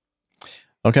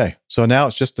 Okay, so now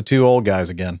it's just the two old guys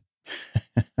again.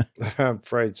 I'm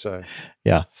afraid so.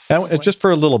 Yeah, and it's just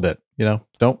for a little bit.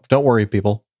 Don't worry,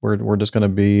 people. We're just going to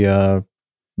be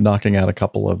knocking out a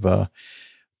couple of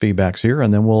feedbacks here,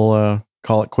 and then we'll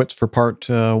call it quits for part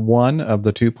 1 of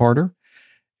the 2-parter.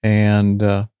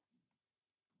 And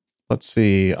let's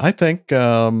see. I think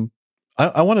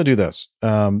I want to do this.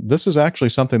 This is actually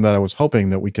something that I was hoping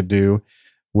that we could do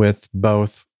with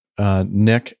both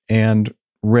Nick and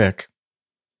Rick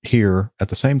here at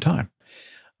the same time.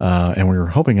 And we were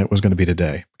hoping it was going to be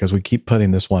today because we keep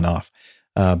putting this one off.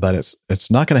 But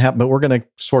it's not going to happen, but we're going to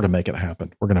sort of make it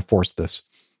happen. We're going to force this.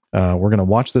 We're going to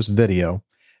watch this video,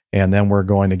 and then we're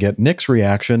going to get Nick's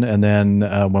reaction. And then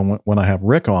when I have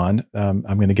Rick on, I'm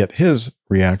going to get his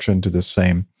reaction to the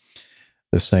same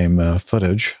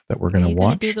footage that we're going to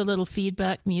watch. Do the little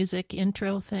feedback music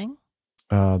intro thing.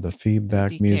 The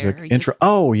feedback music intro.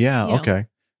 Oh yeah. Okay.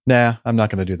 Nah, I'm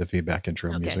not going to do the feedback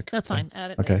intro music. That's fine.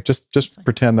 Add it. Okay. Later. Just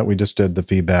pretend that we just did the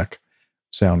feedback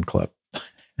sound clip.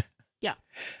 Yeah.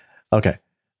 Okay.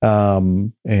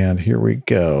 And here we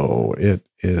go. It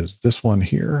is this one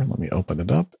here. Let me open it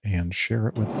up and share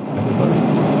it with everybody.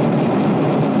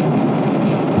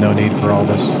 No need for all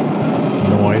this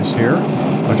noise here.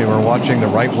 Okay, we're watching the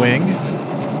right wing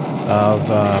of,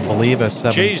 I believe, a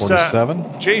 747.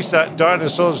 Jeez, that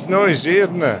dinosaur's noisy,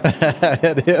 isn't it?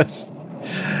 It is.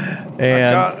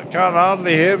 And I can't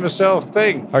hardly hear myself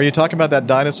think. Are you talking about that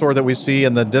dinosaur that we see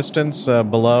in the distance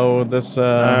below this?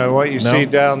 What you see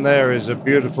down there is a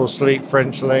beautiful, sleek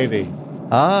French lady.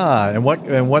 Ah, and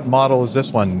what model is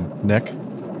this one, Nick?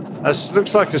 This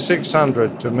looks like a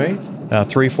 600 to me.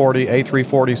 340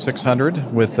 A340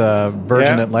 600 with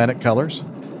Virgin Atlantic colors.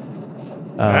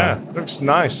 Looks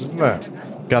nice, doesn't it?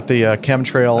 Got the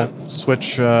chemtrail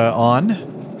switch on.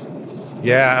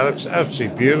 Yeah, it looks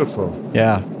absolutely beautiful.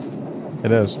 Yeah,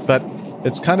 it is. But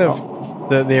it's kind of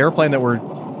the airplane that we're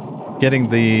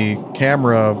getting the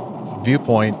camera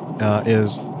viewpoint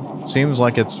seems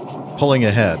like it's pulling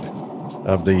ahead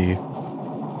of the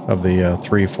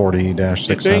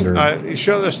 340-600. You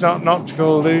sure that's not an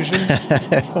optical illusion?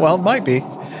 Well, it might be.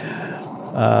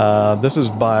 This is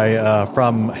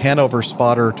from Hanover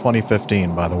Spotter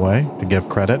 2015, by the way, to give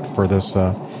credit for this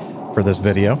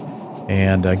video.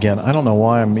 And again, I don't know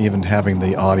why I'm even having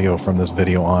the audio from this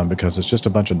video on because it's just a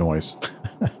bunch of noise.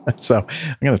 So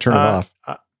I'm going to turn it off.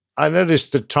 I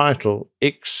noticed the title,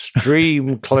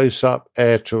 Extreme Close-Up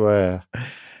Air-to-Air.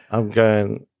 I'm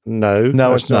going, no,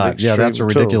 it's not. Yeah, that's a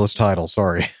ridiculous title.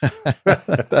 Sorry.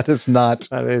 That is not.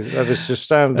 That is a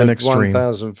standard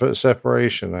 1,000-foot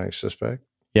separation, I suspect.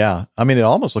 Yeah. I mean, it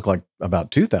almost looked like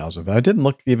about 2,000. I didn't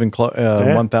look even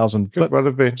 1,000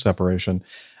 foot separation.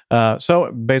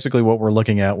 So basically what we're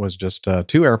looking at was just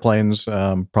two airplanes,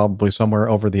 probably somewhere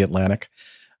over the Atlantic,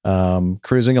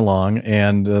 cruising along.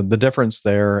 And the difference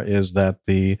there is that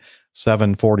the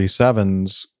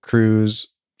 747's cruise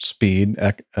speed,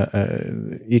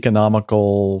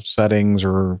 economical settings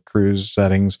or cruise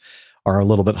settings are a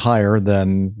little bit higher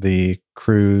than the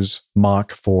cruise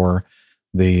Mach for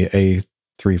the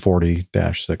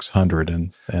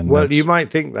A340-600. And well, you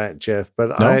might think that, Jeff,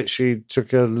 but I actually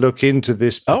took a look into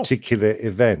this particular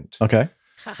event. Okay.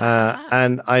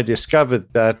 And I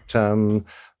discovered that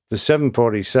the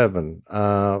 747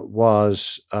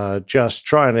 was just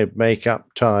trying to make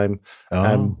up time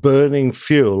and burning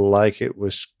fuel like it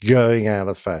was going out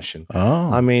of fashion.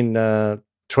 I mean,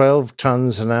 12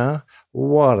 tons an hour.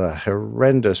 What a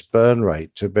horrendous burn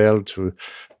rate to be able to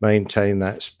maintain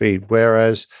that speed.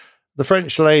 Whereas the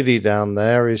French lady down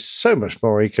there is so much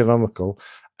more economical.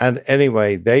 And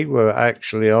anyway, they were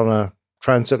actually on a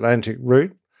transatlantic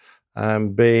route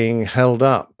being held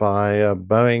up by a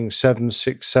Boeing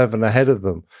 767 ahead of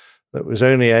them that was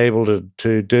only able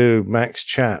to do max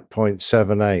chat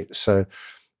 0.78. So,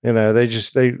 over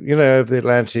the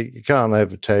Atlantic, you can't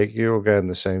overtake. You're all going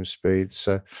the same speed.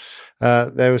 So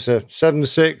there was a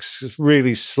 76,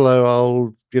 really slow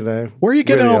old, Where are you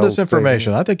getting really all this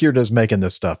information? thing. I think you're just making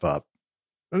this stuff up.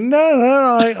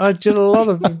 No, I did a lot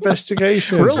of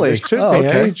investigation. Really? It took me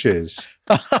ages.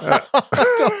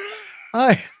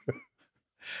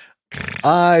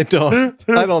 I don't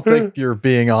think you're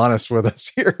being honest with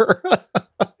us here.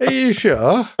 Are you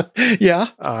sure? Yeah.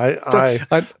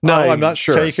 I'm not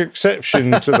sure. Take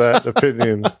exception to that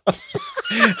opinion.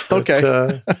 Okay.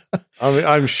 But,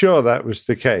 I'm sure that was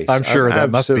the case. I'm sure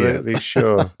that must be it. Absolutely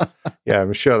sure. Yeah,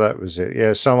 I'm sure that was it.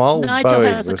 Yeah, some old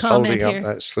Boeing was holding up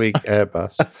that sleek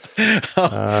Airbus.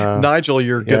 Nigel,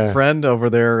 your good friend over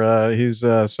there, he's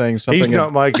saying something. He's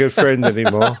not my good friend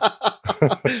anymore.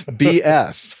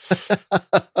 BS.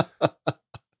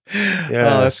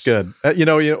 Yeah, that's good. I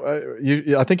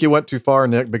think you went too far,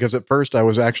 Nick, because at first I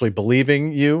was actually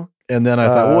believing you, and then I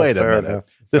thought, wait a minute,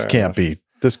 this can't be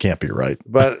right.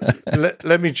 But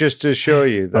let me just assure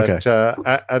you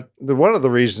that one of the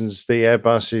reasons the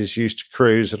Airbuses used to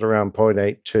cruise at around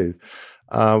 0.82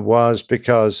 was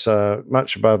because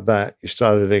much above that you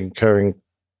started incurring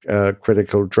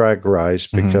critical drag rise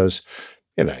because.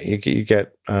 You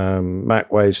get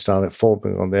Mach waves start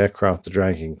forming on the aircraft, the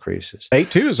drag increases.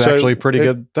 8.2 is actually pretty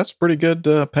good. That's pretty good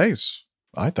pace,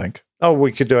 I think. Oh,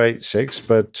 we could do 8.6,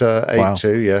 but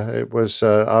 8.2, yeah, it was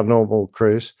our normal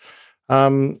cruise.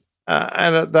 And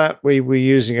at that, we were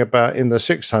using in the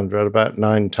 600, about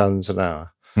 9 tons an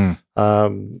hour. The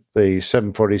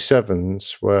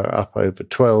 747s were up over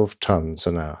 12 tons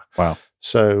an hour. Wow.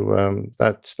 So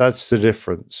that's the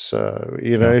difference.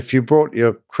 If you brought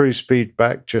your cruise speed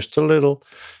back just a little,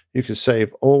 you could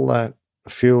save all that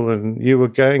fuel and you were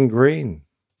going green.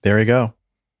 There you go.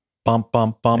 Bump,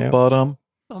 bump, bump, bottom.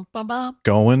 Bump, bump, bump.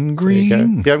 Going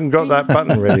green. You haven't got that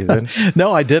button ready then?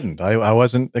 No, I didn't. I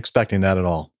wasn't expecting that at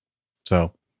all.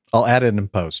 So I'll add it in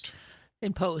post.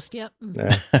 In post, yep.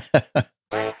 Yeah.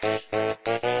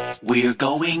 We're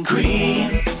going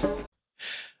green.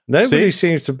 Nobody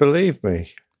seems to believe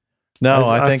me. No,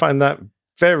 I find that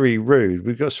very rude.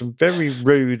 We've got some very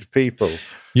rude people.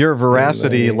 Your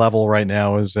veracity level right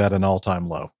now is at an all-time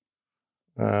low.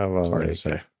 Well, sorry to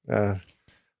say.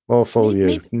 More for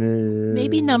you.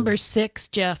 Maybe number 6,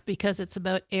 Jeff, because it's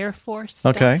about Air Force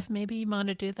stuff. Okay. Maybe you want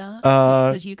to do that?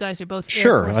 Because you guys are both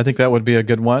Sure. Air Force I think that would be a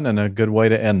good one and a good way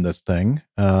to end this thing.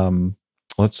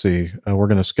 Let's see. We're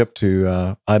going to skip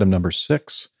to item number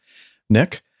 6.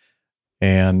 Nick.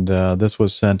 And this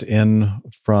was sent in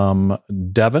from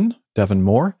Devin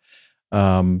Moore,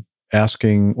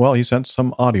 asking, he sent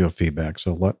some audio feedback.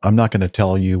 So I'm not going to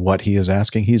tell you what he is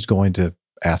asking. He's going to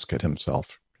ask it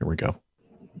himself. Here we go.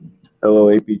 Hello,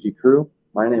 APG crew.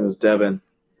 My name is Devin,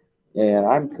 and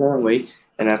I'm currently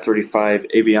an F-35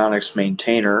 avionics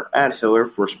maintainer at Hill Air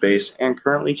Force Base and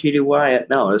currently TDY at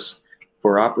Nellis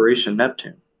for Operation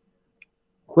Neptune.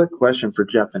 Quick question for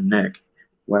Jeff and Nick.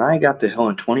 When I got to Hill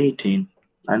in 2018,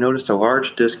 I noticed a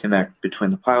large disconnect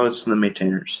between the pilots and the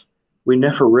maintainers. We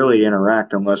never really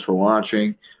interact unless we're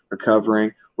launching,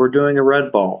 recovering, or doing a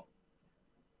red ball.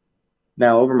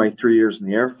 Now, over my 3 years in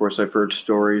the Air Force, I've heard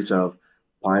stories of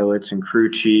pilots and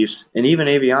crew chiefs and even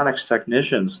avionics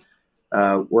technicians.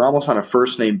 We're almost on a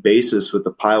first-name basis with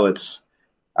the pilots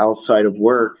outside of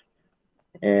work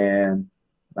and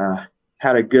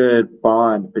had a good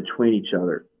bond between each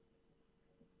other.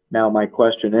 Now, my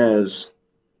question is,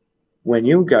 when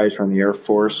you guys were in the Air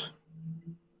Force,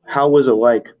 how was it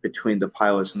like between the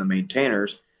pilots and the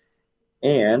maintainers?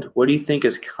 And what do you think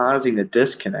is causing the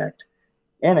disconnect?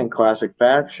 And in classic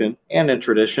fashion and in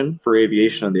tradition for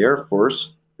aviation of the Air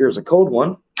Force, here's a cold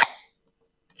one.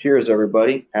 Cheers,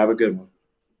 everybody. Have a good one.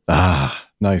 Ah,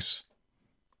 nice.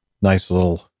 Nice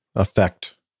little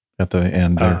effect at the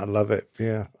end there. I love it.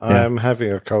 Yeah. I am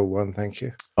having a cold one. Thank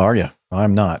you. Are you?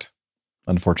 I'm not,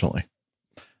 unfortunately.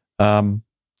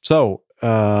 So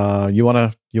you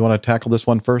want to tackle this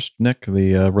one first, Nick?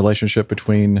 The relationship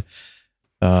between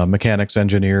mechanics,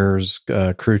 engineers,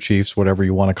 crew chiefs, whatever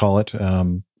you want to call it,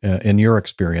 in your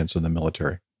experience in the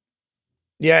military.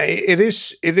 Yeah, it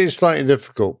is slightly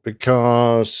difficult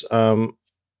because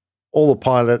all the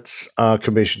pilots are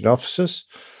commissioned officers,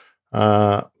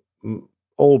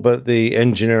 all but the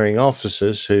engineering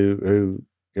officers who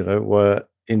were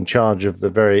in charge of the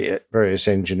various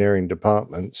engineering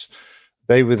departments.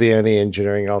 They were the only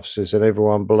engineering officers, and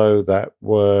everyone below that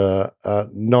were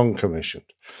non-commissioned.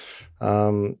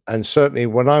 And certainly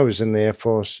when I was in the Air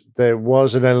Force, there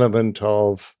was an element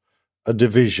of a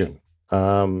division.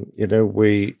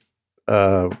 We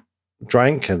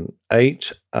drank and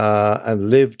ate and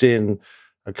lived in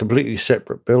a completely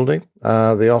separate building.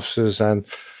 The officers and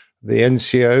the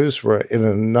NCOs were in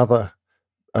another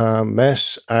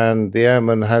mess, and the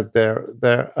airmen had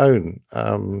their own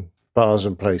bars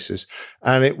and places.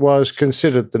 And it was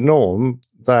considered the norm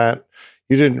that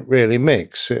you didn't really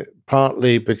mix,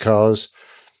 partly because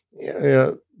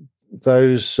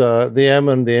those the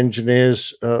airmen, the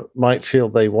engineers might feel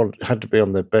they had to be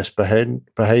on their best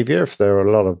behavior if there were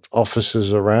a lot of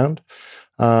officers around.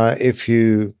 If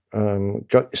you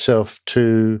got yourself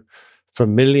too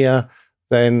familiar,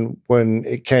 then when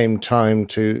it came time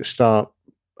to start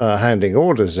handing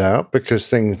orders out because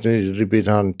things needed to be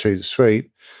done to the suite,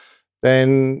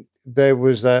 then there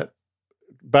was that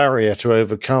barrier to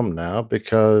overcome now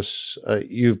because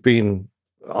you've been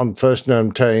on first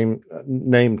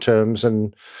name terms,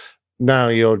 and now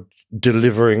you're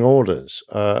delivering orders,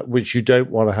 which you don't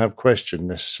want to have questioned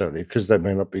necessarily because there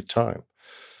may not be time.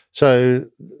 So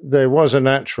there was a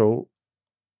natural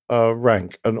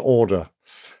rank and order.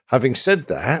 Having said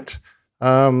that,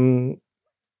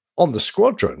 on the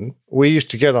squadron, we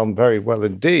used to get on very well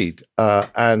indeed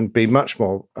and be much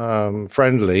more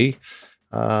friendly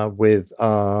with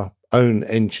our own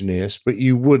engineers, but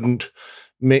you wouldn't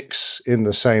mix in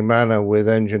the same manner with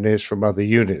engineers from other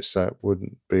units. That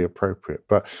wouldn't be appropriate.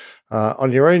 But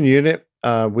on your own unit,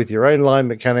 with your own line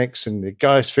mechanics and the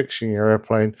guys fixing your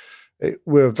airplane, we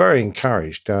were very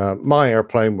encouraged. My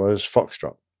airplane was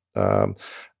Foxtrot.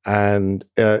 And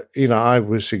I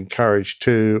was encouraged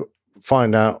to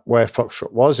find out where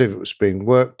Foxtrot was. If it was being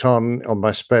worked on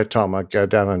my spare time, I'd go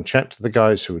down and chat to the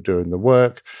guys who were doing the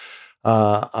work.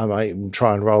 I might even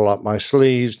try and roll up my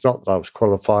sleeves. Not that I was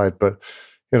qualified, but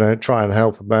try and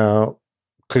help them out,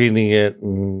 cleaning it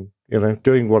and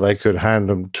doing what I could, hand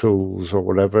them tools or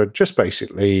whatever. Just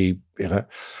basically,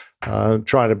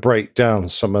 trying to break down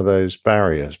some of those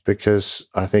barriers, because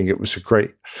I think it was a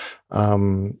great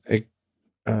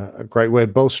way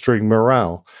of bolstering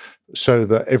morale, so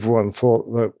that everyone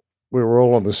thought that we were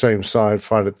all on the same side,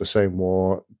 fighting the same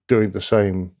war, doing the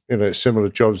same, similar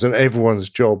jobs, and everyone's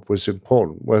job was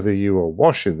important, whether you were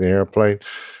washing the airplane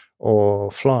or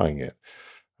flying it.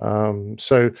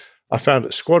 So I found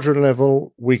at squadron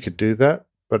level, we could do that,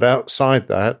 but outside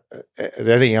that, at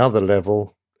any other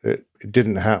level, it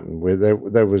didn't happen.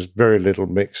 There was very little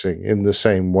mixing, in the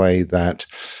same way that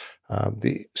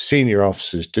the senior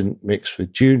officers didn't mix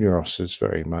with junior officers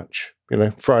very much.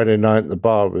 Friday night at the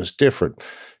bar was different.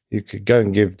 You could go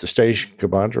and give the station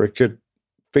commander a good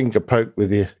finger poke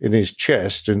with you in his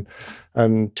chest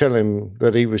and tell him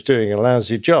that he was doing a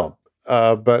lousy job.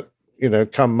 But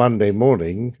come Monday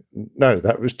morning, no,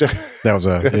 that was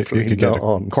definitely you could not get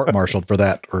on. Court-martialed for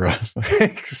that.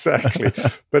 Exactly.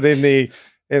 But in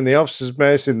the officers'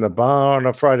 mess, in the bar on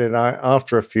a Friday night,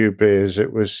 after a few beers,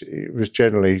 it was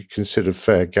generally considered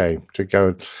fair game to go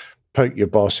and poke your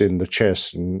boss in the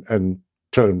chest and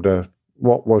tell him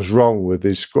what was wrong with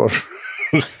his squadron.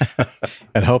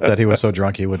 And hope that he was so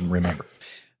drunk he wouldn't remember.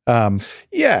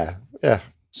 Yeah.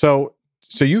 So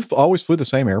you always flew the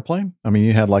same airplane? I mean,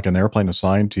 you had like an airplane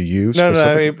assigned to you? No,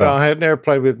 I had an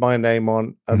airplane with my name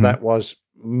on, and that was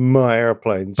my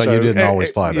airplane. But you didn't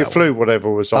always fly that You flew way.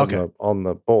 whatever was on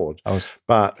the board. I was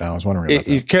wondering about that.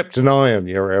 You kept an eye on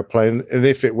your airplane, and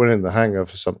if it went in the hangar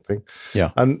for something.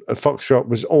 Yeah. And Foxtrot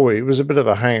was a bit of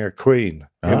a hangar queen.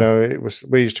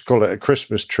 We used to call it a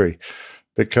Christmas tree,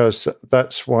 because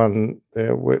that's one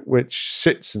which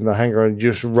sits in the hangar and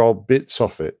just rob bits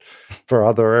off it for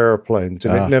other airplanes,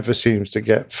 and it never seems to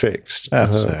get fixed.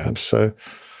 That's sad. So,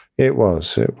 It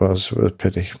was a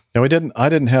pity. No, I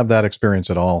didn't have that experience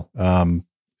at all.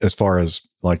 As far as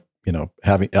like,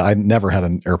 I never had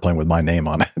an airplane with my name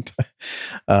on it.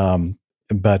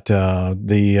 But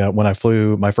when I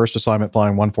flew my first assignment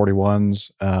flying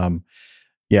 141s,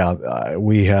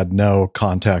 we had no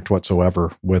contact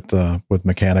whatsoever with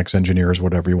mechanics, engineers,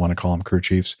 whatever you want to call them, crew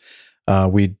chiefs.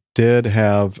 We did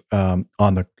have on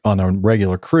a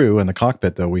regular crew in the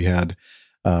cockpit, though, we had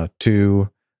two.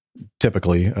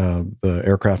 Typically, the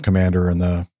aircraft commander and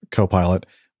the co-pilot,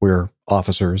 we're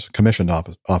officers, commissioned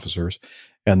officers.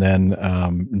 And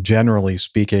then generally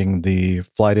speaking, the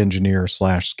flight engineer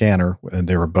 / scanner, and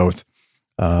they were both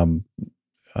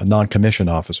non-commissioned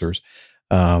officers.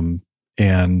 And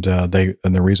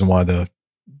the reason why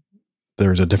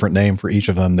there's a different name for each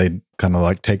of them, they kind of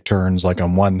like take turns, like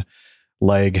on one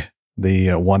leg,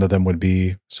 one of them would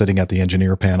be sitting at the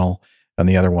engineer panel, and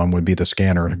the other one would be the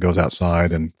scanner that goes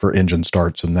outside and for engine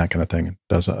starts and that kind of thing, and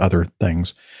does other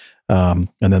things. And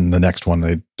then the next one,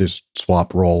 they just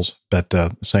swap roles, but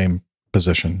same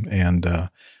position and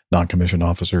non-commissioned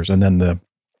officers. And then the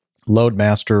load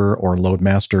master or load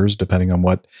masters, depending on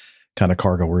what kind of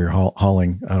cargo we're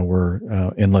hauling, were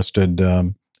enlisted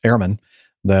airmen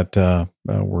that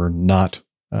were not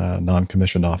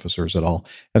non-commissioned officers at all.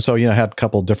 And so, had a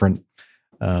couple different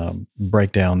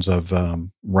breakdowns of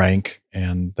rank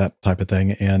and that type of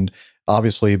thing. And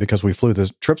obviously, because we flew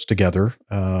the trips together,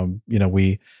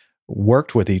 we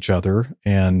worked with each other.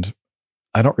 And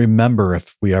I don't remember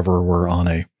if we ever were on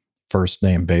a first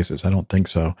name basis. I don't think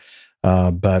so.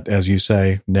 But as you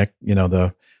say, Nick,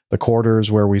 the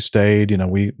quarters where we stayed,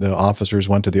 the officers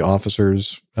went to the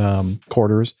officers'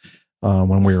 quarters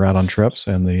when we were out on trips,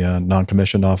 and the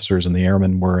non-commissioned officers and the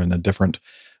airmen were in a different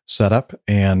setup.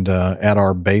 And at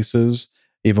our bases,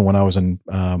 even when I was an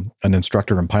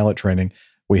instructor in pilot training,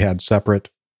 we had separate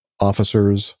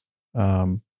officers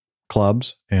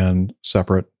clubs and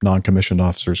separate non-commissioned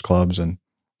officers clubs and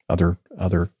other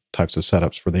types of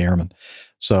setups for the airmen.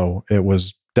 So it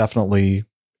was definitely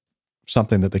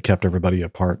something that they kept everybody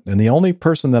apart. And the only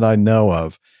person that I know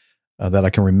of that I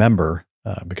can remember,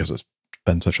 because it's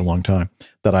been such a long time,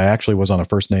 that I actually was on a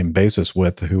first name basis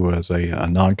with, who was a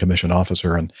non-commissioned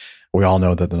officer. And we all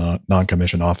know that the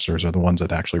non-commissioned officers are the ones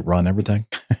that actually run everything.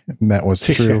 And that was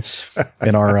true. Yes.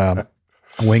 In our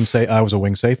I was a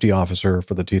wing safety officer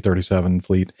for the T-37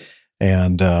 fleet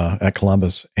and at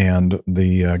Columbus. And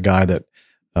the guy that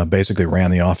basically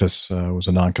ran the office was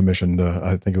a non-commissioned,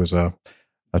 I think it was a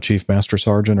chief master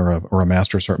sergeant or a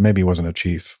master sergeant. Maybe he wasn't a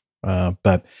chief,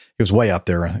 but he was way up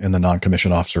there in the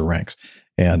non-commissioned officer ranks.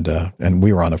 And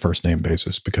we were on a first name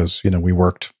basis because, we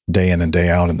worked day in and day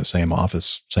out in the same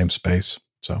office, same space.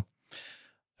 So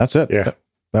that's it. Yeah.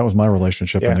 That was my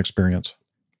relationship and experience.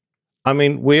 I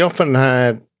mean, we often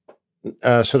had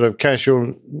sort of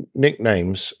casual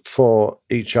nicknames for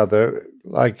each other,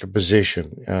 like a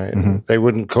position. They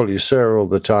wouldn't call you sir all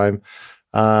the time.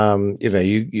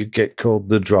 You get called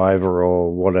the driver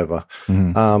or whatever.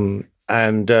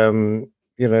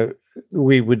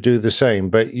 We would do the same,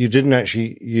 but you didn't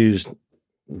actually use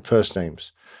first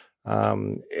names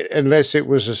unless it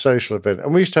was a social event.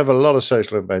 And we used to have a lot of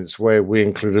social events where we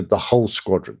included the whole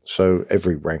squadron. So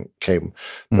every rank came,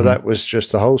 but that was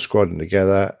just the whole squadron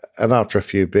together. And after a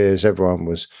few beers, everyone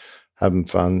was having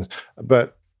fun.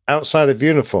 But outside of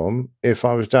uniform, if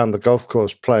I was down the golf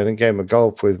course playing a game of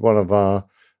golf with one of our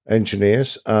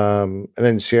engineers, an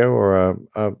NCO or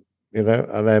an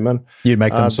airman, you'd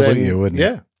make them salute you, wouldn't you?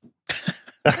 Yeah.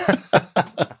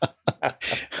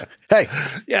 Hey,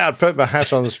 yeah, I'd put my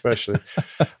hat on especially.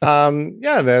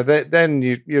 Then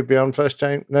you'd be on first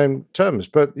name terms,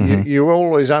 but you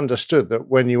always understood that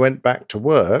when you went back to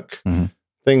work,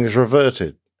 things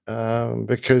reverted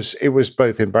because it was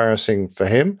both embarrassing for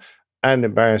him and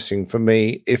embarrassing for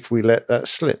me if we let that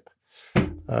slip.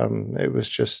 It was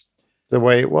just the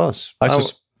way it was.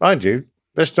 Mind you,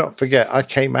 let's not forget, I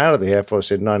came out of the Air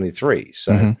Force in 93,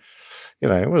 so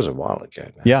it was a while ago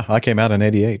now. Yeah, I came out in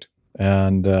 88.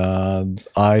 And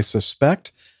I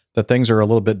suspect that things are a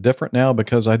little bit different now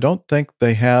because I don't think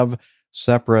they have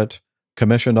separate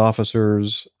commissioned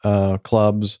officers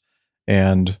clubs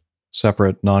and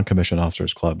separate non-commissioned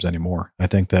officers clubs anymore. I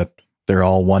think that they're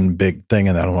all one big thing,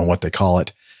 and I don't know what they call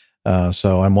it.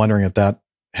 So I'm wondering if that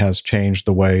has changed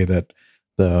the way that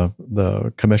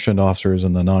the commissioned officers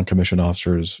and the non-commissioned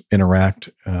officers interact.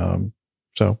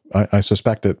 So I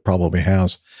suspect it probably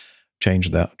has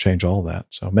change all that.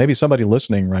 So maybe somebody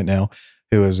listening right now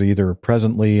who is either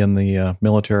presently in the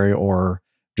military or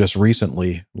just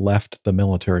recently left the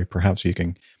military, perhaps you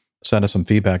can send us some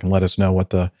feedback and let us know what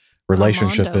the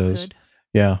relationship is.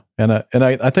 Yeah. And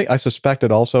I suspect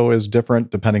it also is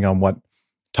different depending on what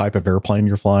type of airplane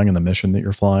you're flying and the mission that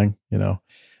you're flying.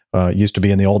 It used to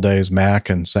be in the old days, MAC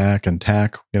and SAC and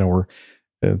TAC,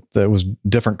 there was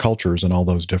different cultures and all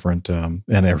those different, and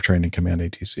Air Training Command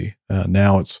ATC.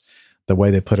 Now it's the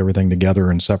way they put everything together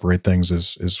and separate things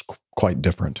is quite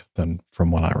different than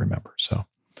from what I remember. So.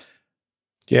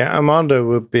 Yeah, Armando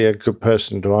would be a good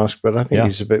person to ask, but I think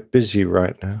he's a bit busy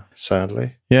right now,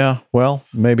 sadly. Yeah, well,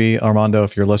 maybe Armando,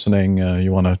 if you're listening,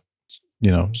 you want to,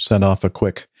 send off a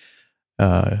quick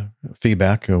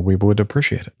feedback. We would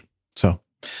appreciate it. So,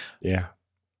 yeah.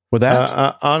 With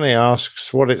that, Arnie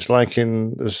asks what it's like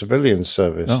in the civilian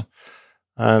service,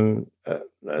 and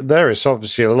there it's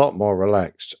obviously a lot more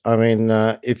relaxed. I mean,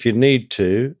 if you need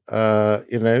to, got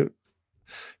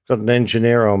an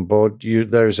engineer on board,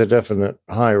 there's a definite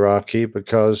hierarchy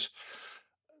because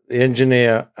the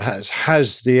engineer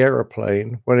has the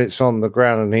aeroplane when it's on the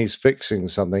ground and he's fixing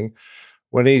something.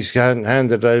 When he's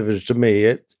handed over to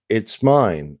me, it's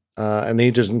mine, and he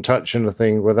doesn't touch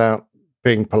anything without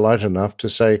being polite enough to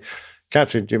say,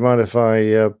 "Captain, do you mind if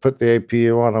I put the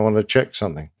APU on? I want to check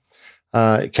something."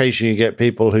 Occasionally you get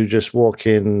people who just walk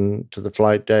in to the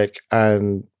flight deck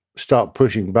and start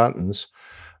pushing buttons,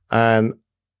 and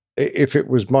if it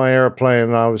was my airplane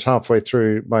and I was halfway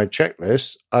through my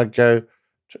checklist, I'd go,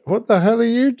 "What the hell are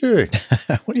you doing?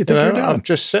 What do you think you're doing? I've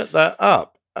just set that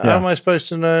up. How am I supposed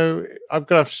to know? I've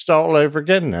got to have to start all over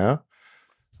again now."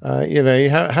 You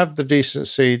have the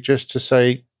decency just to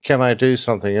say, "Can I do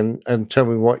something?" and tell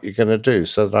me what you're going to do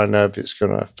so that I know if it's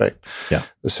going to affect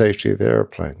the safety of the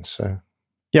airplane. So.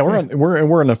 Yeah,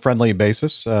 we're on a friendly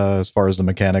basis as far as the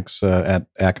mechanics at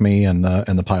Acme and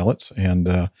the pilots,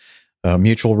 and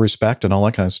mutual respect and all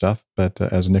that kind of stuff. But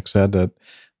as Nick said, that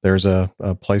there's a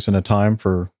place and a time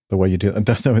for the way you do it.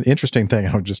 The interesting thing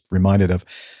I was just reminded of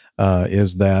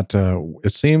is that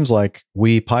it seems like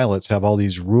we pilots have all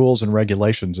these rules and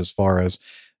regulations as far as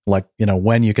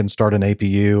when you can start an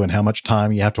APU and how much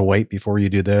time you have to wait before you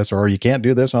do this, or you can't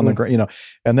do this on the ground,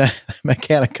 and then the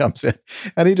mechanic comes in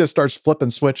and he just starts flipping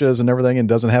switches and everything and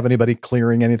doesn't have anybody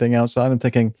clearing anything outside. I'm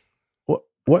thinking,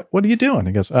 what are you doing?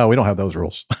 He goes, "Oh, we don't have those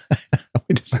rules.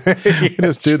 we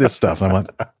just do this stuff." And I'm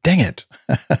like, dang it.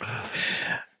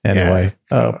 Anyway.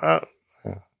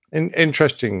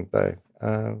 Interesting though.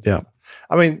 Yeah.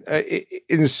 I mean,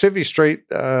 in Civvy Street,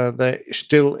 there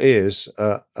still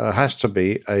has to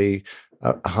be a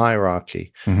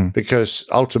hierarchy, because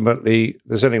ultimately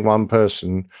there's only one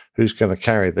person who's going to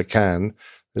carry the can.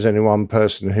 There's only one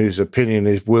person whose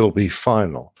opinion will be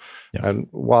final. Yeah. And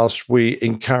whilst we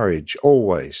encourage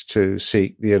always to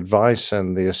seek the advice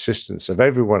and the assistance of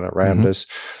everyone around us,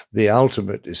 the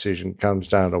ultimate decision comes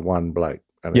down to one bloke,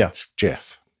 and it's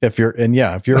Jeff. If you're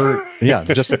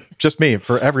just me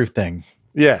for everything.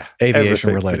 Yeah.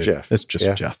 Aviation related. Jeff. It's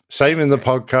just Jeff. Same in the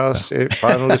podcast.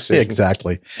 Final decision.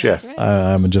 Exactly. Jeff. Right.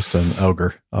 I'm just an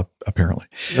ogre, apparently.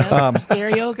 Yeah,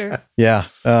 scary ogre. Yeah.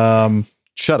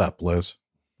 Shut up, Liz.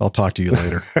 I'll talk to you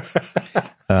later.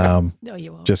 No,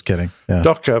 you won't. Just kidding. Yeah.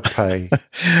 Docker pay.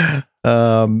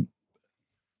 All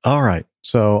right.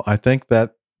 So I think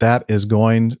that is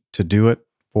going to do it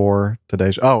for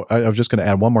today's. Oh, I was just going to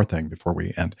add one more thing before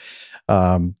we end.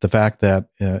 The fact that,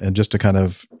 and just to kind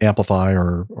of amplify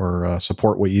or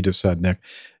support what you just said, Nick,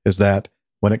 is that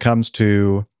when it comes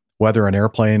to whether an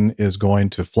airplane is going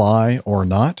to fly or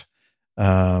not,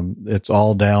 it's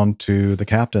all down to the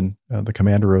captain, the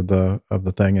commander of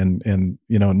the thing, and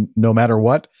no matter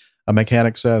what a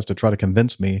mechanic says to try to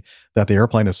convince me that the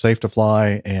airplane is safe to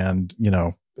fly and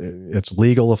it's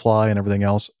legal to fly and everything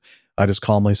else, I just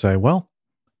calmly say, well,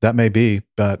 that may be,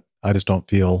 but I just don't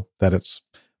feel that it's,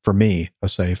 for me, a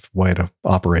safe way to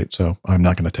operate. So I'm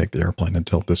not going to take the airplane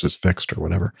until this is fixed or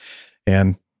whatever.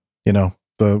 And the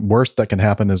worst that can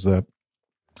happen is that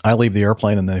I leave the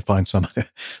airplane and they find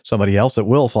somebody else that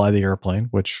will fly the airplane,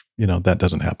 which, that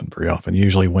doesn't happen very often.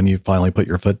 Usually when you finally put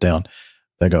your foot down,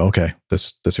 they go, "Okay,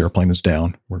 this airplane is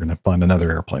down. We're going to find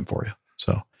another airplane for you."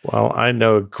 So, well, I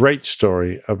know a great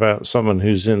story about someone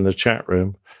who's in the chat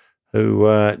room who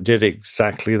did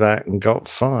exactly that and got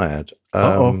fired.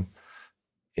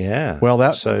 Yeah. Well,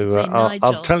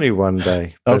 I'll tell you one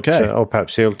day. But, okay. Or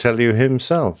perhaps he'll tell you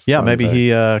himself. Yeah, maybe he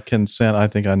can send. I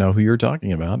think I know who you're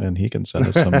talking about, and he can send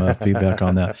us some feedback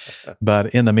on that.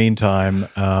 But in the meantime,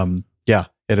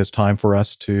 it is time for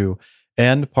us to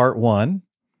end part 1,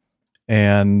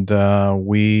 and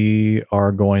we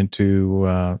are going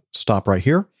to stop right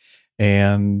here.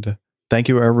 And thank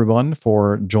you, everyone,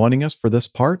 for joining us for this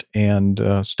part,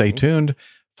 and stay tuned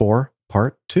for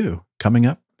part 2 coming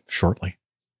up shortly.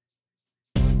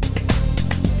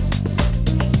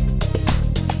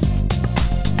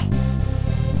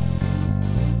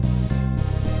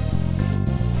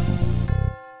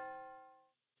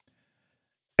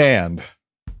 And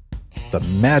the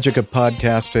magic of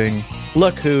podcasting.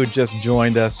 Look who just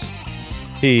joined us.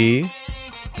 He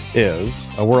is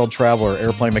a world traveler,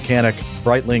 airplane mechanic,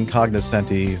 Breitling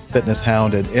cognoscenti, fitness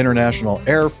hound, and international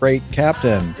air freight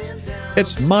captain.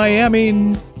 It's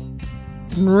Miami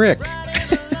Rick.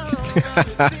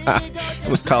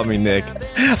 Almost called me Nick.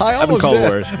 I almost called did.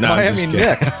 worse. No, Miami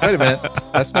Nick. Wait a minute.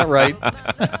 That's not right.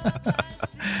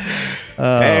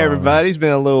 Hey, everybody. It's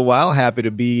been a little while. Happy to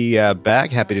be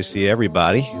back. Happy to see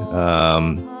everybody.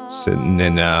 Sitting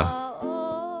in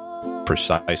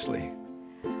precisely.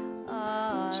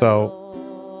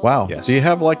 So, wow. Yes. Do you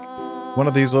have like one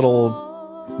of these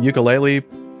little ukulele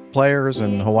players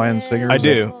and Hawaiian singers? I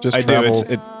do. Just I travel?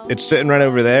 do. It's sitting right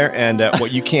over there. And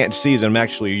what you can't see is I'm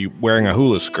actually wearing a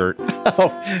hula skirt. Oh,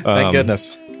 thank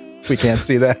goodness. We can't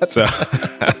see that. So,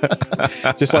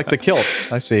 just like the kilt.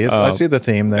 I see. I see the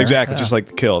theme there. Exactly. Just like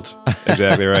the kilt.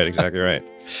 Exactly right. Exactly right.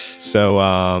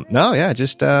 So,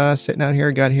 just sitting out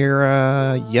here. Got here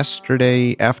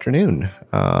yesterday afternoon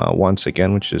once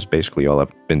again, which is basically all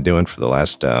I've been doing for the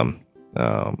last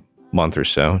month or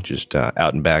so. Just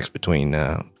out and backs between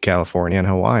California and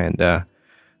Hawaii. And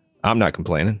I'm not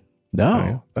complaining.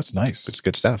 No, that's nice. It's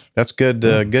good stuff. That's good.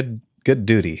 Good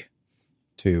duty.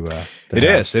 It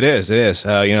is.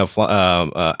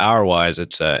 Hour wise,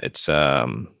 it's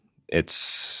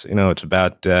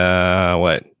about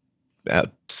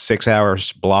about 6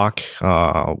 hours block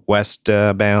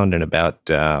westbound and about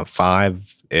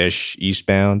 5-ish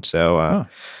eastbound. So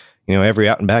every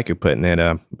out and back you're putting in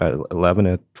about 11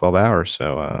 to 12 hours.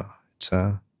 So it's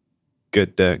a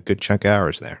good chunk of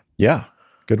hours there. Yeah,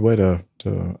 good way to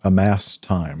amass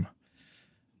time.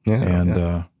 Yeah,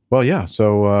 and. Well, yeah.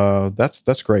 So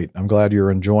that's great. I'm glad you're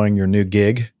enjoying your new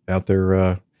gig out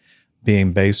there,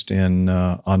 being based in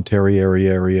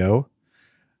Ontario,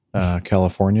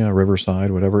 California,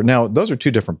 Riverside, whatever. Now, those are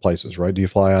two different places, right? Do you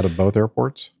fly out of both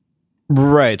airports?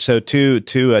 Right. So two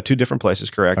different places,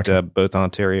 correct? Okay. Both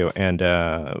Ontario and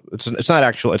it's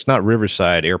not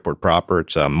Riverside Airport proper.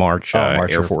 It's March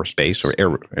Air Force Base or Air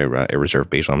Reserve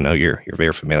Base. I know you're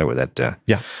very familiar with that.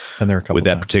 Yeah, and there are a couple with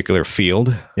that particular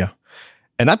field. Yeah.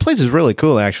 And that place is really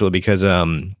cool, actually, because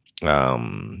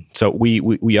so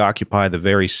we occupy the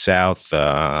very south,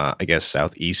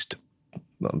 southeast,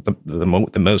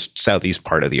 the most southeast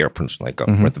part of the airport, like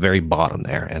we're at the very bottom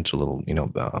there, and it's a little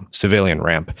civilian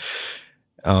ramp,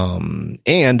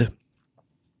 and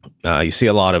you see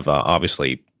a lot of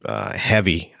obviously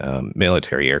heavy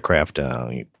military aircraft,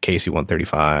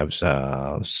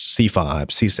 KC-135s,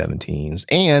 C-5s, C-17s,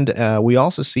 and we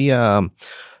also see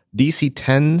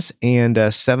DC-10s and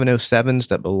 707s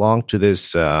that belong to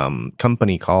this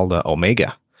company called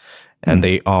Omega, and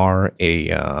they are a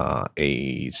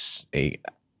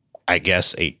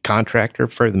contractor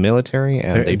for the military,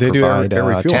 and they provide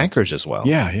do tankers as well.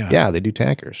 Yeah, they do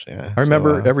tankers. Yeah, I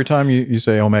remember every time you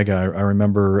say Omega, I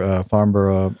remember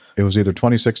Farnborough. It was either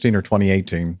 2016 or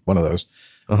 2018, one of those.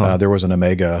 There was an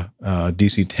Omega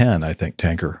DC-10, I think,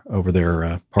 tanker over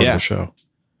there, part of the show.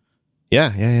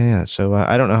 Yeah. So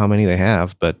I don't know how many they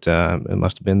have, but it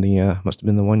must have been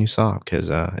the one you saw, because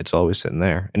it's always sitting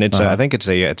there. And it's I think it's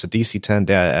a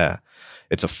DC-10.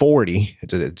 It's a 40.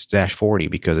 It's dash 40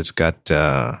 because it's got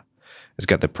the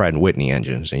Pratt & Whitney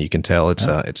engines, and you can tell it's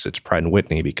Pratt &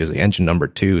 Whitney because the engine number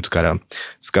 2. It's got a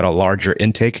larger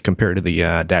intake compared to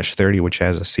the dash 30, which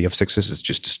has a CF6s. It's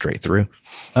just a straight through.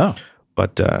 Oh,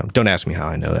 but don't ask me how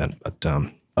I know that. But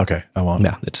okay, I won't.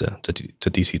 No, it's a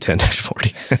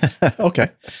DC-10-40. Okay.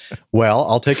 Well,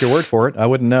 I'll take your word for it. I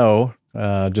wouldn't know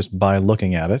just by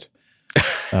looking at it.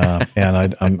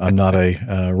 And I'm not a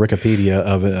Wikipedia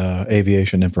of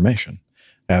aviation information,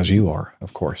 as you are,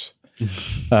 of course.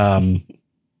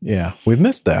 Yeah, we've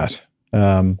missed that.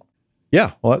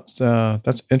 Yeah, well,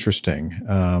 that's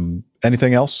interesting.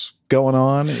 Anything else going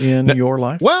on in your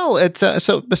life? Well, it's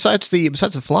so besides the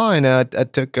flying,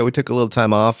 we took a little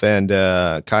time off, and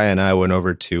Kaya and I went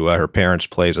over to her parents'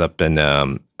 place up in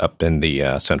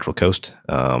the Central Coast.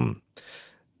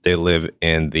 They live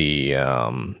in the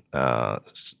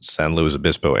San Luis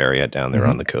Obispo area down there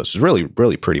on the coast. It's really,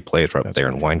 really pretty place right up there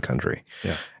in wine country.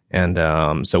 Yeah,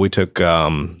 and so we took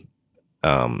so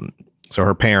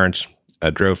her parents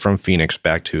drove from Phoenix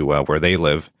back to where they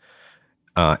live.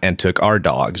 And took our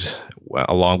dogs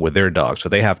along with their dogs. So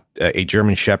they have a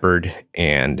German Shepherd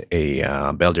and a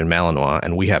Belgian Malinois,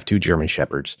 and we have 2 German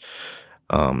Shepherds.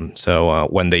 So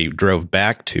when they drove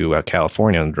back to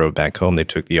California and drove back home, they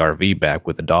took the RV back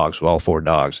with the dogs, all 4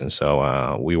 dogs. And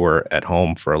so we were at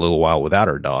home for a little while without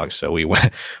our dogs. So we're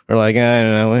like,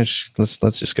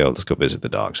 let's just go. Let's go visit the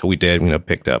dogs. So we did.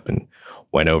 Picked up and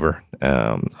went over,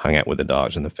 hung out with the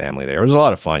dogs and the family there. It was a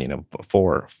lot of fun, you know,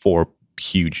 four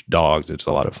huge dogs. It's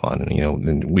a lot of fun. And, you know,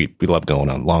 and we love going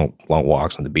on long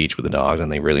walks on the beach with the dogs,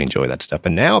 and they really enjoy that stuff.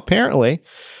 And now apparently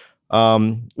there's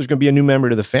going to be a new member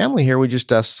to the family here. We just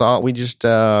got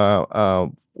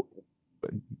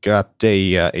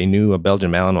a new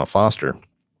Belgian Malinois Foster,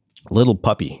 little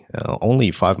puppy,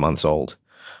 only 5 months old.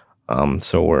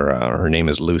 So her name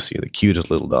is Lucy, the cutest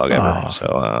little dog ever. Oh.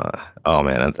 So, oh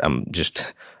man, I'm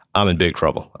in big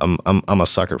trouble. I'm a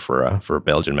sucker for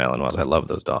Belgian Malinois. I love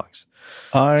those dogs.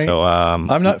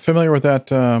 I'm not familiar with that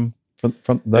from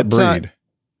that breed.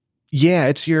 Yeah,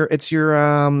 it's your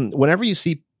whenever you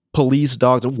see police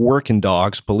dogs, working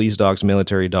dogs, police dogs,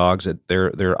 military dogs,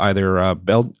 they're either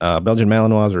Belgian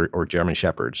Malinois or German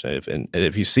Shepherds.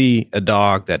 If you see a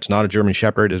dog that's not a German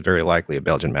Shepherd, it's very likely a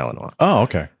Belgian Malinois. Oh,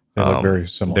 okay. They look very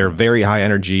similar. They're very high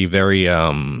energy, very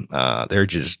they're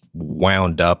just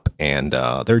wound up, and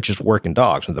they're just working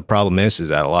dogs. And the problem is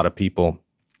that a lot of people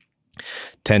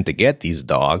tend to get these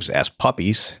dogs as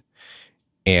puppies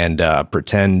and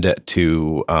pretend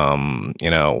to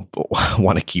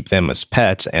want to keep them as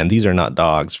pets. And these are not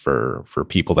dogs for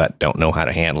people that don't know how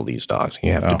to handle these dogs.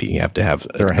 You have to have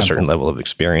a certain level of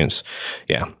experience.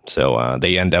 Yeah. So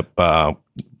they end up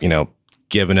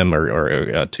giving them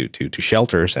or to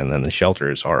shelters, and then the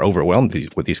shelters are overwhelmed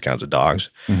with these kinds of dogs.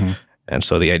 Mm-hmm. And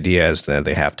so the idea is that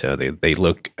they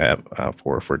look at,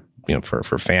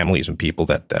 for families and people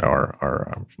that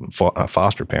are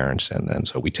foster parents, and then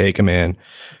so we take them in,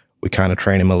 we kind of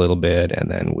train them a little bit, and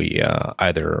then we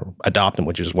either adopt them,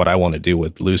 which is what I want to do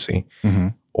with Lucy, mm-hmm.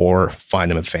 or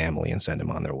find them a family and send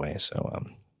them on their way. So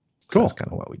cool. So that's kind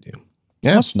of what we do.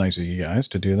 Yeah, that's nice of you guys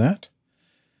to do that.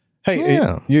 Hey,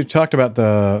 yeah. You talked about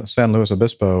the San Luis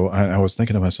Obispo. I was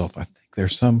thinking to myself, I think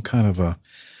there's some kind of a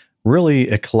really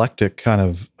eclectic kind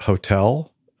of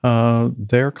hotel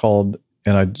there called,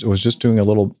 and I was just doing a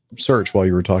little search while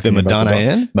you were talking about Madonna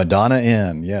Inn? Madonna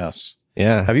Inn, yes.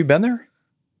 Yeah. Have you been there?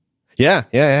 Yeah,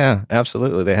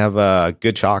 absolutely. They have a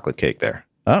good chocolate cake there.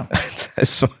 Oh.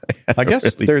 I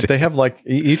guess they have like,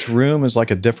 each room is like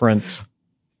a different...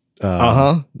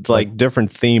 It's like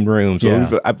different themed rooms.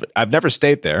 Yeah. I've never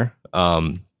stayed there,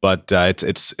 but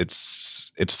it's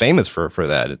famous for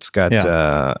that. It's got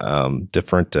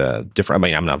different. I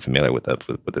mean, I'm not familiar with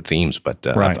the themes, but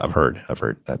right. I've heard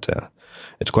that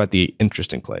it's quite the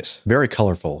interesting place. Very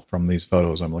colorful from these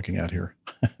photos I'm looking at here.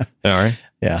 All right.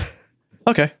 Yeah.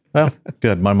 Okay. Well,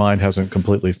 good. My mind hasn't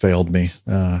completely failed me.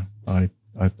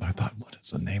 I thought, what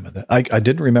is the name of that? I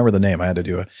didn't remember the name. I had to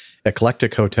do a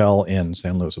eclectic hotel in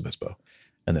San Luis Obispo,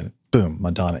 and then boom,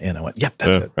 Madonna Inn. I went, yep,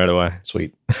 that's it right away.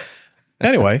 Sweet.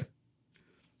 Anyway,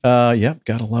 yep,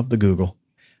 gotta love the Google.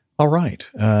 All right.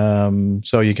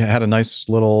 So you had a nice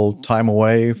little time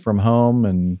away from home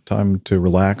and time to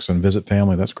relax and visit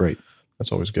family. That's great.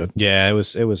 That's always good. Yeah, it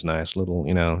was nice. Little,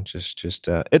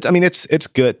 it's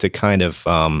good to kind of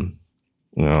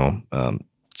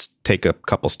take a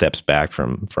couple steps back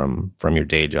from your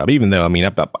day job, even though, I mean,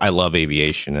 I love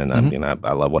aviation and mm-hmm.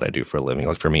 I love what I do for a living.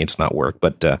 Like for me, it's not work,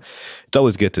 but it's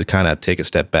always good to kind of take a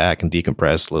step back and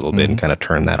decompress a little bit mm-hmm. and kind of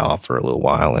turn that off for a little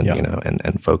while and,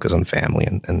 and focus on family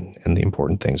and the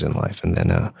important things in life. And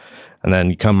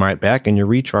then you come right back and you're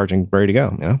recharging, ready to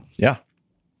go. Yeah. Yeah,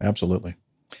 absolutely.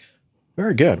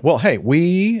 Very good. Well, hey,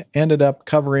 we ended up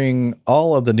covering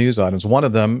all of the news items. One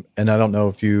of them, and I don't know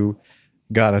if you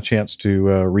got a chance to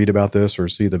read about this or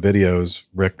see the videos,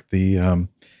 Rick, the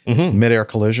mm-hmm. mid-air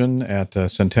collision at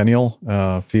Centennial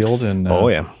Field. And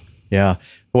yeah.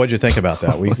 What'd you think about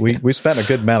that? We spent a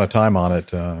good amount of time on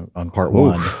it on part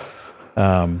one.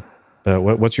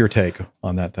 What's your take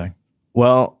on that thing?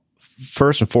 Well,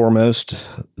 first and foremost,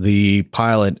 the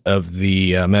pilot of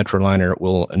the Metroliner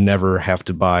will never have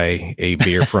to buy a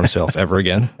beer for himself ever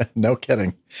again. No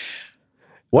kidding.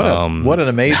 What an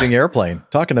amazing airplane!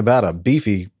 Talking about a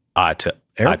beefy airplane.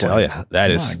 I tell you,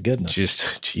 that is goodness.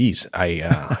 Just geez.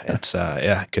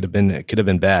 It could have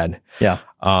been bad. Yeah.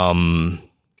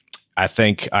 I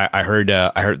think I heard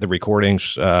the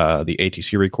recordings, the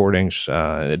ATC recordings.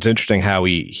 It's interesting how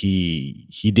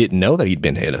he didn't know that he'd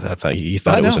been hit. I thought he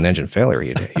thought it was an engine failure.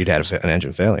 He'd had an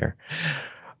engine failure.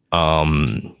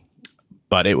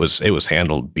 But it was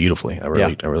handled beautifully. I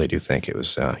really do think it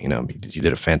was. He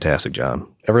did a fantastic job.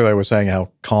 Everybody was saying how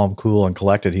calm, cool, and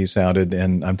collected he sounded,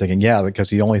 and I'm thinking, yeah,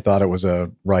 because he only thought it was a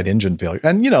right engine failure,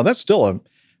 and that's still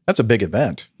that's a big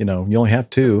event. You only have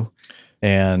two,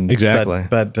 and exactly.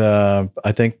 But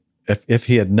I think if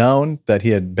he had known that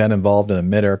he had been involved in a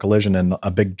mid-air collision and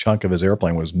a big chunk of his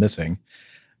airplane was missing,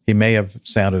 he may have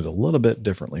sounded a little bit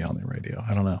differently on the radio.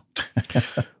 I don't know.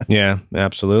 Yeah,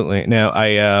 absolutely. Now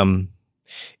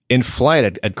in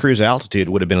flight at cruise altitude,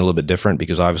 it would have been a little bit different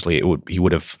because obviously he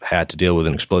would have had to deal with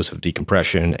an explosive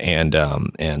decompression and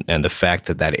the fact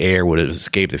that air would have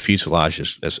escaped the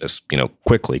fuselage as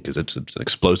quickly because it's an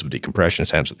explosive decompression,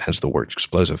 hence the word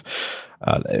explosive.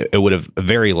 It would have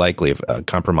very likely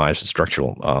compromised the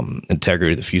structural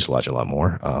integrity of the fuselage a lot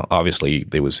more. Obviously,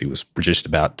 he was just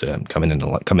about coming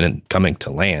to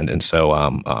land, and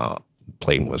so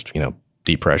plane was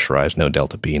depressurized, no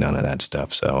delta P, none of that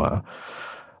stuff. So.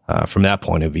 From that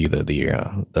point of view,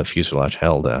 the fuselage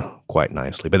held quite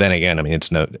nicely. But then again, I mean, it's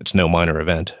no minor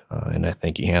event, and I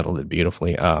think he handled it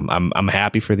beautifully. I'm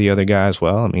happy for the other guy as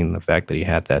well. I mean, the fact that he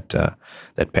had that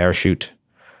parachute,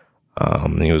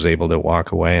 he was able to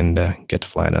walk away and get to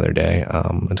fly another day.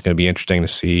 It's going to be interesting to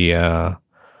see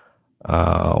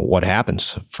what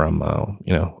happens from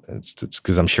it's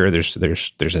because I'm sure there's going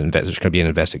to be an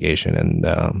investigation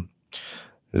and.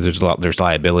 There's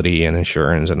liability and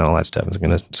insurance and all that stuff. It's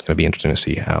gonna be interesting to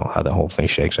see how the whole thing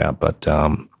shakes out. But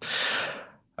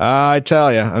I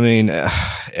tell you, I mean,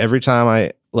 every time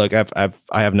I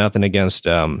have nothing against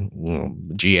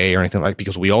GA or anything like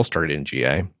because we all started in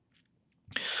GA.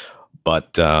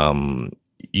 But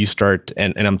you start,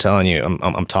 and I'm telling you,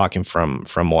 I'm talking from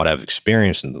what I've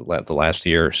experienced in the last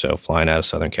year or so, flying out of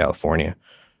Southern California,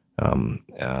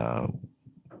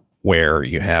 where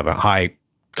you have a high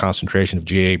concentration of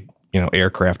GA,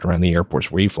 aircraft around the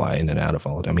airports where you fly in and out of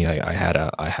all. I mean, I had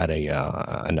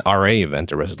an RA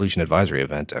event, a resolution advisory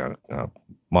event, a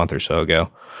month or so ago,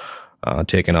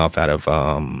 taken off out of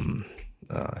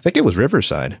I think it was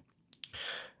Riverside,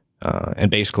 and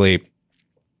basically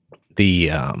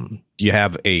you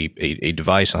have a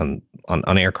device on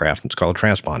aircraft. It's called a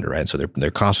transponder, right? So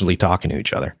they're constantly talking to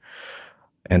each other,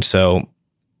 and so.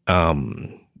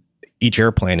 Each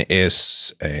airplane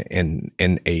is in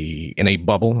a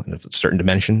bubble of certain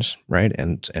dimensions, right?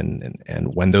 And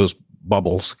when those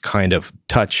bubbles kind of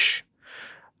touch,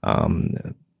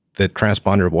 the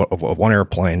transponder of one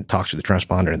airplane talks to the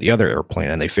transponder in the other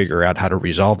airplane, and they figure out how to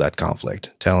resolve that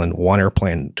conflict, telling one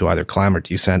airplane to either climb or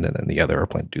descend, and then the other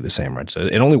airplane to do the same, right? So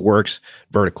it only works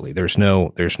vertically. There's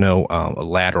no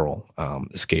lateral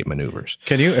escape maneuvers.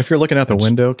 Can you, if you're looking out the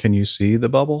window, can you see the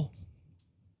bubble?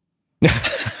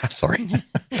 Sorry.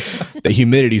 The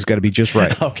humidity's got to be just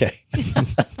right. Okay.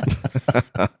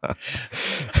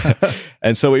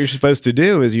 And so what you're supposed to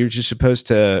do is you're just supposed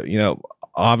to,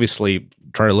 obviously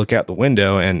try to look out the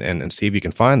window and see if you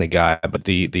can find the guy. But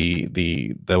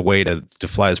the way to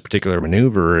fly this particular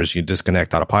maneuver is you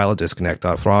disconnect autopilot, disconnect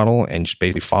auto throttle, and just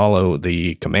basically follow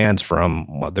the commands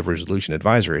from the resolution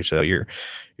advisory. So you're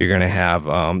going to have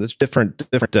there's different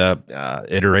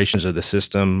iterations of the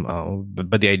system,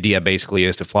 but the idea basically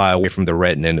is to fly away from the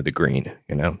red and into the green,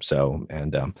 So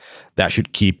that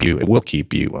should keep you. It will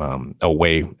keep you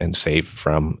away and safe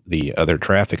from the other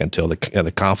traffic until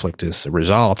the conflict is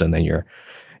resolved, and then you're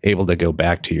able to go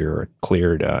back to your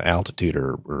cleared altitude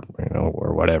or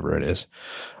whatever it is.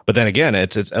 But then again,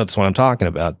 it's what I'm talking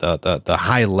about. The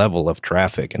high level of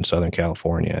traffic in Southern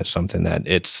California is something that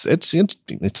it's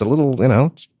a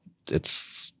little,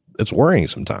 it's worrying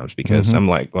sometimes because I'm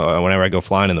like, well, whenever I go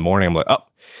flying in the morning, I'm like, oh,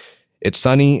 it's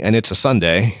sunny and it's a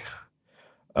Sunday.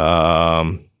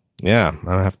 Yeah,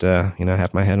 I have to,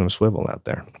 have my head on a swivel out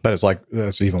there. But it's like,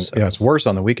 it's worse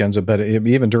on the weekends. But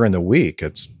even during the week,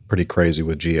 it's pretty crazy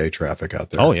with GA traffic out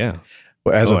there. Oh, yeah.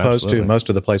 As opposed to most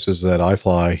of the places that I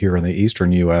fly here in the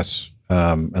eastern U.S.,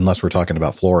 unless we're talking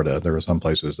about Florida, there are some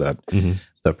places that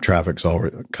the traffic's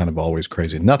always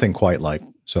crazy. Nothing quite like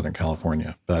Southern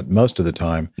California. But most of the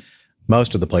time,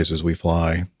 most of the places we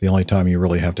fly, the only time you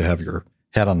really have to have your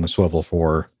head on the swivel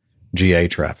for GA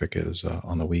traffic is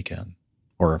on the weekend.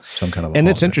 Or some kind of, and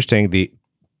it's interesting.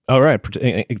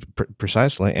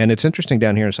 Precisely, and it's interesting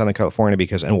down here in Southern California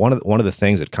because, and one of the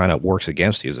things that kind of works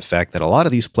against you is the fact that a lot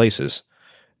of these places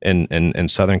in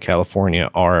Southern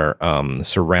California are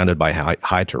surrounded by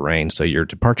high terrain. So your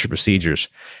departure procedures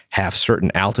have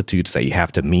certain altitudes that you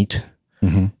have to meet,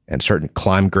 and certain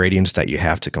climb gradients that you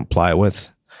have to comply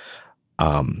with,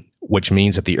 which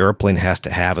means that the airplane has to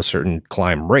have a certain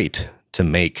climb rate to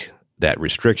make that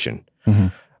restriction.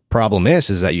 Problem is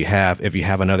that if you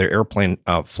have another airplane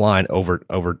flying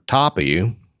over top of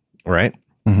you, right?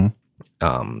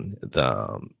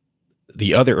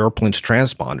 The other airplane's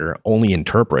transponder only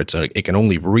interprets; it can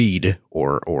only read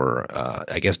or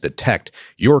I guess detect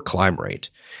your climb rate,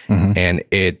 and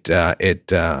it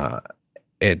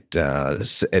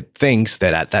thinks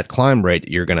that at that climb rate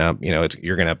you're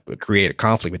gonna create a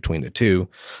conflict between the two.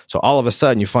 So all of a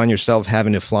sudden you find yourself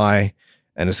having to fly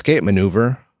an escape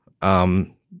maneuver.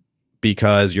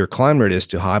 because your climb rate is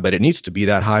too high, but it needs to be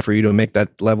that high for you to make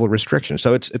that level of restriction.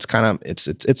 So it's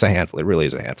a handful. It really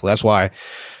is a handful. That's why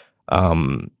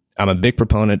I'm a big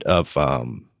proponent of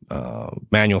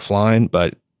manual flying,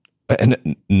 but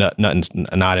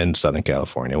not in Southern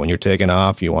California. When you're taking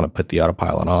off, you want to put the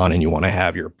autopilot on, and you want to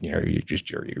have you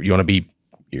want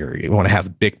to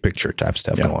have big picture type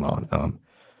stuff going on.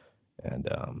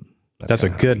 That's a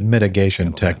good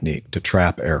mitigation technique to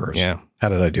trap errors. Yeah. How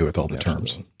did I do with all the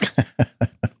terms?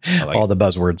 Like all the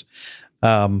buzzwords.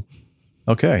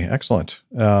 Okay, excellent.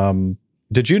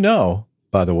 Did you know,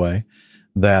 by the way,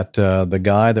 that the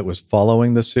guy that was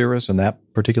following the Cirrus in that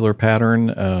particular pattern,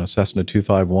 Cessna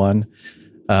 251,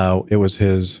 it was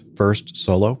his first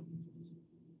solo?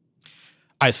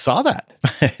 I saw that.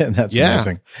 And that's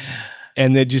amazing.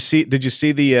 And did you see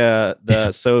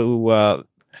the so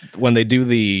when they do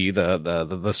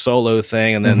the solo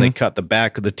thing, and then they cut the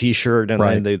back of the T-shirt, and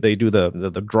then they do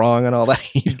the drawing and all that.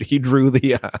 He drew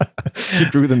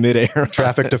the midair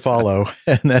traffic to follow,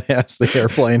 and then has the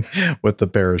airplane with the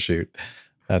parachute.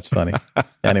 That's funny.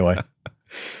 Anyway,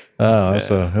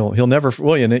 so he'll never.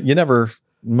 Well, you never.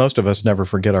 Most of us never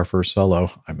forget our first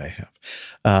solo. I may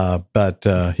have, but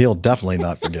he'll definitely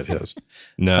not forget his.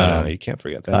 No, you can't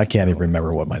forget that. I can't even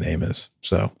remember what my name is.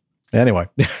 So anyway,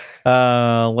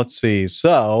 let's see.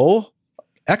 So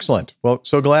excellent. Well,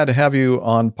 so glad to have you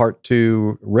on part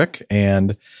 2, Rick,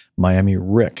 and Miami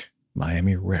Rick,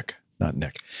 not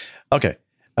Nick. Okay.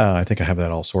 I think I have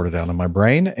that all sorted out in my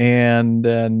brain. And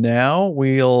now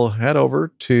we'll head over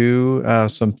to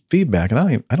some feedback.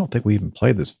 And I don't think we even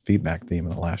played this feedback theme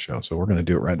in the last show, so we're going to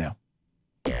do it right now.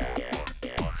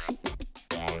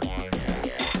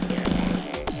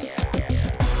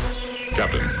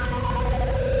 Captain,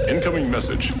 incoming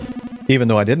message. Even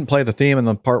though I didn't play the theme in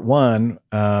the part 1,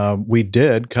 we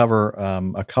did cover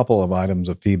a couple of items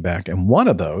of feedback. And one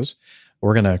of those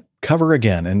we're going to cover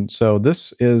again. And so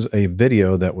this is a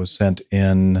video that was sent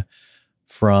in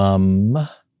from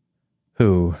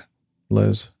who?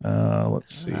 Liz?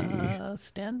 Let's see.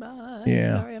 Stand by.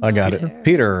 Yeah, Sorry, I got it.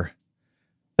 Peter.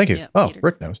 Thank you. Yeah, Peter. Peter.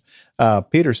 Rick knows.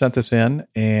 Peter sent this in,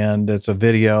 and it's a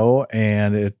video,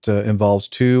 and it involves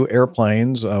 2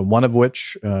 airplanes, one of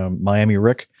which Miami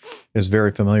Rick is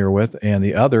very familiar with, and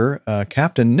the other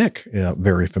Captain Nick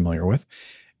very familiar with.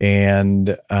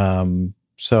 And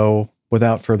so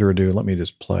without further ado, let me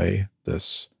just play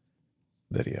this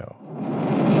video.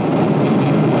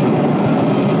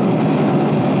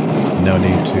 No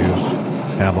need to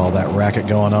have all that racket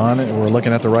going on. We're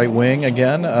looking at the right wing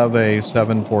again of a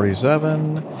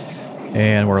 747,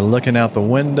 and we're looking out the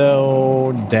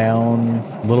window down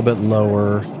a little bit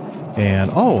lower, and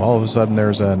all of a sudden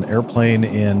there's an airplane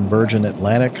in Virgin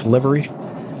Atlantic livery.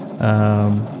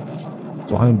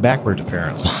 Flying backwards,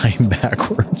 apparently. Flying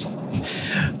backwards.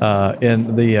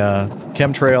 And the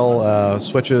chemtrail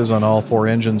switches on all 4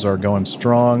 engines are going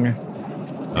strong.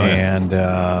 And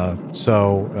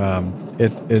so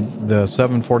the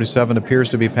 747 appears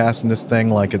to be passing this thing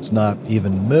like it's not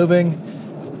even moving,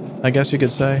 I guess you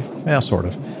could say. Yeah, sort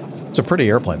of. It's a pretty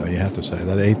airplane, though, you have to say.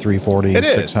 That A340 it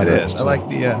 600. Is. I like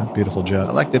the beautiful jet.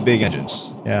 I like the big engines.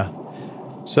 Yeah.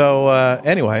 So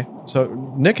anyway,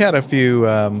 so Nick had a few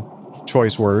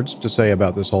choice words to say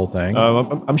about this whole thing.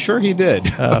 I'm sure he did.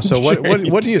 So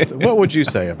what would you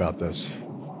say about this?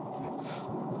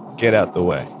 Get out the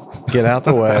way. Get out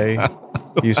the way,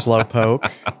 you slowpoke.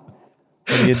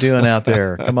 What are you doing out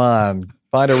there? Come on,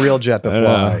 find a real jet to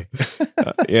fly.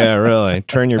 Yeah, really.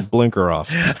 Turn your blinker off.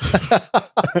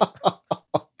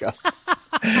 Oh, God.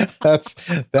 That's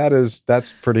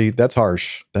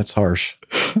harsh. That's harsh.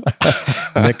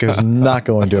 Nick is not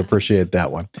going to appreciate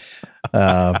that one.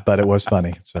 But it was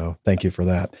funny. So thank you for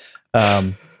that.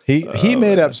 He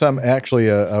made up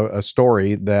a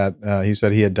story that he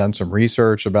said he had done some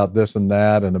research about this and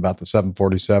that, and about the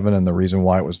 747, and the reason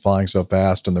why it was flying so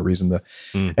fast, and the reason the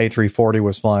A340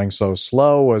 was flying so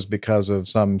slow was because of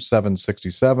some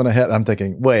 767 ahead. I'm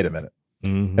thinking, wait a minute.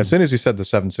 Mm-hmm. As soon as he said the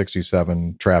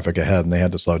 767 traffic ahead and they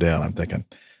had to slow down, I'm thinking,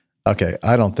 okay,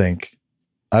 I don't think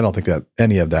that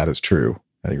any of that is true.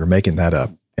 I think you're making that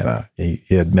up. And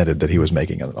he admitted that he was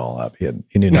making it all up.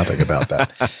 He knew nothing about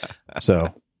that.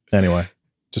 So anyway,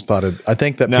 just thought I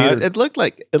think that Peter, it looked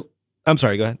like. I'm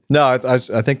sorry. Go ahead. No, I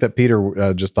think that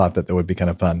Peter just thought that it would be kind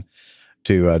of fun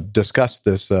to discuss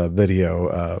this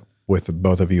video with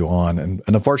both of you on, and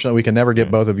unfortunately, we can never get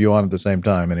both of you on at the same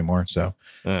time anymore. So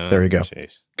there you go.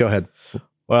 Geez. Go ahead.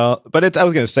 Well, but I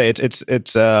was going to say it's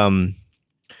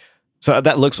So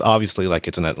that looks obviously like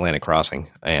it's an Atlantic crossing,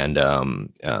 and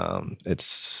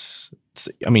it's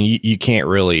I mean, you can't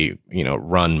really,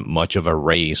 run much of a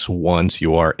race once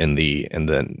you are in the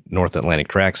North Atlantic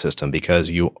track system,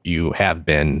 because you have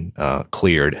been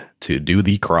cleared to do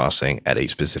the crossing at a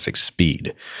specific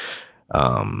speed.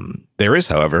 There is,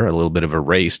 however, a little bit of a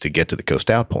race to get to the coast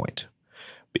out point,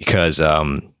 because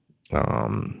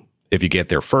if you get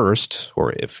there first,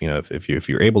 or if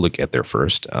you're able to get there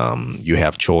first, you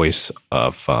have choice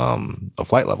of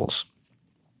flight levels.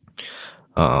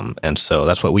 And so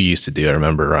that's what we used to do. I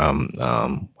remember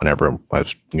whenever I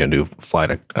was going to do a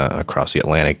flight across the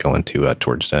Atlantic going to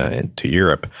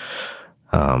Europe,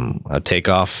 I'd take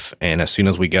off, and as soon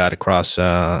as we got across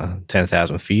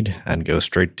 10,000 feet, I'd go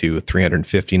straight to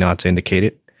 350 knots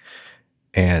indicated.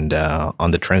 And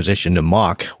on the transition to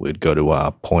Mach, we'd go to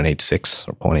 0.86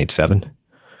 or 0.87,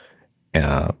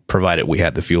 provided we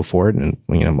had the fuel for it. And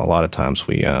a lot of times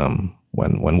we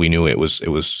when we knew it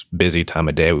was busy time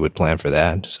of day, we would plan for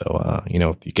that. So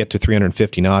if you get to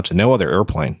 350 knots, and no other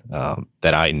airplane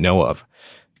that I know of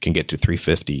can get to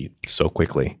 350 so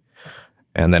quickly.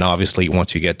 And then obviously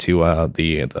once you get to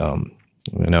the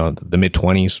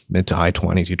mid-20s, mid to high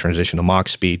 20s, you transition to Mach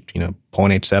speed,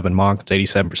 0.87 Mach,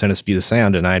 it's 87% of the speed of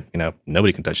sound, and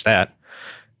nobody can touch that.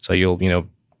 So you'll,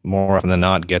 more often than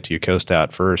not, get to your coast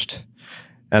out first,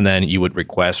 and then you would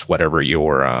request whatever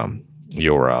your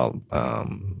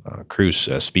cruise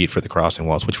speed for the crossing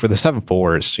was, which for the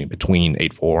 7.4 is between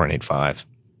 8.4 and 8.5.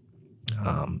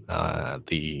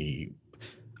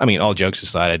 All jokes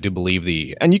aside, I do believe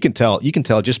and you can tell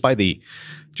just by the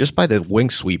wing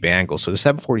sweep angle. So the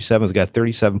 747's got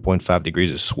 37.5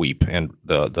 degrees of sweep, and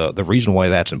the reason why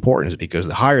that's important is because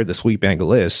the higher the sweep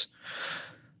angle is,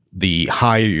 the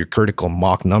higher your critical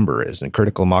Mach number is. And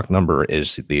critical Mach number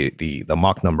is the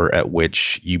Mach number at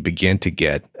which you begin to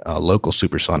get local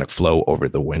supersonic flow over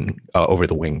the wing.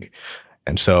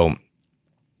 And so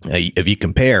if you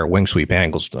compare wing sweep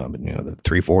angles, the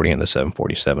 340 and the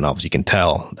 747, obviously you can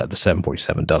tell that the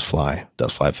 747 does fly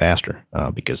faster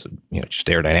because just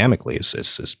aerodynamically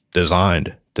it's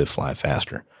designed to fly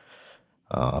faster.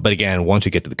 But again, once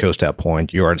you get to the coast out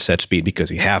point, you are at a set speed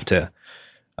because you have to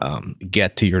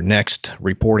get to your next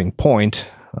reporting point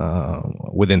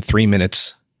within 3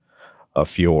 minutes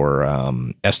of your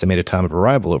estimated time of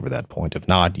arrival over that point. If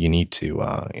not, you need to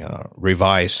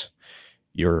revise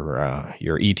your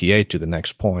ETA to the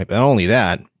next point. But not only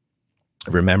that,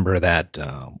 remember that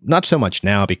not so much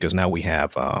now, because now we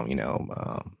have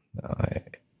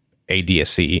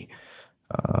ADSC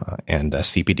and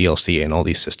CPDLC and all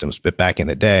these systems. But back in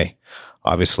the day,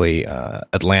 obviously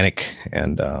Atlantic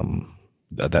and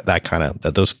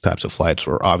those types of flights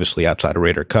were obviously outside of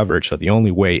radar coverage. So the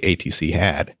only way ATC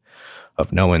had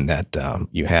of knowing that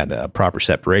you had a proper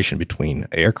separation between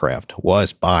aircraft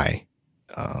was by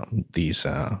these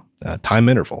time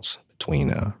intervals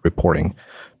between reporting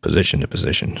position to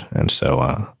position. And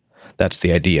so that's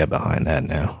the idea behind that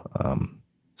now.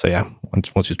 So yeah,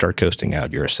 once you start coasting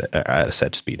out, you're at a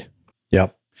set speed.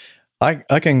 Yep.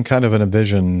 I can kind of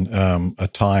envision a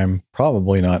time,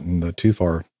 probably not in the too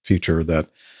far future, that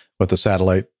with the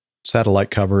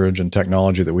satellite coverage and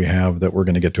technology that we have, that we're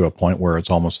going to get to a point where it's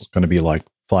almost going to be like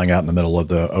flying out in the middle of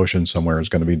the ocean somewhere is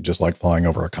going to be just like flying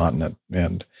over a continent,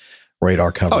 and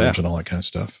radar coverage and all that kind of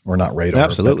stuff. Or not radar,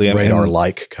 absolutely, but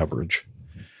radar-like coverage.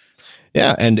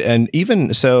 Yeah, and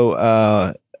even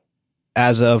so,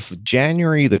 as of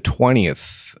January the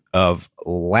 20th of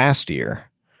last year,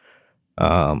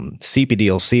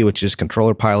 CPDLC, which is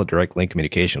Controller Pilot Direct Link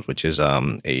Communications, which is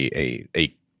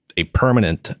a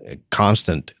permanent,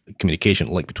 constant communication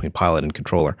link between pilot and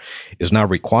controller, is now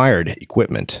required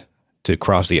equipment to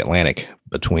cross the Atlantic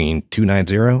between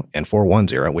 290 and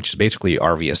 410, which is basically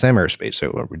RVSM airspace, so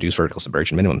reduced vertical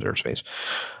separation minimum airspace.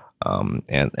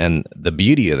 And the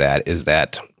beauty of that is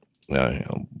that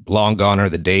long gone are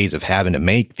the days of having to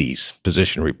make these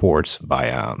position reports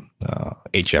by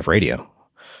HF radio.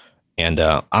 And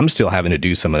I'm still having to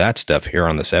do some of that stuff here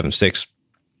on the 7.6,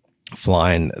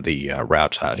 flying the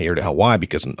routes out here to Hawaii,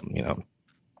 because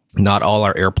not all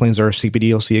our airplanes are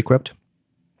CPDLC equipped.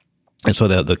 And so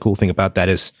the cool thing about that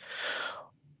is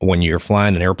when you're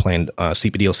flying an airplane,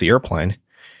 CPDLC airplane,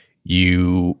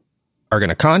 you are going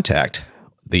to contact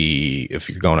if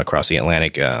you're going across the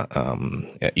Atlantic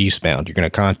eastbound, you're going to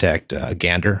contact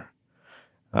Gander.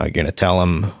 You're going to tell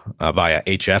them via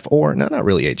HF, or no, not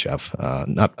really HF,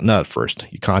 not at first.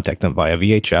 You contact them via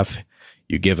VHF.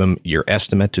 You give them your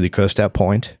estimate to the coast out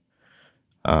point.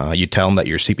 You tell them that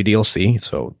you're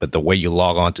CPDLC. But the way you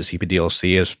log on to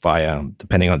CPDLC is via,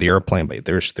 depending on the airplane, but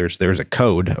there's a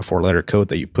code, a 4-letter code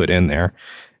that you put in there,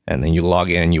 and then you log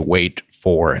in and you wait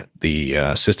for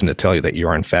the system to tell you that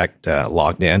you're in fact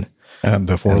logged in. And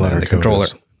the four-letter code controller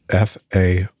is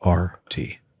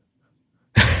FART.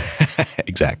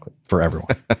 Exactly. For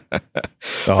everyone.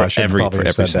 For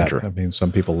every said center. that. I mean,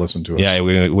 some people listen to us. Yeah,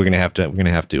 we're gonna have to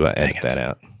edit that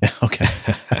out. Okay.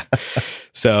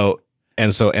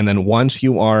 And then once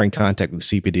you are in contact with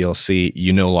CPDLC,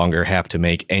 you no longer have to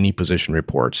make any position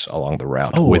reports along the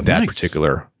route with that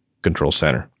particular control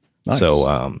center. Nice.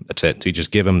 So that's it. So you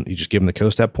just give them the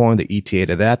co-step point, the ETA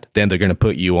to that. Then they're going to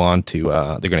put you on to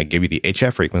they're going to give you the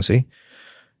HF frequency.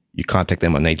 You contact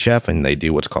them on HF, and they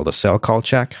do what's called a cell call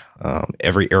check.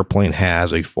 Every airplane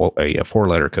has a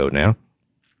four-letter code now,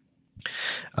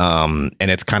 and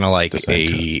it's kind of like it's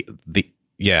the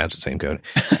same code,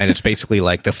 and it's basically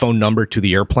like the phone number to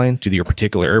the airplane, to your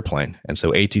particular airplane. And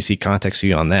so ATC contacts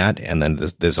you on that, and then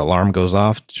this alarm goes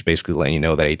off, just basically letting you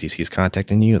know that ATC is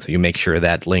contacting you. So you make sure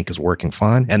that link is working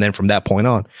fine, and then from that point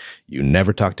on, you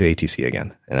never talk to ATC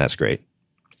again, and that's great,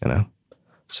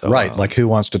 So, right, like who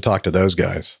wants to talk to those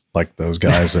guys? Like those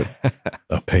guys at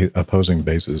opposing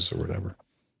bases or whatever.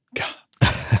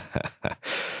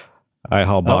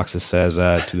 Hall Boxes says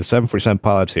to the 747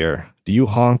 pilots here, do you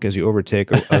honk as you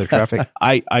overtake other traffic?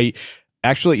 I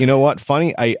actually, you know what?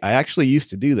 Funny, I actually used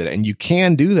to do that, and you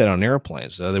can do that on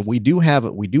airplanes. That we do have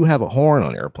a horn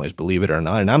on airplanes, believe it or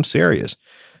not, and I'm serious.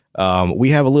 We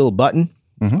have a little button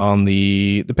on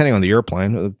depending on the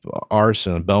airplane, ours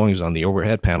and Boeing's on the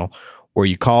overhead panel, where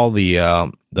you call the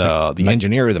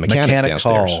engineer or the mechanic downstairs.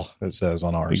 Call, it says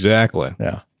on ours. Exactly.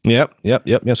 Yeah. Yep.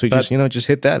 So you just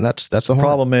hit that, and that's the horn.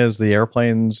 Problem is the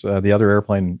airplanes, the other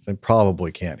airplane, they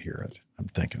probably can't hear it. I'm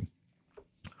thinking.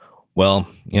 Well,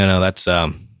 that's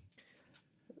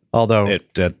although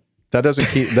that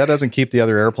doesn't keep the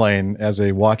other airplane as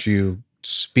they watch you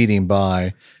speeding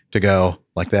by to go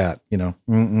like that,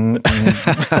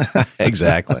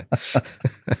 Exactly.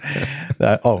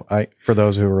 For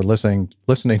those who are listening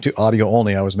to audio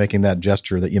only, I was making that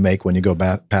gesture that you make when you go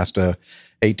past a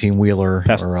 18-wheeler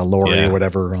or a lorry or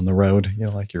whatever on the road,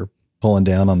 like you're pulling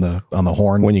down on the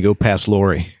horn. When you go past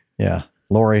lorry. Yeah.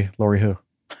 Lorry who?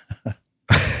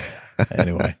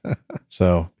 Anyway,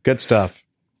 so good stuff.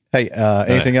 Hey,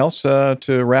 anything else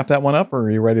to wrap that one up, or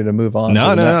are you ready to move on?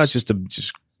 No, it's just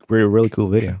really cool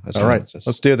video. All right,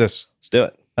 let's do this. Let's do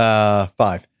it.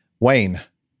 5. Wayne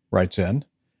writes in,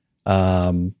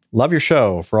 love your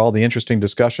show for all the interesting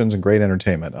discussions and great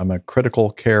entertainment. I'm a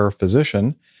critical care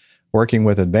physician working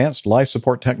with advanced life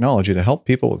support technology to help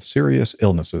people with serious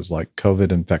illnesses like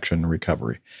COVID infection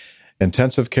recovery.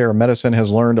 Intensive care medicine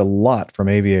has learned a lot from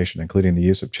aviation, including the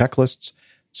use of checklists,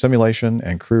 simulation,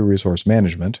 and crew resource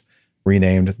management,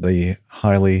 renamed the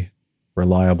Highly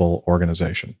Reliable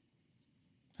Organization.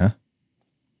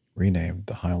 Renamed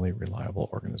the Highly Reliable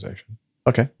Organization.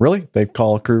 Okay, really? They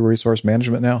call crew resource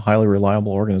management now Highly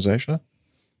Reliable Organization?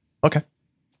 Okay.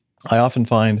 I often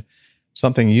find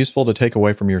something useful to take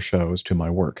away from your shows to my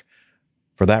work.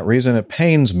 For that reason, it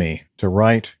pains me to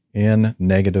write in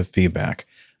negative feedback.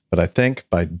 But I think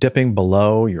by dipping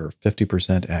below your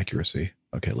 50% accuracy,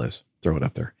 okay, Liz, throw it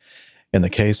up there. In the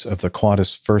case of the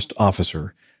Qantas first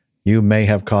officer, you may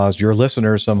have caused your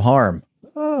listeners some harm.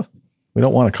 We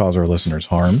don't want to cause our listeners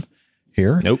harm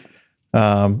here. Nope.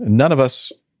 None of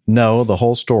us know the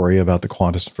whole story about the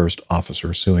Qantas first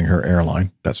officer suing her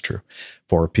airline. That's true.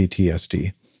 For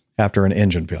PTSD after an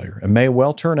engine failure. It may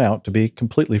well turn out to be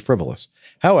completely frivolous.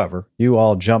 However, you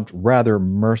all jumped rather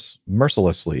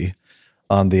mercilessly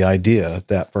on the idea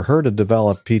that for her to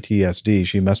develop PTSD,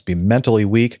 she must be mentally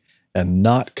weak and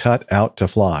not cut out to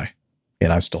fly.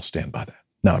 And I still stand by that.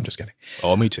 No, I'm just kidding.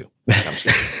 Oh, me too.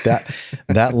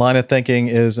 That line of thinking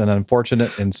is an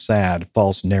unfortunate and sad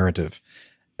false narrative.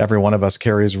 Every one of us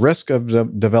carries risk of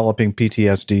developing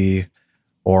PTSD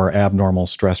or abnormal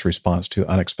stress response to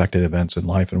unexpected events in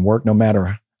life and work, no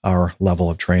matter our level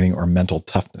of training or mental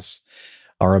toughness.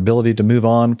 Our ability to move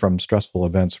on from stressful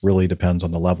events really depends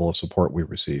on the level of support we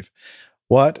receive.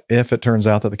 What if it turns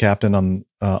out that the captain on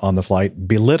the flight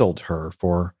belittled her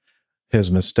for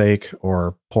his mistake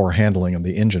or poor handling of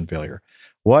the engine failure?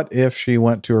 What if she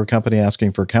went to her company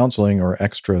asking for counseling or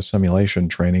extra simulation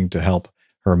training to help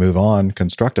her move on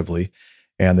constructively,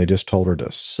 and they just told her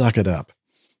to suck it up?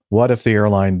 What if the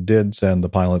airline did send the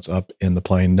pilots up in the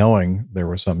plane knowing there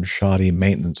was some shoddy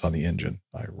maintenance on the engine?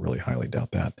 I really highly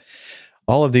doubt that.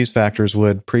 All of these factors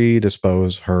would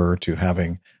predispose her to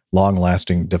having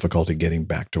long-lasting difficulty getting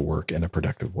back to work in a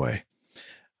productive way.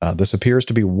 This appears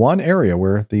to be one area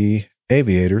where the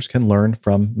aviators can learn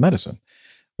from medicine.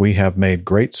 We have made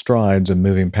great strides in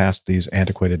moving past these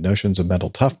antiquated notions of mental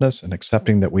toughness and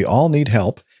accepting that we all need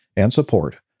help and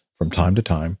support from time to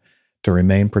time to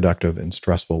remain productive in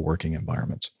stressful working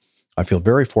environments. I feel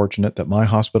very fortunate that my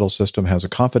hospital system has a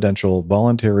confidential,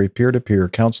 voluntary, peer-to-peer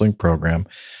counseling program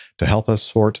to help us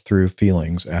sort through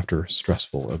feelings after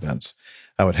stressful events.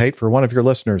 I would hate for one of your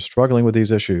listeners struggling with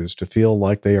these issues to feel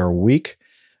like they are weak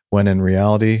when in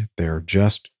reality, they're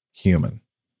just human.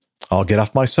 I'll get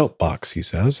off my soapbox, he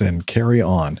says, and carry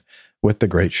on with the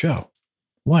great show.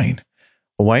 Wayne.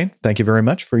 Well, Wayne, thank you very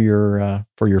much for your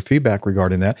feedback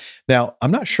regarding that. Now,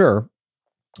 I'm not sure,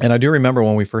 and I do remember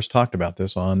when we first talked about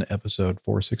this on episode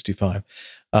 465,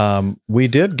 we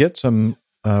did get some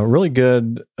really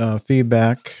good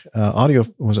feedback, audio.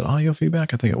 Was it audio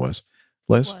feedback? I think it was.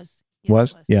 Liz? It was. Yes, it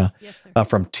was. Yeah. Yes, sir.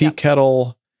 From Tea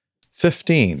Kettle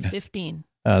 15. 15.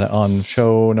 On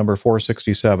show number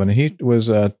 467. He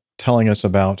was telling us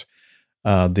about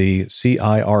the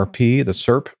CIRP, the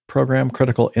CIRP program,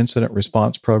 Critical Incident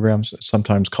Response Programs,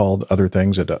 sometimes called other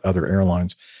things at other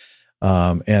airlines.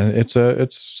 And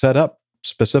it's set up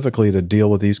specifically to deal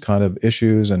with these kind of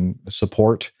issues and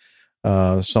support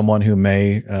someone who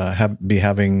may be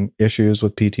having issues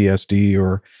with PTSD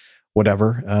or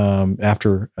whatever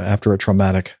after a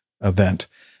traumatic event.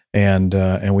 And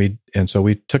so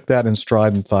we took that in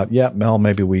stride and thought, yeah, Mel,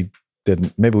 maybe we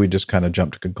just kind of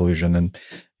jumped to conclusion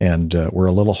and we're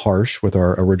a little harsh with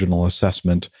our original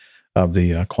assessment of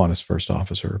the Qantas first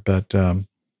officer. But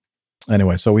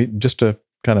anyway, so we just to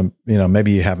kind of,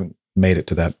 maybe you haven't made it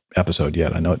to that episode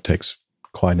yet. I know it takes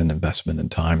quite an investment in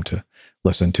time to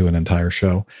listen to an entire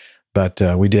show, but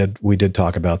we did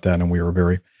talk about that, and we were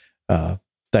very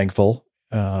thankful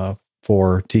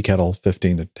for Tea Kettle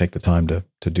 15 to take the time to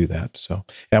do that. So,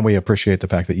 and we appreciate the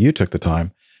fact that you took the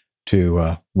time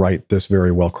to write this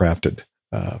very well-crafted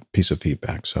piece of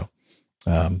feedback. So,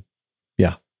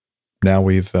 yeah, now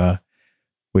we've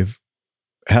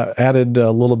added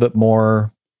a little bit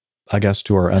more, I guess,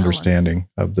 to our understanding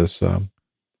of this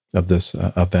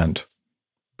event.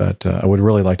 But I would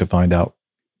really like to find out,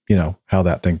 how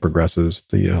that thing progresses,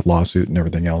 the lawsuit and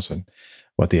everything else, and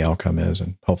what the outcome is,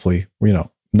 and hopefully,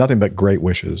 nothing but great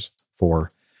wishes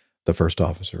for the first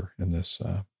officer in this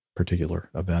particular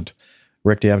event.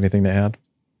 Rick, do you have anything to add?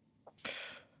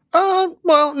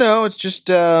 Well, no, it's just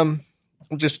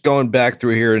going back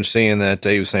through here and seeing that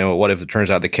he was saying, well, what if it turns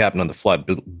out the captain on the flight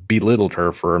belittled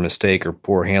her for a mistake or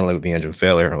poor handling of the engine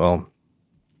failure? Well,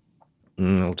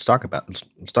 let's talk about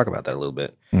that a little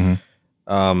bit.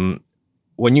 Mm-hmm.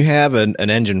 When you have an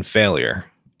engine failure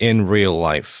in real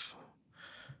life,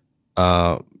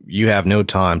 you have no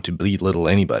time to belittle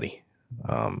anybody.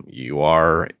 You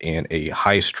are in a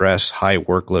high stress, high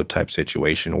workload type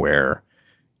situation where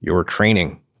your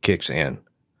training kicks in,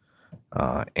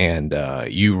 and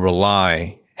you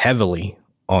rely heavily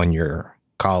on your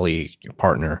colleague, your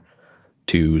partner,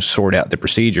 to sort out the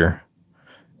procedure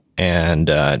and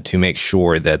to make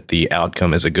sure that the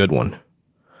outcome is a good one.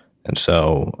 And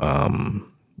so,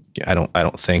 I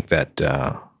don't think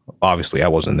that. Obviously, I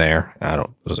wasn't there. I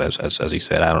don't, as he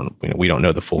said, we don't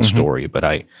know the full story, but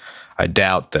I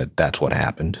doubt that that's what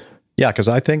happened. Yeah, because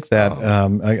I think that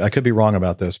I could be wrong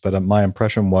about this, but my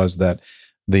impression was that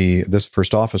this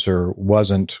first officer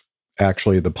wasn't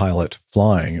actually the pilot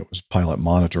flying; it was pilot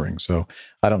monitoring. So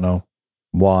I don't know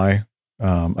why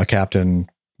a captain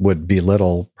would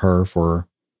belittle her for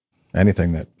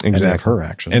anything that any of her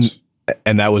actions.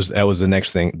 And that was the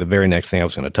next thing, the very next thing I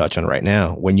was going to touch on right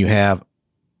now. When you have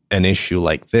an issue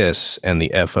like this and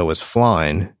the FO is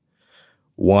flying,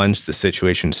 once the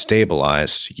situation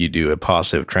stabilized, you do a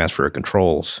positive transfer of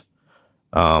controls.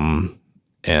 And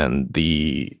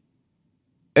it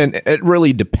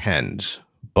really depends,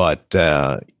 but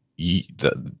the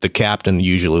captain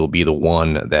usually will be the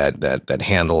one that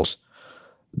handles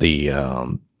the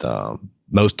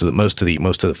most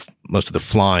of the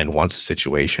flying once the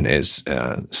situation is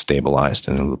stabilized,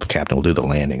 and the captain will do the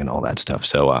landing and all that stuff.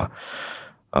 So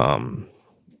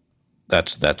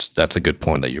that's a good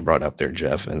point that you brought up there,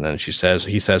 Jeff. And then he says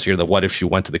here that what if she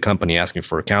went to the company asking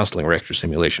for counseling or extra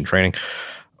simulation training?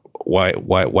 Why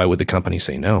would the company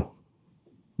say no?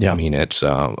 Yeah, I mean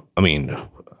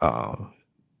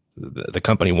the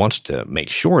company wants to make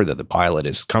sure that the pilot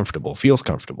is comfortable, feels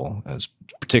comfortable, as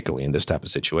particularly in this type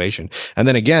of situation. And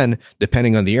then again,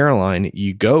 depending on the airline,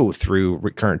 you go through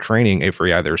recurrent training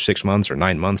every either 6 months or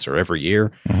 9 months or every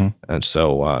year. Mm-hmm. And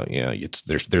so,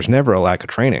 there's never a lack of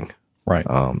training. Right.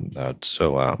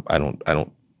 So I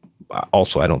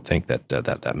don't think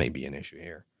that may be an issue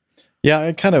here. Yeah.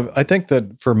 I think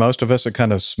that for most of us, it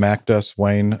kind of smacked us,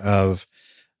 Wayne, of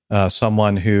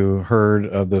someone who heard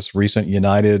of this recent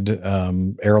United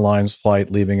Airlines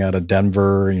flight leaving out of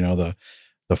Denver,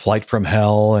 the flight from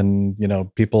hell, and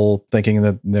people thinking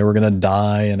that they were going to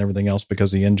die and everything else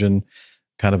because the engine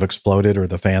kind of exploded, or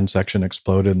the fan section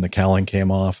exploded and the cowling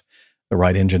came off. The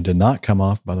right engine did not come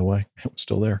off, by the way; it was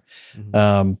still there.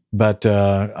 Mm-hmm. But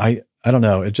I don't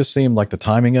know. It just seemed like the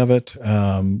timing of it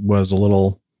was a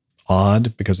little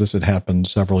odd, because this had happened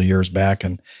several years back,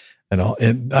 and all.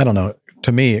 I don't know.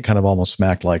 To me, it kind of almost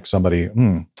smacked like somebody.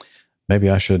 Maybe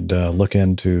I should look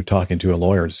into talking to a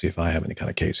lawyer to see if I have any kind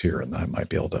of case here, and I might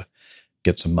be able to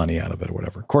get some money out of it or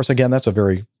whatever. Of course, again, that's a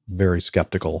very, very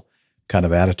skeptical kind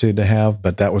of attitude to have,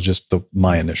 but that was just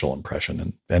my initial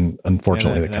impression, and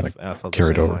unfortunately, that kind of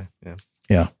carried over.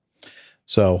 Yeah.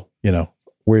 So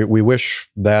we wish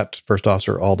that first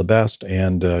officer all the best,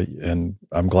 and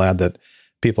I'm glad that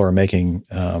people are making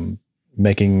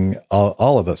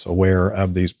all of us aware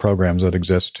of these programs that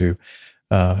exist to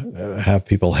have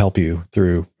people help you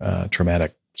through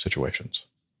traumatic situations.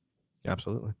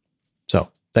 Absolutely.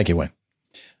 So thank you, Wayne.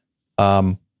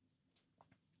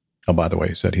 Oh, by the way,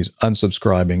 he said he's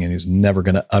unsubscribing and he's never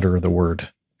going to utter the word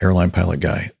airline pilot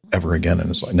guy ever again in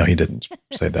his life. No, he didn't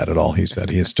say that at all. He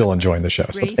said he is still enjoying the show.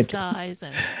 Gray skies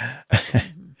and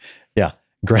yeah,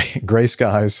 gray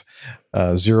skies,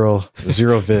 zero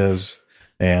viz,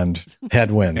 and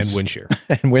headwinds. And wind shear.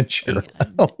 And wind shear.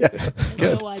 Oh, yeah.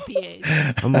 Good. No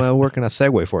IPAs. I'm working a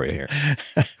segue for you here.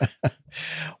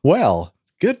 Well,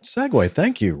 good segue.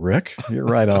 Thank you, Rick. You're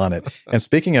right on it. And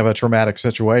speaking of a traumatic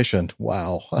situation,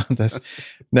 wow.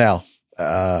 Now,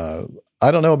 I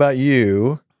don't know about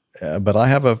you, but I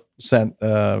have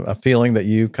a feeling that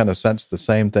you kind of sensed the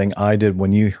same thing I did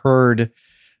when you heard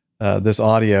this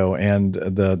audio and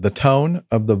the tone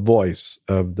of the voice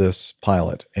of this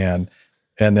pilot. And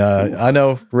I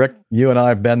know, Rick, you and I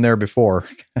have been there before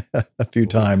a few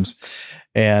times.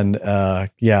 And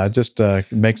it just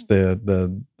makes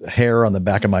the hair on the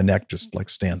back of my neck just like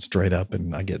stand straight up,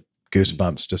 and I get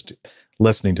goosebumps just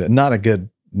listening to it. Not good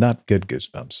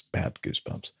goosebumps, bad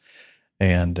goosebumps.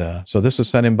 And so this was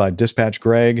sent in by Dispatch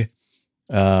Greg.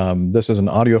 This is an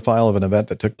audio file of an event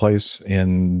that took place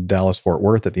in Dallas-Fort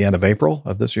Worth at the end of April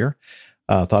of this year.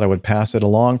 Thought I would pass it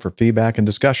along for feedback and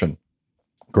discussion.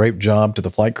 Great job to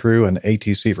the flight crew and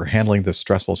ATC for handling this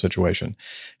stressful situation.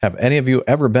 Have any of you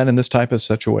ever been in this type of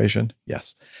situation?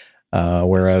 Yes.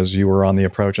 Whereas you were on the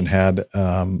approach and had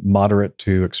moderate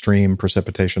to extreme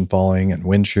precipitation falling and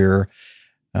wind shear.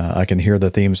 I can hear the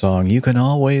theme song, "You Can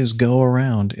Always Go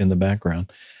Around," in the background.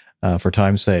 For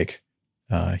time's sake,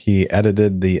 he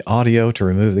edited the audio to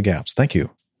remove the gaps. Thank you,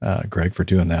 Greg, for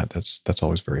doing that. That's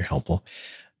always very helpful.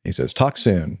 He says, talk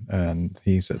soon. And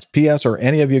he says, P.S. Are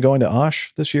any of you going to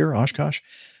Osh this year, Oshkosh?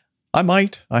 I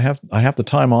might. I have the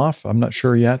time off. I'm not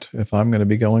sure yet if I'm going to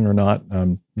be going or not.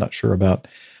 I'm not sure about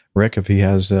Rick, if he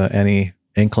has any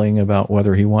inkling about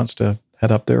whether he wants to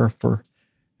head up there for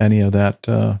any of that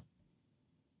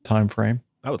time frame.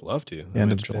 I would love to.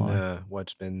 End of July.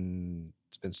 It's been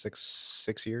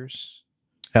 6 years.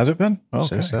 Has it been?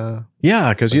 Okay. Since,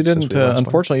 yeah, because you didn't,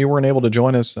 unfortunately, you weren't able to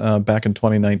join us back in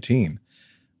 2019.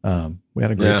 We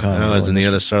had a great time. I was in the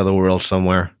other side of the world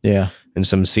somewhere. Yeah. In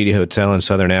some seedy hotel in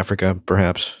Southern Africa,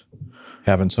 perhaps.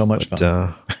 Having so much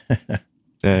fun.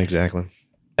 Yeah, exactly.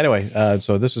 Anyway,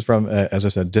 so this is from, as I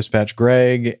said, Dispatch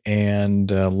Greg, and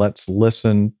let's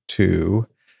listen to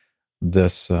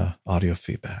this audio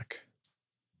feedback.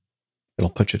 It'll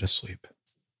put you to sleep.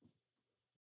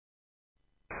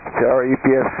 Tower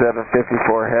UPS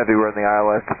 754 Heavy, we're in the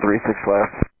ILS to 36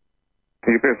 left.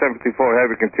 UPS 754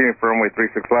 Heavy, continue for runway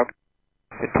 36 left.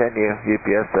 Continue,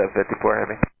 UPS 754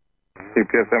 Heavy.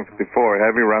 UPS 754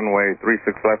 Heavy, runway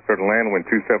 36 left, clear to land, wind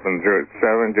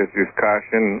 2707. Just use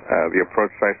caution, the approach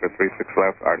sites for 36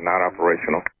 left are not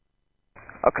operational.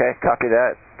 Okay, copy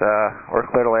that. We're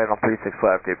clear to land on 36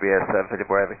 left, UPS 754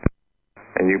 Heavy.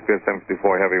 And UPS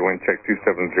 754 Heavy, wind check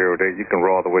 2708. You can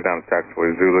roll all the way down to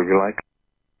taxiway Zulu if you like.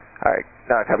 All right,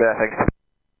 no, copy that, thanks.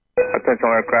 Attention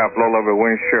aircraft, low level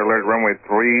wind shear alert, runway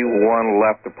 31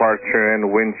 left departure in,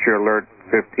 wind shear alert,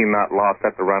 15 knot lost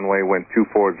at the runway, wind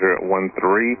 24013,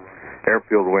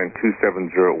 airfield wind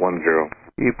 27010.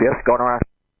 UPS going around.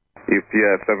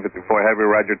 UPS 754 Heavy,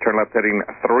 roger, turn left heading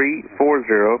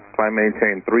 340, climb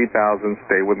maintain 3000,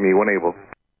 stay with me when able.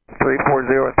 340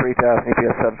 and 3000,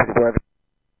 UPS 754 Heavy.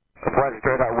 Flying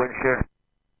straight out wind shear.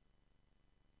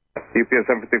 UPS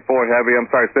 754 Heavy,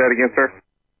 I'm sorry, say that again, sir.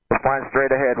 Flying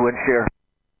straight ahead, wind shear.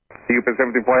 UPS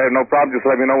 754 Heavy, no problem, just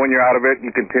let me know when you're out of it.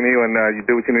 You continue and you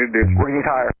do what you need to do. We need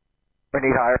higher.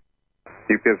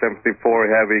 UPS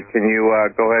 754 Heavy, can you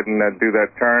go ahead and do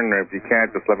that turn, or if you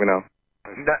can't, just let me know.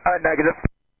 Negative.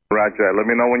 Roger that, let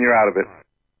me know when you're out of it.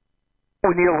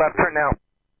 We need a left turn now.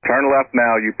 Turn left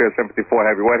now, UPS 754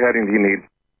 Heavy, what heading do you need?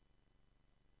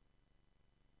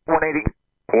 180.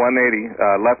 180.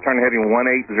 Left turn heading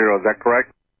 180. Is that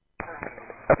correct?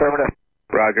 Affirmative.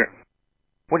 Roger.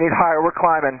 We need higher. We're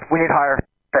climbing. We need higher.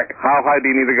 How high do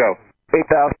you need to go?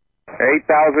 8,000.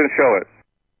 8,000, show it.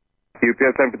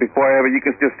 UPS 754 Heavy, you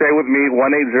can just stay with me,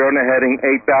 180 in the heading,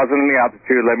 8,000 in the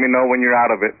altitude. Let me know when you're out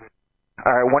of it.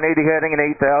 All right, 180 heading and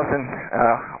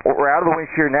 8,000. We're out of the wind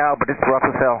shear now, but it's rough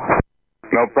as hell.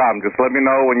 No problem. Just let me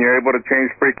know when you're able to change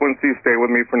frequency. Stay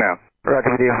with me for now.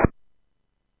 Roger with you.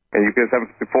 And UPS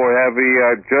 754 Heavy,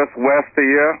 just west of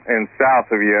you and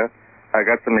south of you, I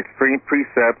got some extreme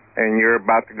precip, and you're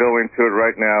about to go into it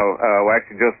right now. Well,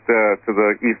 actually, just to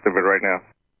the east of it right now.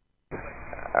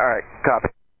 All right, copy.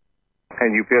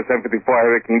 And UPS 754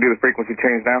 Heavy, can you do the frequency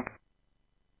change now?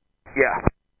 Yeah.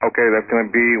 Okay, that's going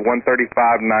to be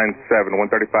 135.97.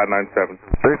 135.97.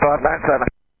 3597.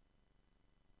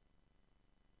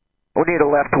 We need a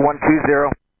left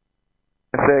 120.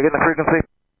 And say again the frequency.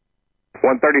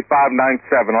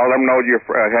 135.97. I'll let them know your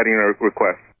heading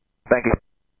request. Thank you.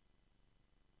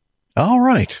 All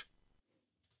right.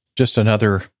 Just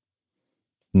another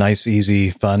nice, easy,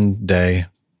 fun day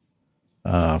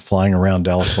flying around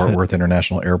Dallas-Fort Worth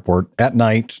International Airport at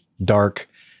night, dark,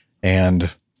 and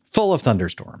full of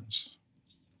thunderstorms.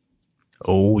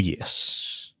 Oh,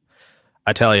 yes.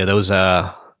 I tell you,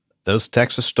 those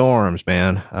Texas storms,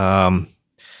 man.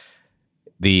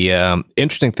 The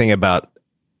interesting thing about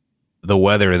the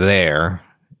weather there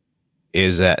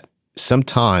is that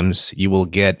sometimes you will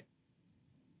get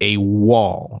a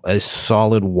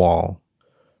solid wall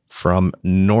from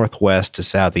northwest to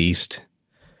southeast,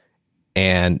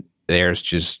 and there's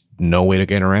just no way to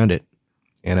get around it,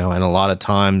 and a lot of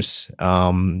times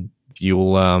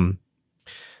you'll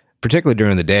particularly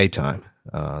during the daytime,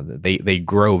 they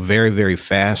grow very, very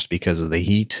fast because of the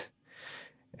heat,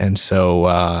 and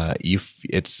so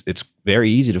it's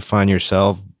very easy to find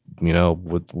yourself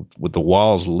with the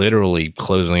walls literally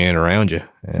closing in around you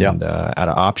and out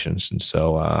of options. And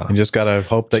so you just got to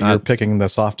hope that you're picking the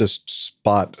softest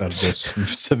spot of this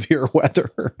severe weather.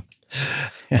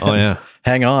 Oh, yeah.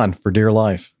 Hang on for dear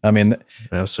life. I mean,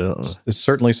 absolutely. It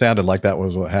certainly sounded like that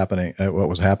was what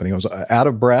was happening. It was out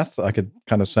of breath, I could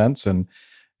kind of sense, and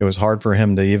it was hard for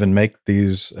him to even make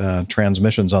these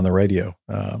transmissions on the radio.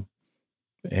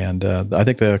 And I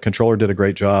think the controller did a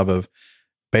great job of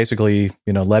basically,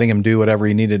 letting him do whatever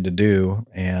he needed to do,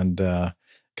 and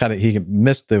he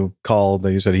missed the call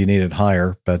that you said he needed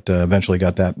higher, but eventually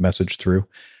got that message through.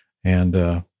 And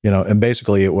and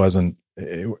basically it wasn't.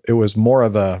 It was more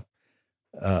of a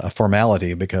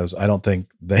formality, because I don't think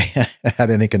they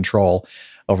had any control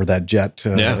over that jet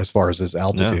as far as his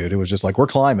altitude. It was just like, we're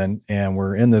climbing and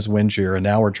we're in this wind shear, and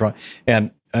now we're trying.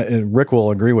 And Rick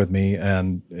will agree with me.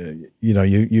 And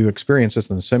you experience this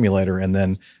in the simulator, and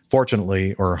then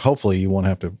fortunately, or hopefully, you won't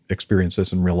have to experience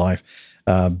this in real life.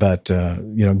 But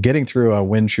getting through a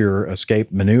wind shear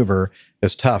escape maneuver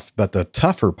is tough. But the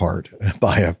tougher part,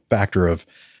 by a factor of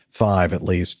 5 at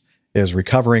least, is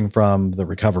recovering from the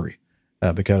recovery.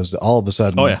 Because all of a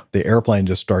sudden, the airplane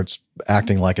just starts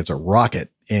acting like it's a rocket,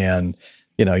 and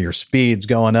your speed's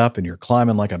going up, and you're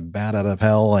climbing like a bat out of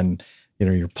hell, and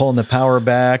you're pulling the power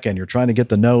back, and you're trying to get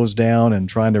the nose down and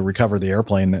trying to recover the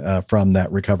airplane from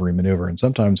that recovery maneuver. And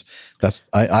sometimes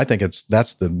I think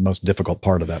that's the most difficult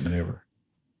part of that maneuver.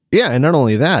 Yeah, and not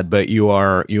only that, but you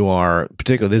are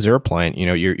particularly this airplane.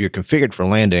 You're configured for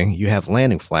landing. You have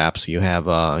landing flaps. You have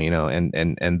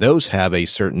and those have a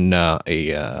certain a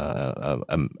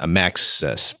max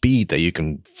speed that you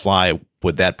can fly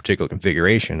with that particular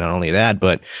configuration. Not only that,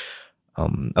 but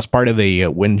as part of a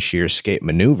wind shear escape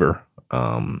maneuver,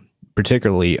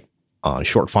 particularly on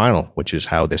short final, which is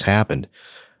how this happened.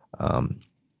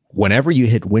 Whenever you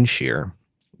hit wind shear,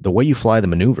 the way you fly the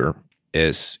maneuver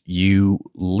is you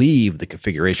leave the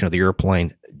configuration of the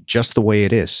airplane just the way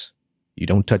it is. You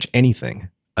don't touch anything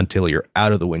until you're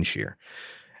out of the wind shear.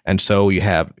 And so you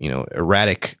have,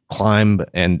 erratic climb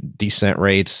and descent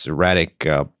rates, erratic,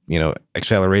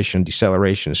 acceleration,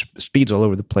 deceleration, speeds all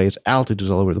over the place,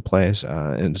 altitudes all over the place.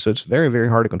 And so it's very, very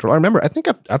hard to control. I remember, I think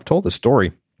I've told this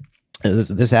story.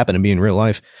 This happened to me in real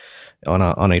life on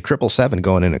a 777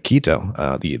 going into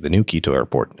Quito, the new Quito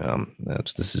airport.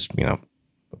 This is,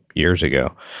 years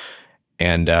ago.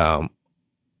 And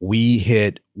we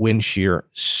hit wind shear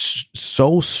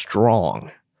so strong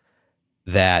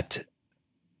that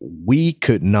we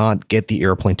could not get the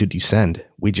airplane to descend.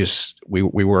 We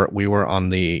were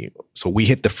on so we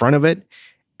hit the front of it,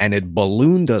 and it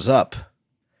ballooned us up.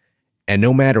 And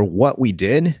no matter what we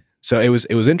did, so it was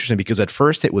interesting, because at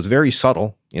first it was very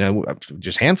subtle,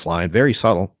 just hand flying, very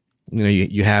subtle.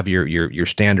 You have your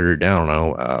standard, I don't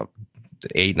know,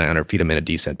 900 feet a minute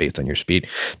descent based on your speed.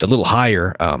 It's a little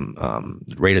higher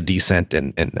rate of descent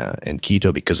in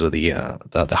Quito because of the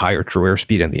higher true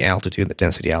airspeed and the altitude, the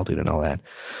density altitude, and all that.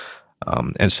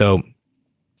 And so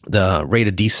the rate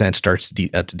of descent starts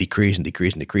to decrease and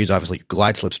decrease and decrease. Obviously, your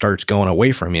glide slope starts going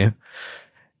away from you.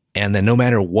 And then no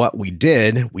matter what we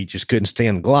did, we just couldn't stay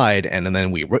on glide. And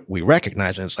then we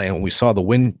recognized it and saying, when we saw the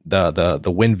wind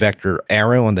vector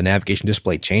arrow on the navigation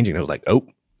display changing, it was like, oh,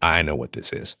 I know what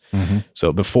this is. Mm-hmm.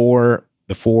 So before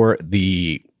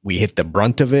we hit the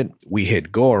brunt of it, we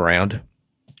hit go around,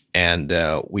 and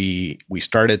we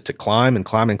started to climb and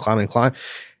climb and climb and climb.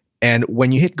 And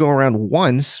when you hit go around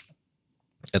once,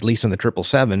 at least on the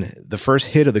 777, the first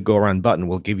hit of the go-around button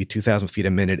will give you 2,000 feet a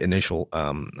minute initial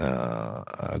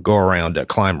go-around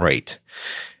climb rate.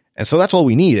 And so that's all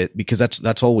we needed, because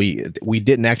that's all we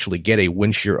didn't actually get a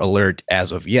wind shear alert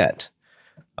as of yet.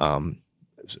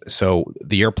 So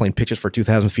the airplane pitches for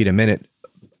 2,000 feet a minute,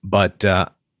 but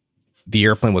the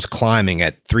airplane was climbing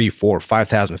at 3,000, 4,000,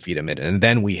 5,000 feet a minute. And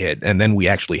then we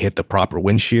actually hit the proper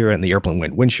wind shear, and the airplane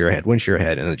went wind shear ahead,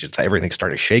 and it just everything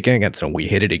started shaking. And so we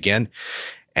hit it again.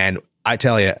 And I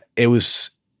tell you, it was,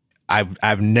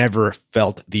 I've never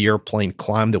felt the airplane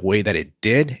climb the way that it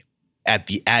did at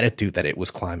the attitude that it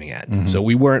was climbing at. Mm-hmm. So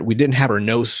we didn't have our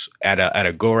nose at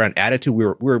a go around attitude.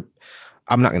 We're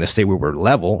I'm not going to say we were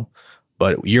level,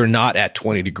 but you're not at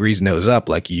 20 degrees nose up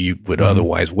like you would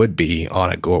otherwise would be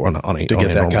on a go on a to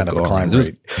get that kind of a climb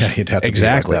rate. Yeah, you'd have to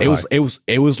exactly. Be like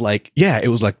it was like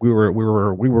we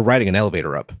were riding an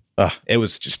elevator up. It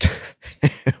was just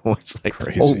it was like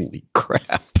crazy. Holy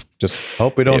crap! Just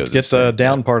hope we don't get the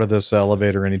down part of this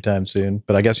elevator anytime soon.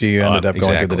 But I guess you ended up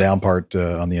going through the down part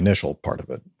on the initial part of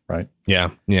it, right?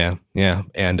 Yeah.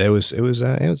 And it was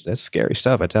that's scary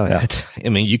stuff. I tell you. Yeah. I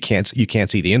mean, you can't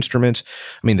see the instruments.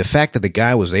 I mean, the fact that the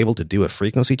guy was able to do a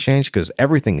frequency change, because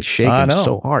everything is shaking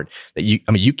so hard that you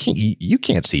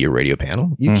can't see your radio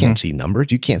panel. You can't see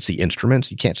numbers. You can't see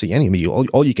instruments. You can't see any. I mean,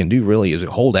 all you can do really is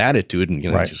hold attitude and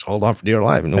just hold on for dear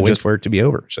life and wait for it to be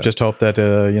over. So just hope that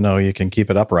you can keep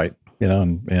it upright,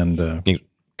 and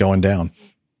going down.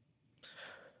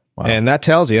 Wow. And that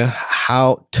tells you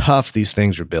how tough these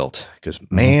things are built, because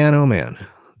man, oh man,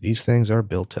 these things are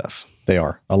built tough. They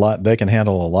are a lot. They can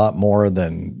handle a lot more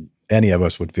than any of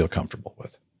us would feel comfortable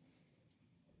with.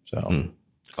 So,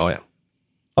 oh yeah.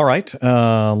 All right.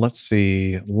 Let's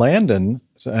see. Landon,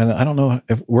 and I don't know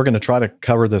if we're going to try to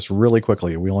cover this really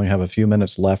quickly. We only have a few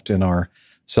minutes left in our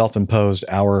self-imposed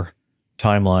hour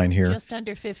timeline here. Just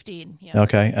under 15. Yeah.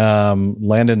 Okay.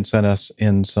 Landon sent us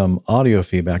in some audio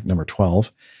feedback, number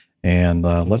 12. And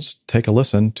let's take a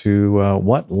listen to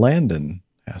what Landon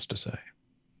has to say.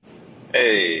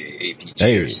 Hey,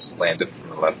 APGers, Landon from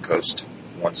the left coast.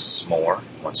 Once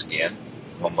again.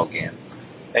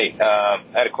 Hey, I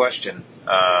had a question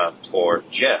for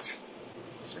Jeff,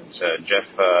 since Jeff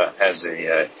has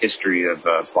a history of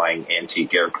flying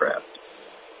antique aircraft.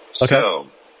 Okay. So,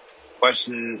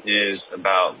 question is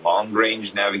about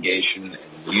long-range navigation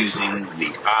and using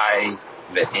the I,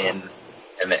 the N,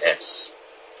 and the S.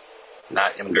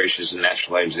 Not immigration and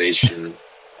nationalization.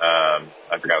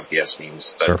 I forgot what the S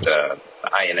means, but the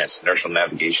INS, Inertial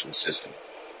Navigation System.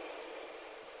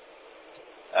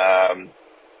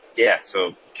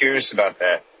 So curious about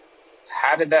that.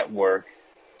 How did that work?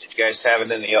 Did you guys have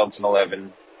it in the Elton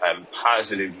 11? I'm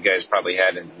positive you guys probably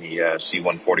had it in the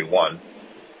C-141.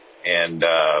 And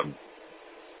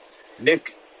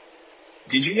Nick,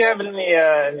 did you have it in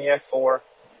the F-4?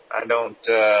 I don't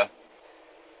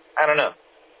know.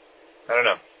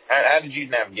 How did you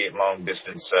navigate long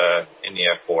distance in the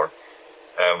F-4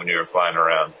 when you were flying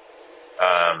around?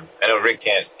 I know Rick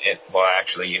can't. Well,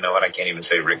 actually, you know what? I can't even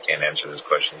say Rick can't answer those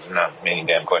questions. There's not many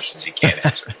damn questions he can't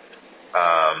answer.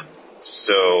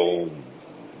 So,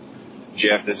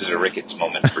 Jeff, this is a Ricketts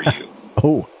moment for you.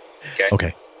 Oh.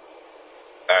 Okay.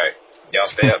 All right. Y'all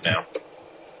stay up now.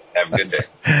 Have a good day.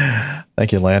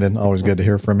 Thank you, Landon. Always good to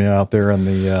hear from you out there on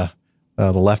the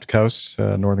left coast,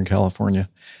 Northern California.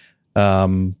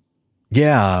 So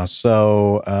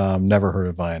never heard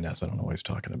of INS. I don't know what he's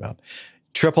talking about.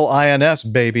 Triple INS,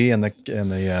 baby, in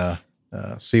the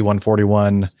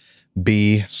C-141B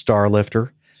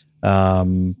Starlifter.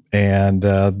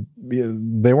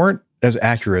 They weren't as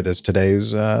accurate as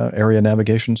today's area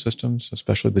navigation systems,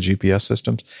 especially the GPS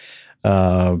systems,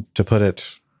 to put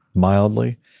it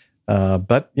mildly.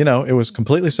 But, it was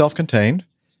completely self-contained.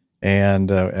 And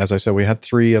as I said, we had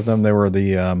 3 of them. They were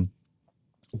the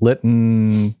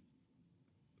Litton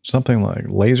something like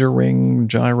laser ring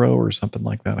gyro or something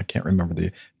like that. I can't remember.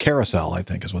 The carousel, I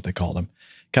think, is what they called them.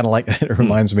 Kind of like, it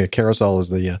reminds me of carousel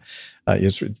is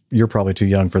you're probably too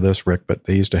young for this, Rick, but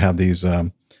they used to have these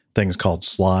things called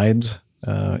slides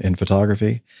in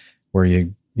photography where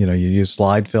you use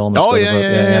slide film.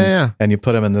 And you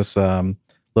put them in this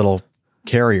little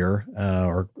carrier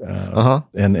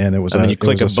and it was you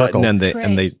click a button and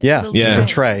they it's a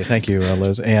tray. Thank you,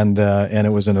 Liz. And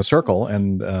it was in a circle,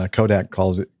 and Kodak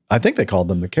calls it, I think they called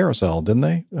them the carousel, didn't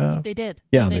they? They did.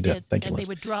 Yeah, they did. Thank you, and Liz.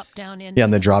 they would drop down in. Yeah,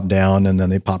 and they drop down, and then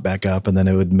they pop back up, and then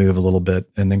it would move a little bit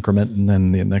in increment, and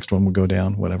then the next one would go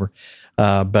down, whatever.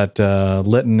 But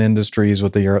Litton Industries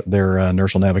with their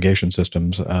inertial navigation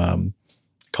systems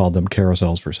called them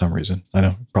carousels for some reason. I know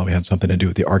it probably had something to do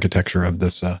with the architecture of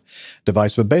this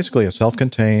device, but basically a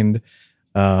self-contained,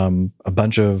 a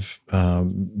bunch of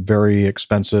very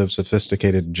expensive,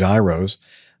 sophisticated gyros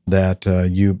that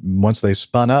once they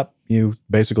spun up, you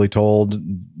basically told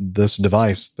this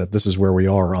device that this is where we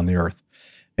are on the Earth.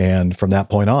 And from that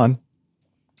point on,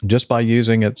 just by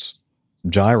using its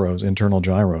gyros, internal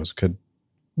gyros, could,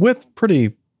 with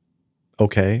pretty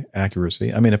okay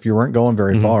accuracy. I mean, if you weren't going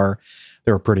very far,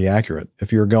 they were pretty accurate.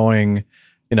 If you're going,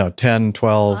 10,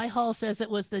 12. Hall says it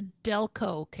was the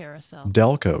Delco carousel.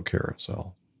 Delco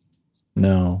carousel.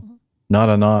 No, not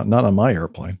on my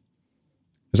airplane.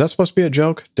 Is that supposed to be a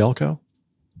joke? Delco?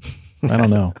 I don't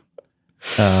know.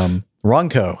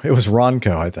 Ronco. It was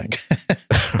Ronco, I think.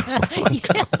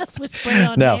 Yes, whispering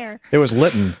on air. It was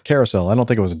Litton carousel. I don't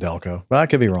think it was a Delco, but I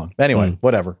could be wrong. Anyway,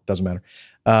 whatever. Doesn't matter.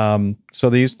 So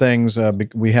these things,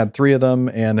 we had 3 of them.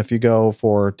 And if you go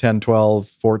for 10,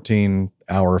 12,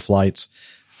 14-hour flights,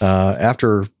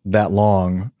 after that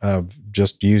long of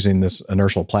just using this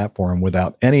inertial platform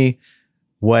without any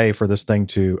way for this thing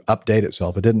to update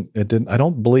itself, it didn't, I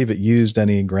don't believe it used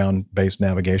any ground-based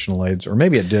navigational aids, or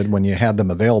maybe it did when you had them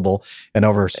available, and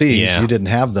overseas you didn't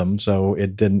have them. So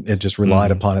it just relied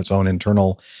upon its own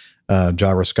internal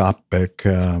gyroscopic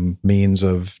means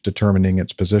of determining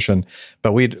its position.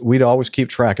 But we'd always keep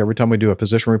track. Every time we do a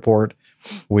position report,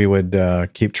 we would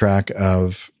keep track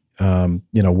of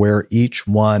where each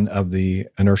one of the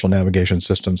inertial navigation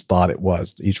systems thought it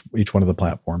was, each one of the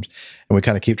platforms, and we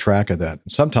kind of keep track of that.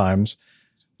 And sometimes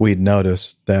we'd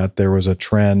notice that there was a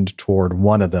trend toward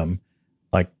one of them,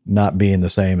 like not being the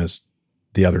same as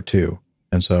the other 2.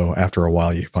 And so after a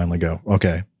while, you finally go,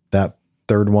 okay, that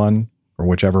third one, or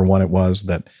whichever one it was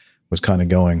that was kind of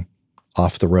going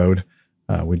off the road,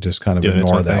 we just kind of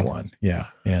ignore that one. Yeah.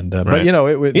 And, right.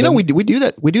 But we do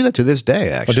that. We do that to this day,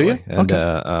 actually. Oh, do you?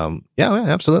 And, yeah,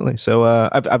 absolutely. So,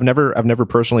 I've never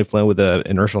personally flown with an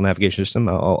inertial navigation system.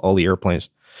 All the airplanes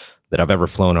that I've ever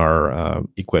flown are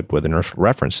equipped with inertial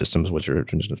reference systems, which are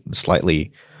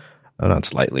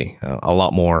a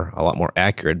lot more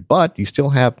accurate, but you still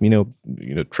have,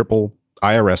 triple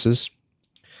IRSs,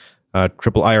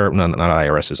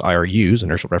 IRUs,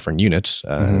 inertial reference units.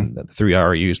 The 3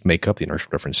 IRUs make up the inertial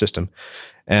reference system,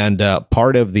 and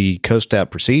part of the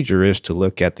COSTAP procedure is to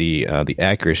look at the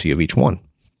accuracy of each one.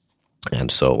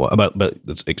 And so, but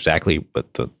that's exactly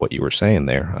what you were saying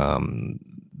there.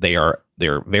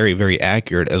 They're very, very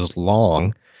accurate as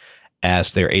long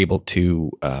as they're able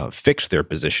to fix their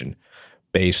position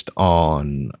based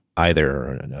on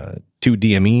either 2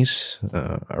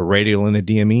 DMEs, a radial and a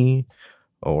DME,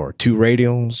 or 2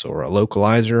 radials, or a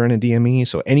localizer and a DME.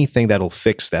 So anything that'll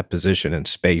fix that position in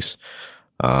space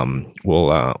will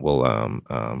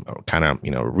kind of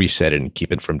reset it and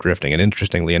keep it from drifting. And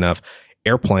interestingly enough,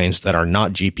 airplanes that are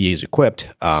not GPS equipped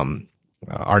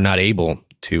are not able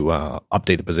to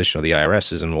update the position of the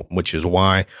IRSs, and which is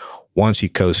why once you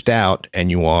coast out and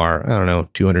you are,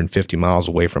 250 miles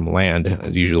away from land,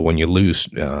 usually when you lose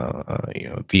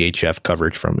VHF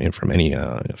coverage from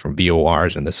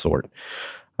VORs and this sort,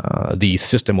 the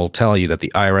system will tell you that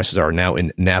the IRSs are now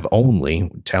in nav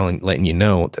only, letting you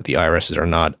know that the IRSs are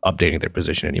not updating their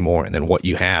position anymore, and then what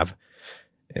you have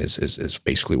is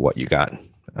basically what you got.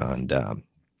 And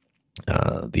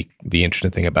the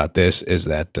interesting thing about this is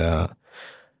that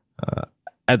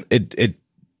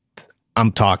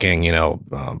I'm talking,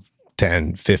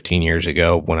 10, 15 years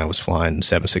ago when I was flying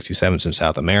 767s in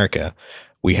South America,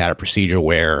 we had a procedure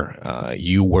where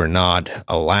you were not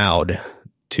allowed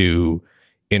to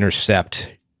intercept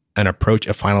a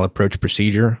final approach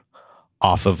procedure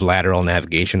off of lateral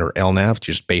navigation or LNAV,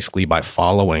 just basically by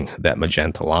following that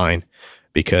magenta line,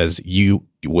 because you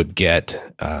would get,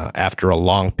 after a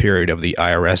long period of the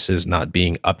IRSs not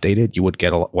being updated, you would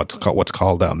get what's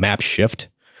called a map shift,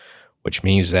 which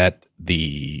means that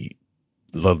the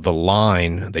the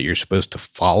line that you're supposed to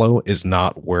follow is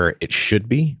not where it should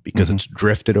be because it's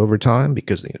drifted over time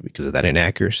because of that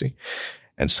inaccuracy.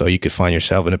 And so you could find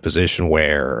yourself in a position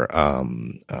where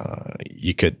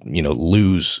you could,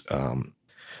 lose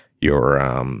your,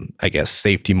 I guess,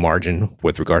 safety margin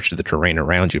with regards to the terrain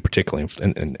around you, particularly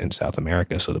in South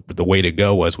America. So the way to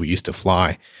go was we used to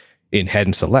fly in head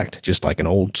and select, just like an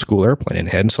old school airplane, in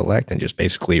head and select, and just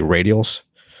basically radials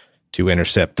to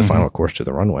intercept the final course to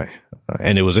the runway.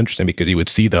 And it was interesting because you would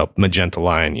see the magenta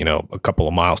line, a couple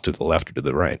of miles to the left or to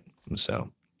the right. So,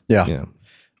 yeah.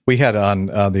 We had on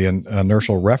the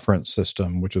inertial reference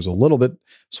system, which is a little bit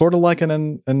sort of like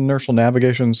an inertial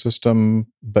navigation system,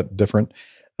 but different.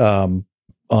 On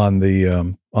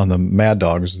the Mad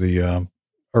Dogs, the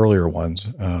earlier ones,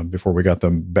 before we got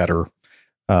them better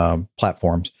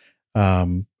platforms.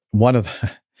 One of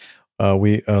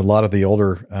the, a lot of the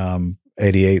older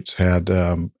 88s had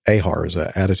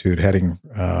AHRS, Attitude Heading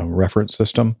Reference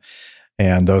System,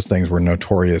 and those things were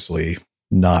notoriously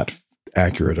not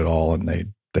accurate at all, and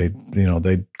they'd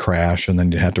crash, and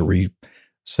then you had to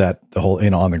reset the whole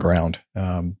on the ground.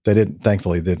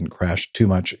 Thankfully didn't crash too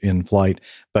much in flight,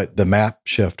 but the map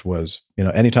shift was,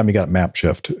 anytime you got map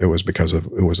shift, it was because of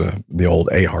the old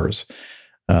AHRS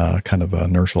kind of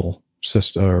inertial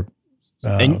system.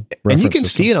 And you can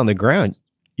see it on the ground.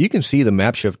 You can see the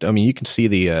map shift. I mean, you can see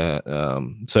the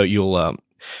so you'll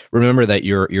remember that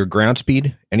your ground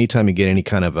speed, anytime you get any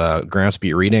kind of ground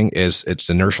speed reading, it's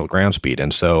inertial ground speed.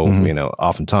 And so,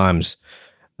 oftentimes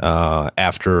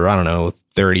after,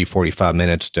 30, 45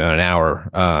 minutes to an hour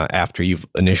after you've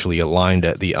initially aligned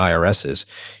at the IRSs,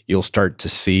 you'll start to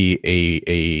see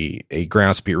a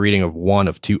ground speed reading of one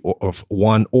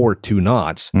or two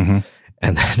knots. And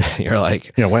then you're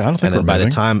like, wait, I don't think we're by moving.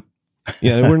 the time,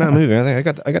 we're not moving. I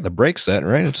think I got the brakes set,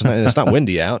 right? It's not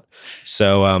windy out.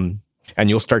 So, and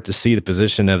you'll start to see the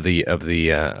position of the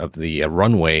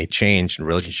runway change in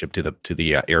relationship to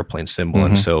the airplane symbol.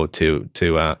 And so to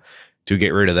get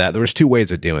rid of that, there was two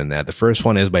ways of doing that. The first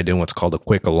one is by doing what's called a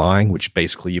quick align, which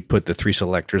basically you put the three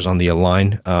selectors on the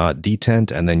align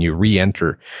detent, and then you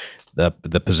re-enter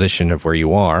the position of where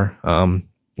you are.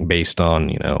 Based on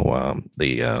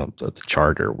the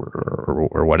chart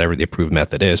or whatever the approved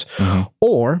method is,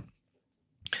 or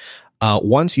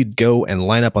once you go and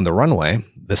line up on the runway,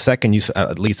 the second you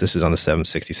at least this is on the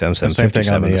 767, 757.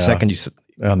 Same thing the second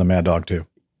on the Mad Dog too.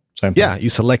 Same thing. Yeah, you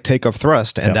select takeoff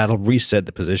thrust, and that'll reset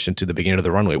the position to the beginning of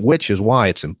the runway. Which is why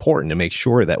it's important to make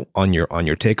sure that on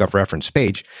your takeoff reference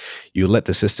page, you let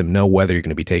the system know whether you're going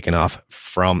to be taking off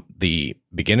from the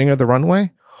beginning of the runway,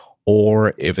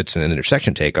 or if it's an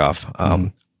intersection takeoff,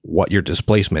 what your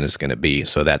displacement is going to be,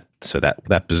 so that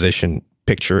position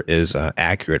picture is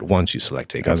accurate once you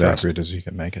select takeoff. As accurate as you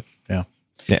can make it. Yeah.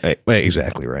 Yeah,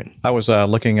 exactly right. I was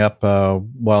looking up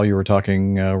while you were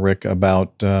talking, Rick,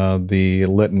 about the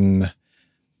Litton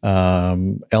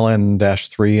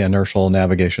LN-3 inertial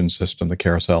navigation system, the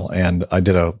carousel, and I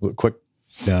did a quick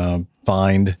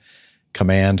find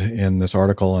command in this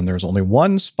article, and there's only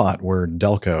one spot where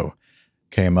Delco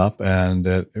came up, and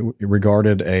it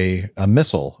regarded a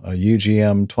missile, a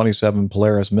UGM-27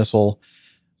 Polaris missile.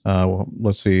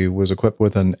 Was equipped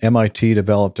with an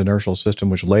MIT-developed inertial system,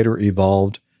 which later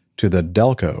evolved to the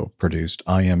Delco-produced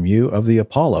IMU of the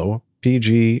Apollo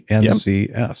PGNCS.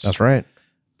 Yep. That's right.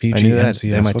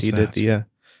 PGNCS. MIT did the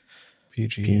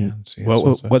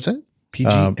PGNCS. What's it?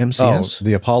 PGMCS?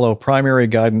 The Apollo Primary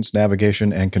Guidance,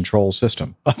 Navigation, and Control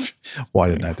System. Why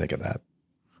didn't I think of that?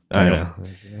 I know.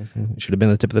 It should have been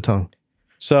the tip of the tongue.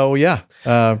 So,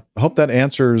 hope that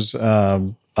answers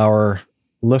our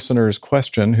listener's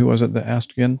question. Who was it that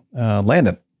asked again?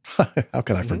 Landon. How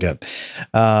could I forget?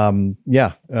 And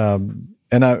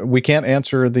we can't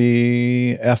answer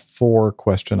the F4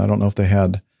 question. I don't know if they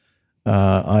had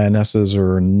INSs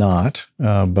or not,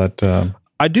 but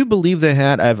I do believe they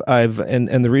had.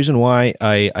 And the reason why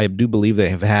I do believe they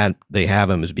have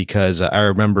them is because I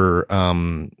remember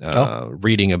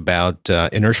reading about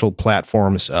inertial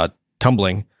platforms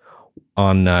tumbling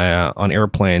on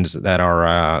airplanes that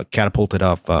are catapulted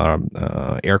off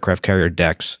aircraft carrier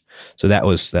decks. So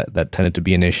that tended to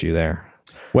be an issue there.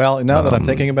 Well, now that I'm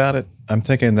thinking about it, I'm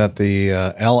thinking that the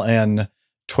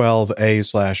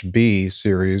LN-12A/B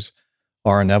series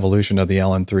are an evolution of the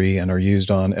LN-3 and are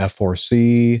used on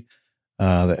F4C,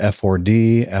 the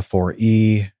F4D,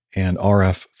 F4E, and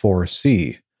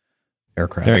RF4C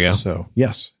aircraft. There you go. So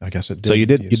yes, I guess it did. So you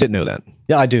did know that?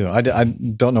 Yeah, I do. I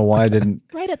don't know why I didn't.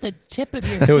 Right at the tip of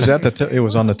your. It was it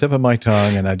was on the tip of my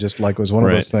tongue, and I just it was one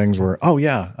of those things where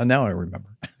now I remember.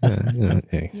 You know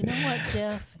what,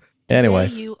 Jeff? Anyway,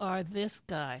 Today you are this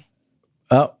guy.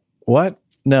 What?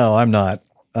 No, I'm not.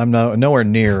 I'm nowhere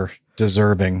near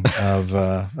deserving of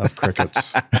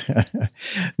crickets.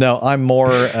 No, I'm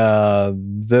more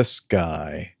this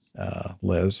guy,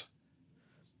 Liz.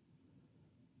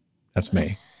 That's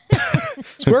me.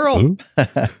 Squirrel.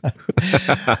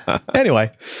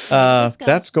 Anyway,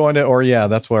 that's going to, or yeah,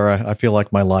 that's where I feel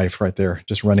like my life right there,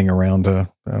 just running around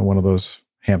one of those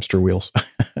hamster wheels.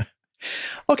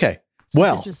 Okay. So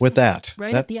well, with that,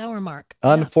 at the hour mark.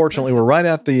 Unfortunately, we're right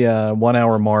at the 1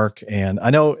 hour mark. And I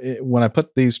know when I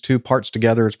put these two parts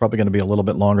together, it's probably going to be a little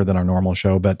bit longer than our normal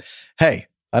show. But hey,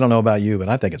 I don't know about you, but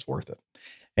I think it's worth it.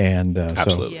 And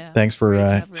thanks for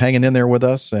hanging in there with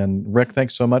us. And Rick,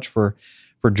 thanks so much for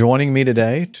joining me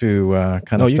today to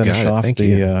kind of finish off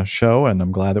the show. And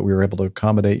I'm glad that we were able to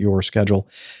accommodate your schedule.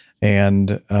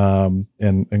 And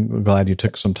glad you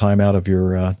took some time out of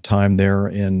your time there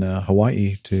in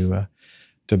Hawaii to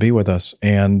be with us.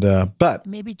 And but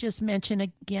maybe just mention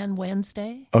again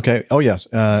Wednesday. Okay. Oh yes.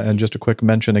 And just a quick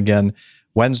mention again.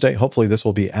 Wednesday. Hopefully this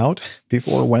will be out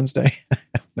before Wednesday.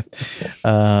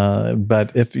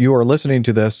 But if you are listening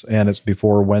to this and it's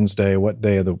before Wednesday, what's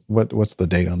the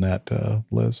date on that,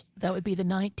 Liz? That would be the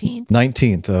 19th.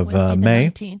 19th of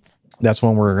May. 19th. That's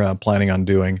when we're planning on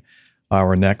doing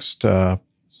our next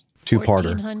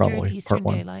two-parter, probably Eastern part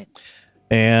 1. Daylight.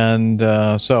 And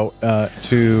so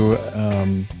to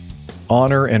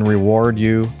honor and reward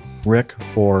you, Rick,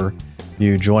 for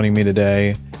you joining me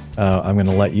today, I'm going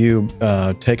to let you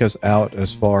take us out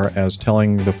as far as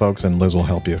telling the folks, and Liz will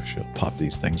help you. She'll pop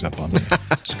these things up on the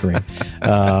screen.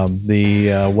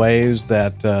 The ways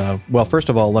that, well, first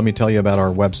of all, let me tell you about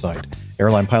our website,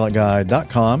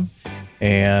 airlinepilotguide.com,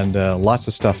 and lots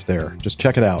of stuff there. Just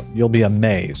check it out. You'll be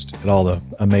amazed at all the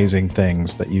amazing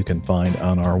things that you can find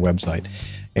on our website.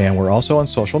 And we're also on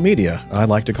social media. I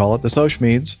like to call it the social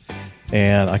meds,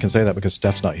 and I can say that because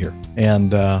Steph's not here.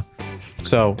 And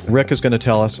so Rick is going to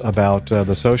tell us about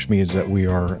the social medias that we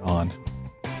are on.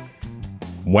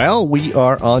 Well, we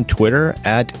are on Twitter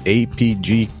at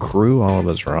APG Crew. All of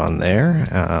us are on there.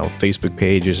 Facebook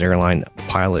page is Airline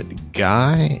Pilot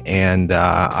Guy. And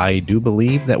I do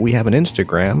believe that we have an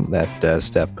Instagram that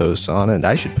Steph posts on, and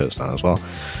I should post on as well.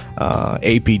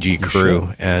 APG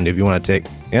Crew. And if you want to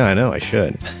I know I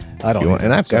should. I don't.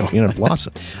 And I've got lots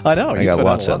of. I know. I got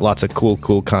lots of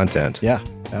cool content. Yeah.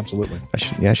 Absolutely.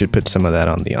 I should put some of that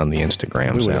on the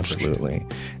Instagrams. Absolutely.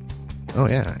 Oh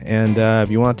yeah. And if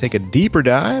you want to take a deeper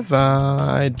dive,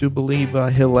 I do believe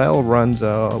Hillel runs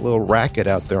a little racket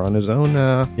out there on his own.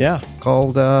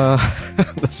 Called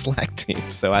the Slack team.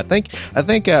 So I think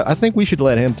we should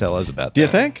let him tell us about that. Do you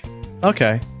think?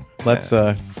 Okay. Let's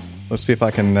see if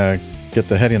I can get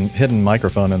the hidden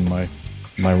microphone in my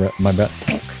bet.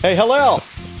 Hey, Hillel.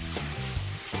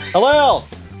 Hillel,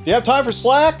 do you have time for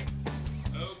Slack?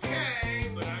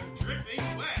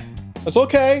 That's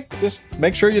okay. Just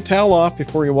make sure you towel off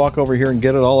before you walk over here and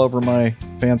get it all over my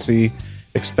fancy,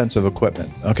 expensive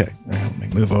equipment. Okay, let me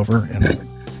move over.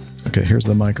 Okay, here's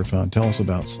the microphone. Tell us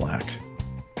about Slack.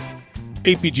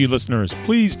 APG listeners,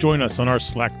 please join us on our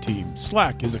Slack team.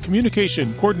 Slack is a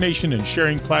communication, coordination, and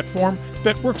sharing platform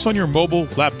that works on your mobile,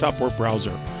 laptop, or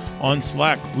browser. On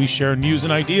Slack, we share news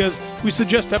and ideas. We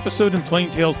suggest episode and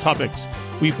plain tales topics.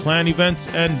 We plan events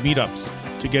and meetups.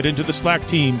 To get into the Slack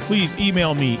team, please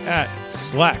email me at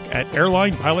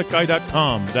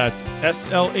slack@airlinepilotguy.com. That's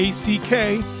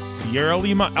SLACK, Sierra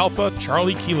Lima Alpha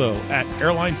Charlie Kilo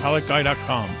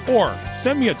 @airlinepilotguy.com. Or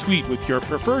send me a tweet with your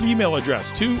preferred email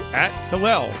address to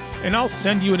 @Hillel, and I'll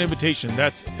send you an invitation.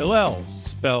 That's Hillel,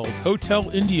 spelled Hotel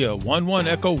India 11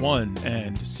 Echo 1,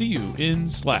 and see you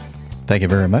in Slack. Thank you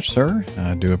very much, sir.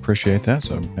 I do appreciate that.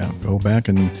 So now go back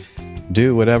and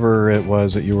do whatever it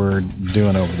was that you were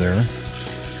doing over there.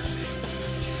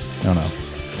 No.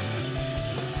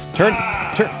 Turn.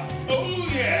 Oh,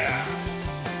 yeah.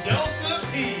 Delta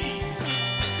P.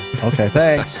 Okay,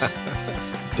 thanks.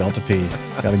 Delta P.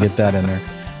 Got to get that in there.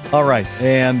 All right.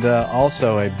 And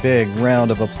also a big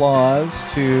round of applause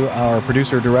to our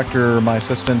producer, director, my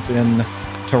assistant in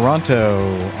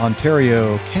Toronto,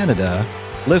 Ontario, Canada,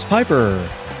 Liz Piper.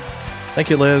 Thank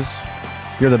you, Liz.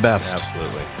 You're the best.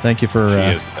 Absolutely. Thank you for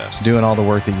doing all the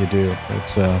work that you do.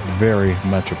 It's very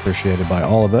much appreciated by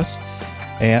all of us.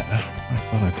 And I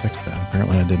thought I fixed that.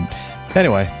 Apparently I didn't.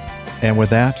 Anyway, and with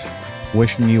that,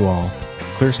 wishing you all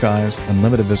clear skies,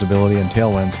 unlimited visibility, and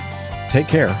tailwinds. Take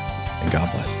care, and God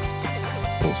bless.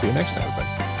 We'll see you next time, everybody.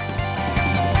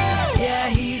 Yeah,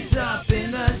 he's up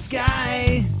in the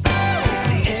sky. It's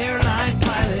the airline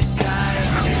pilot guy.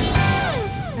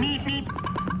 Meep, meep.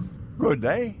 Good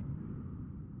day.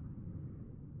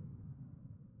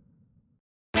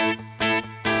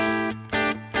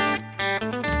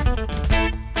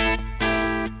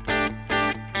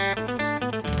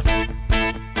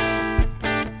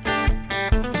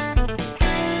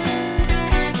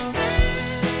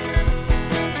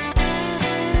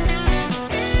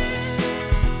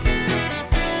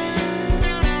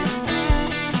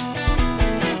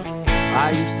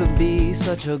 I used to be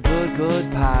such a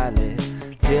good pilot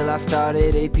till I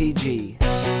started APG.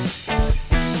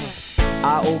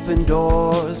 I opened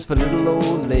doors for little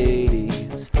old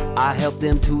ladies, I helped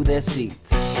them to their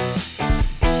seats.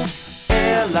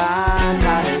 Airline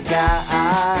pilot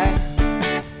guy,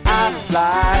 I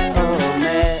fly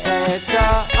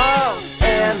America. Oh,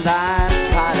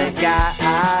 airline pilot guy,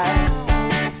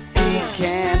 he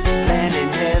can land in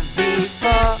heavy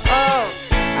fog.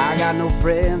 I got no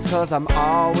friends cause I'm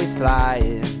always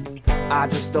flying, I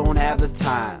just don't have the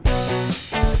time.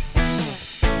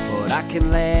 But I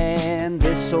can land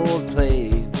this old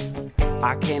plane,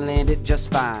 I can land it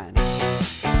just fine.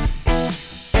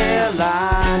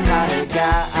 Airline pilot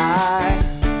guy,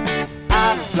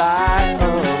 I fly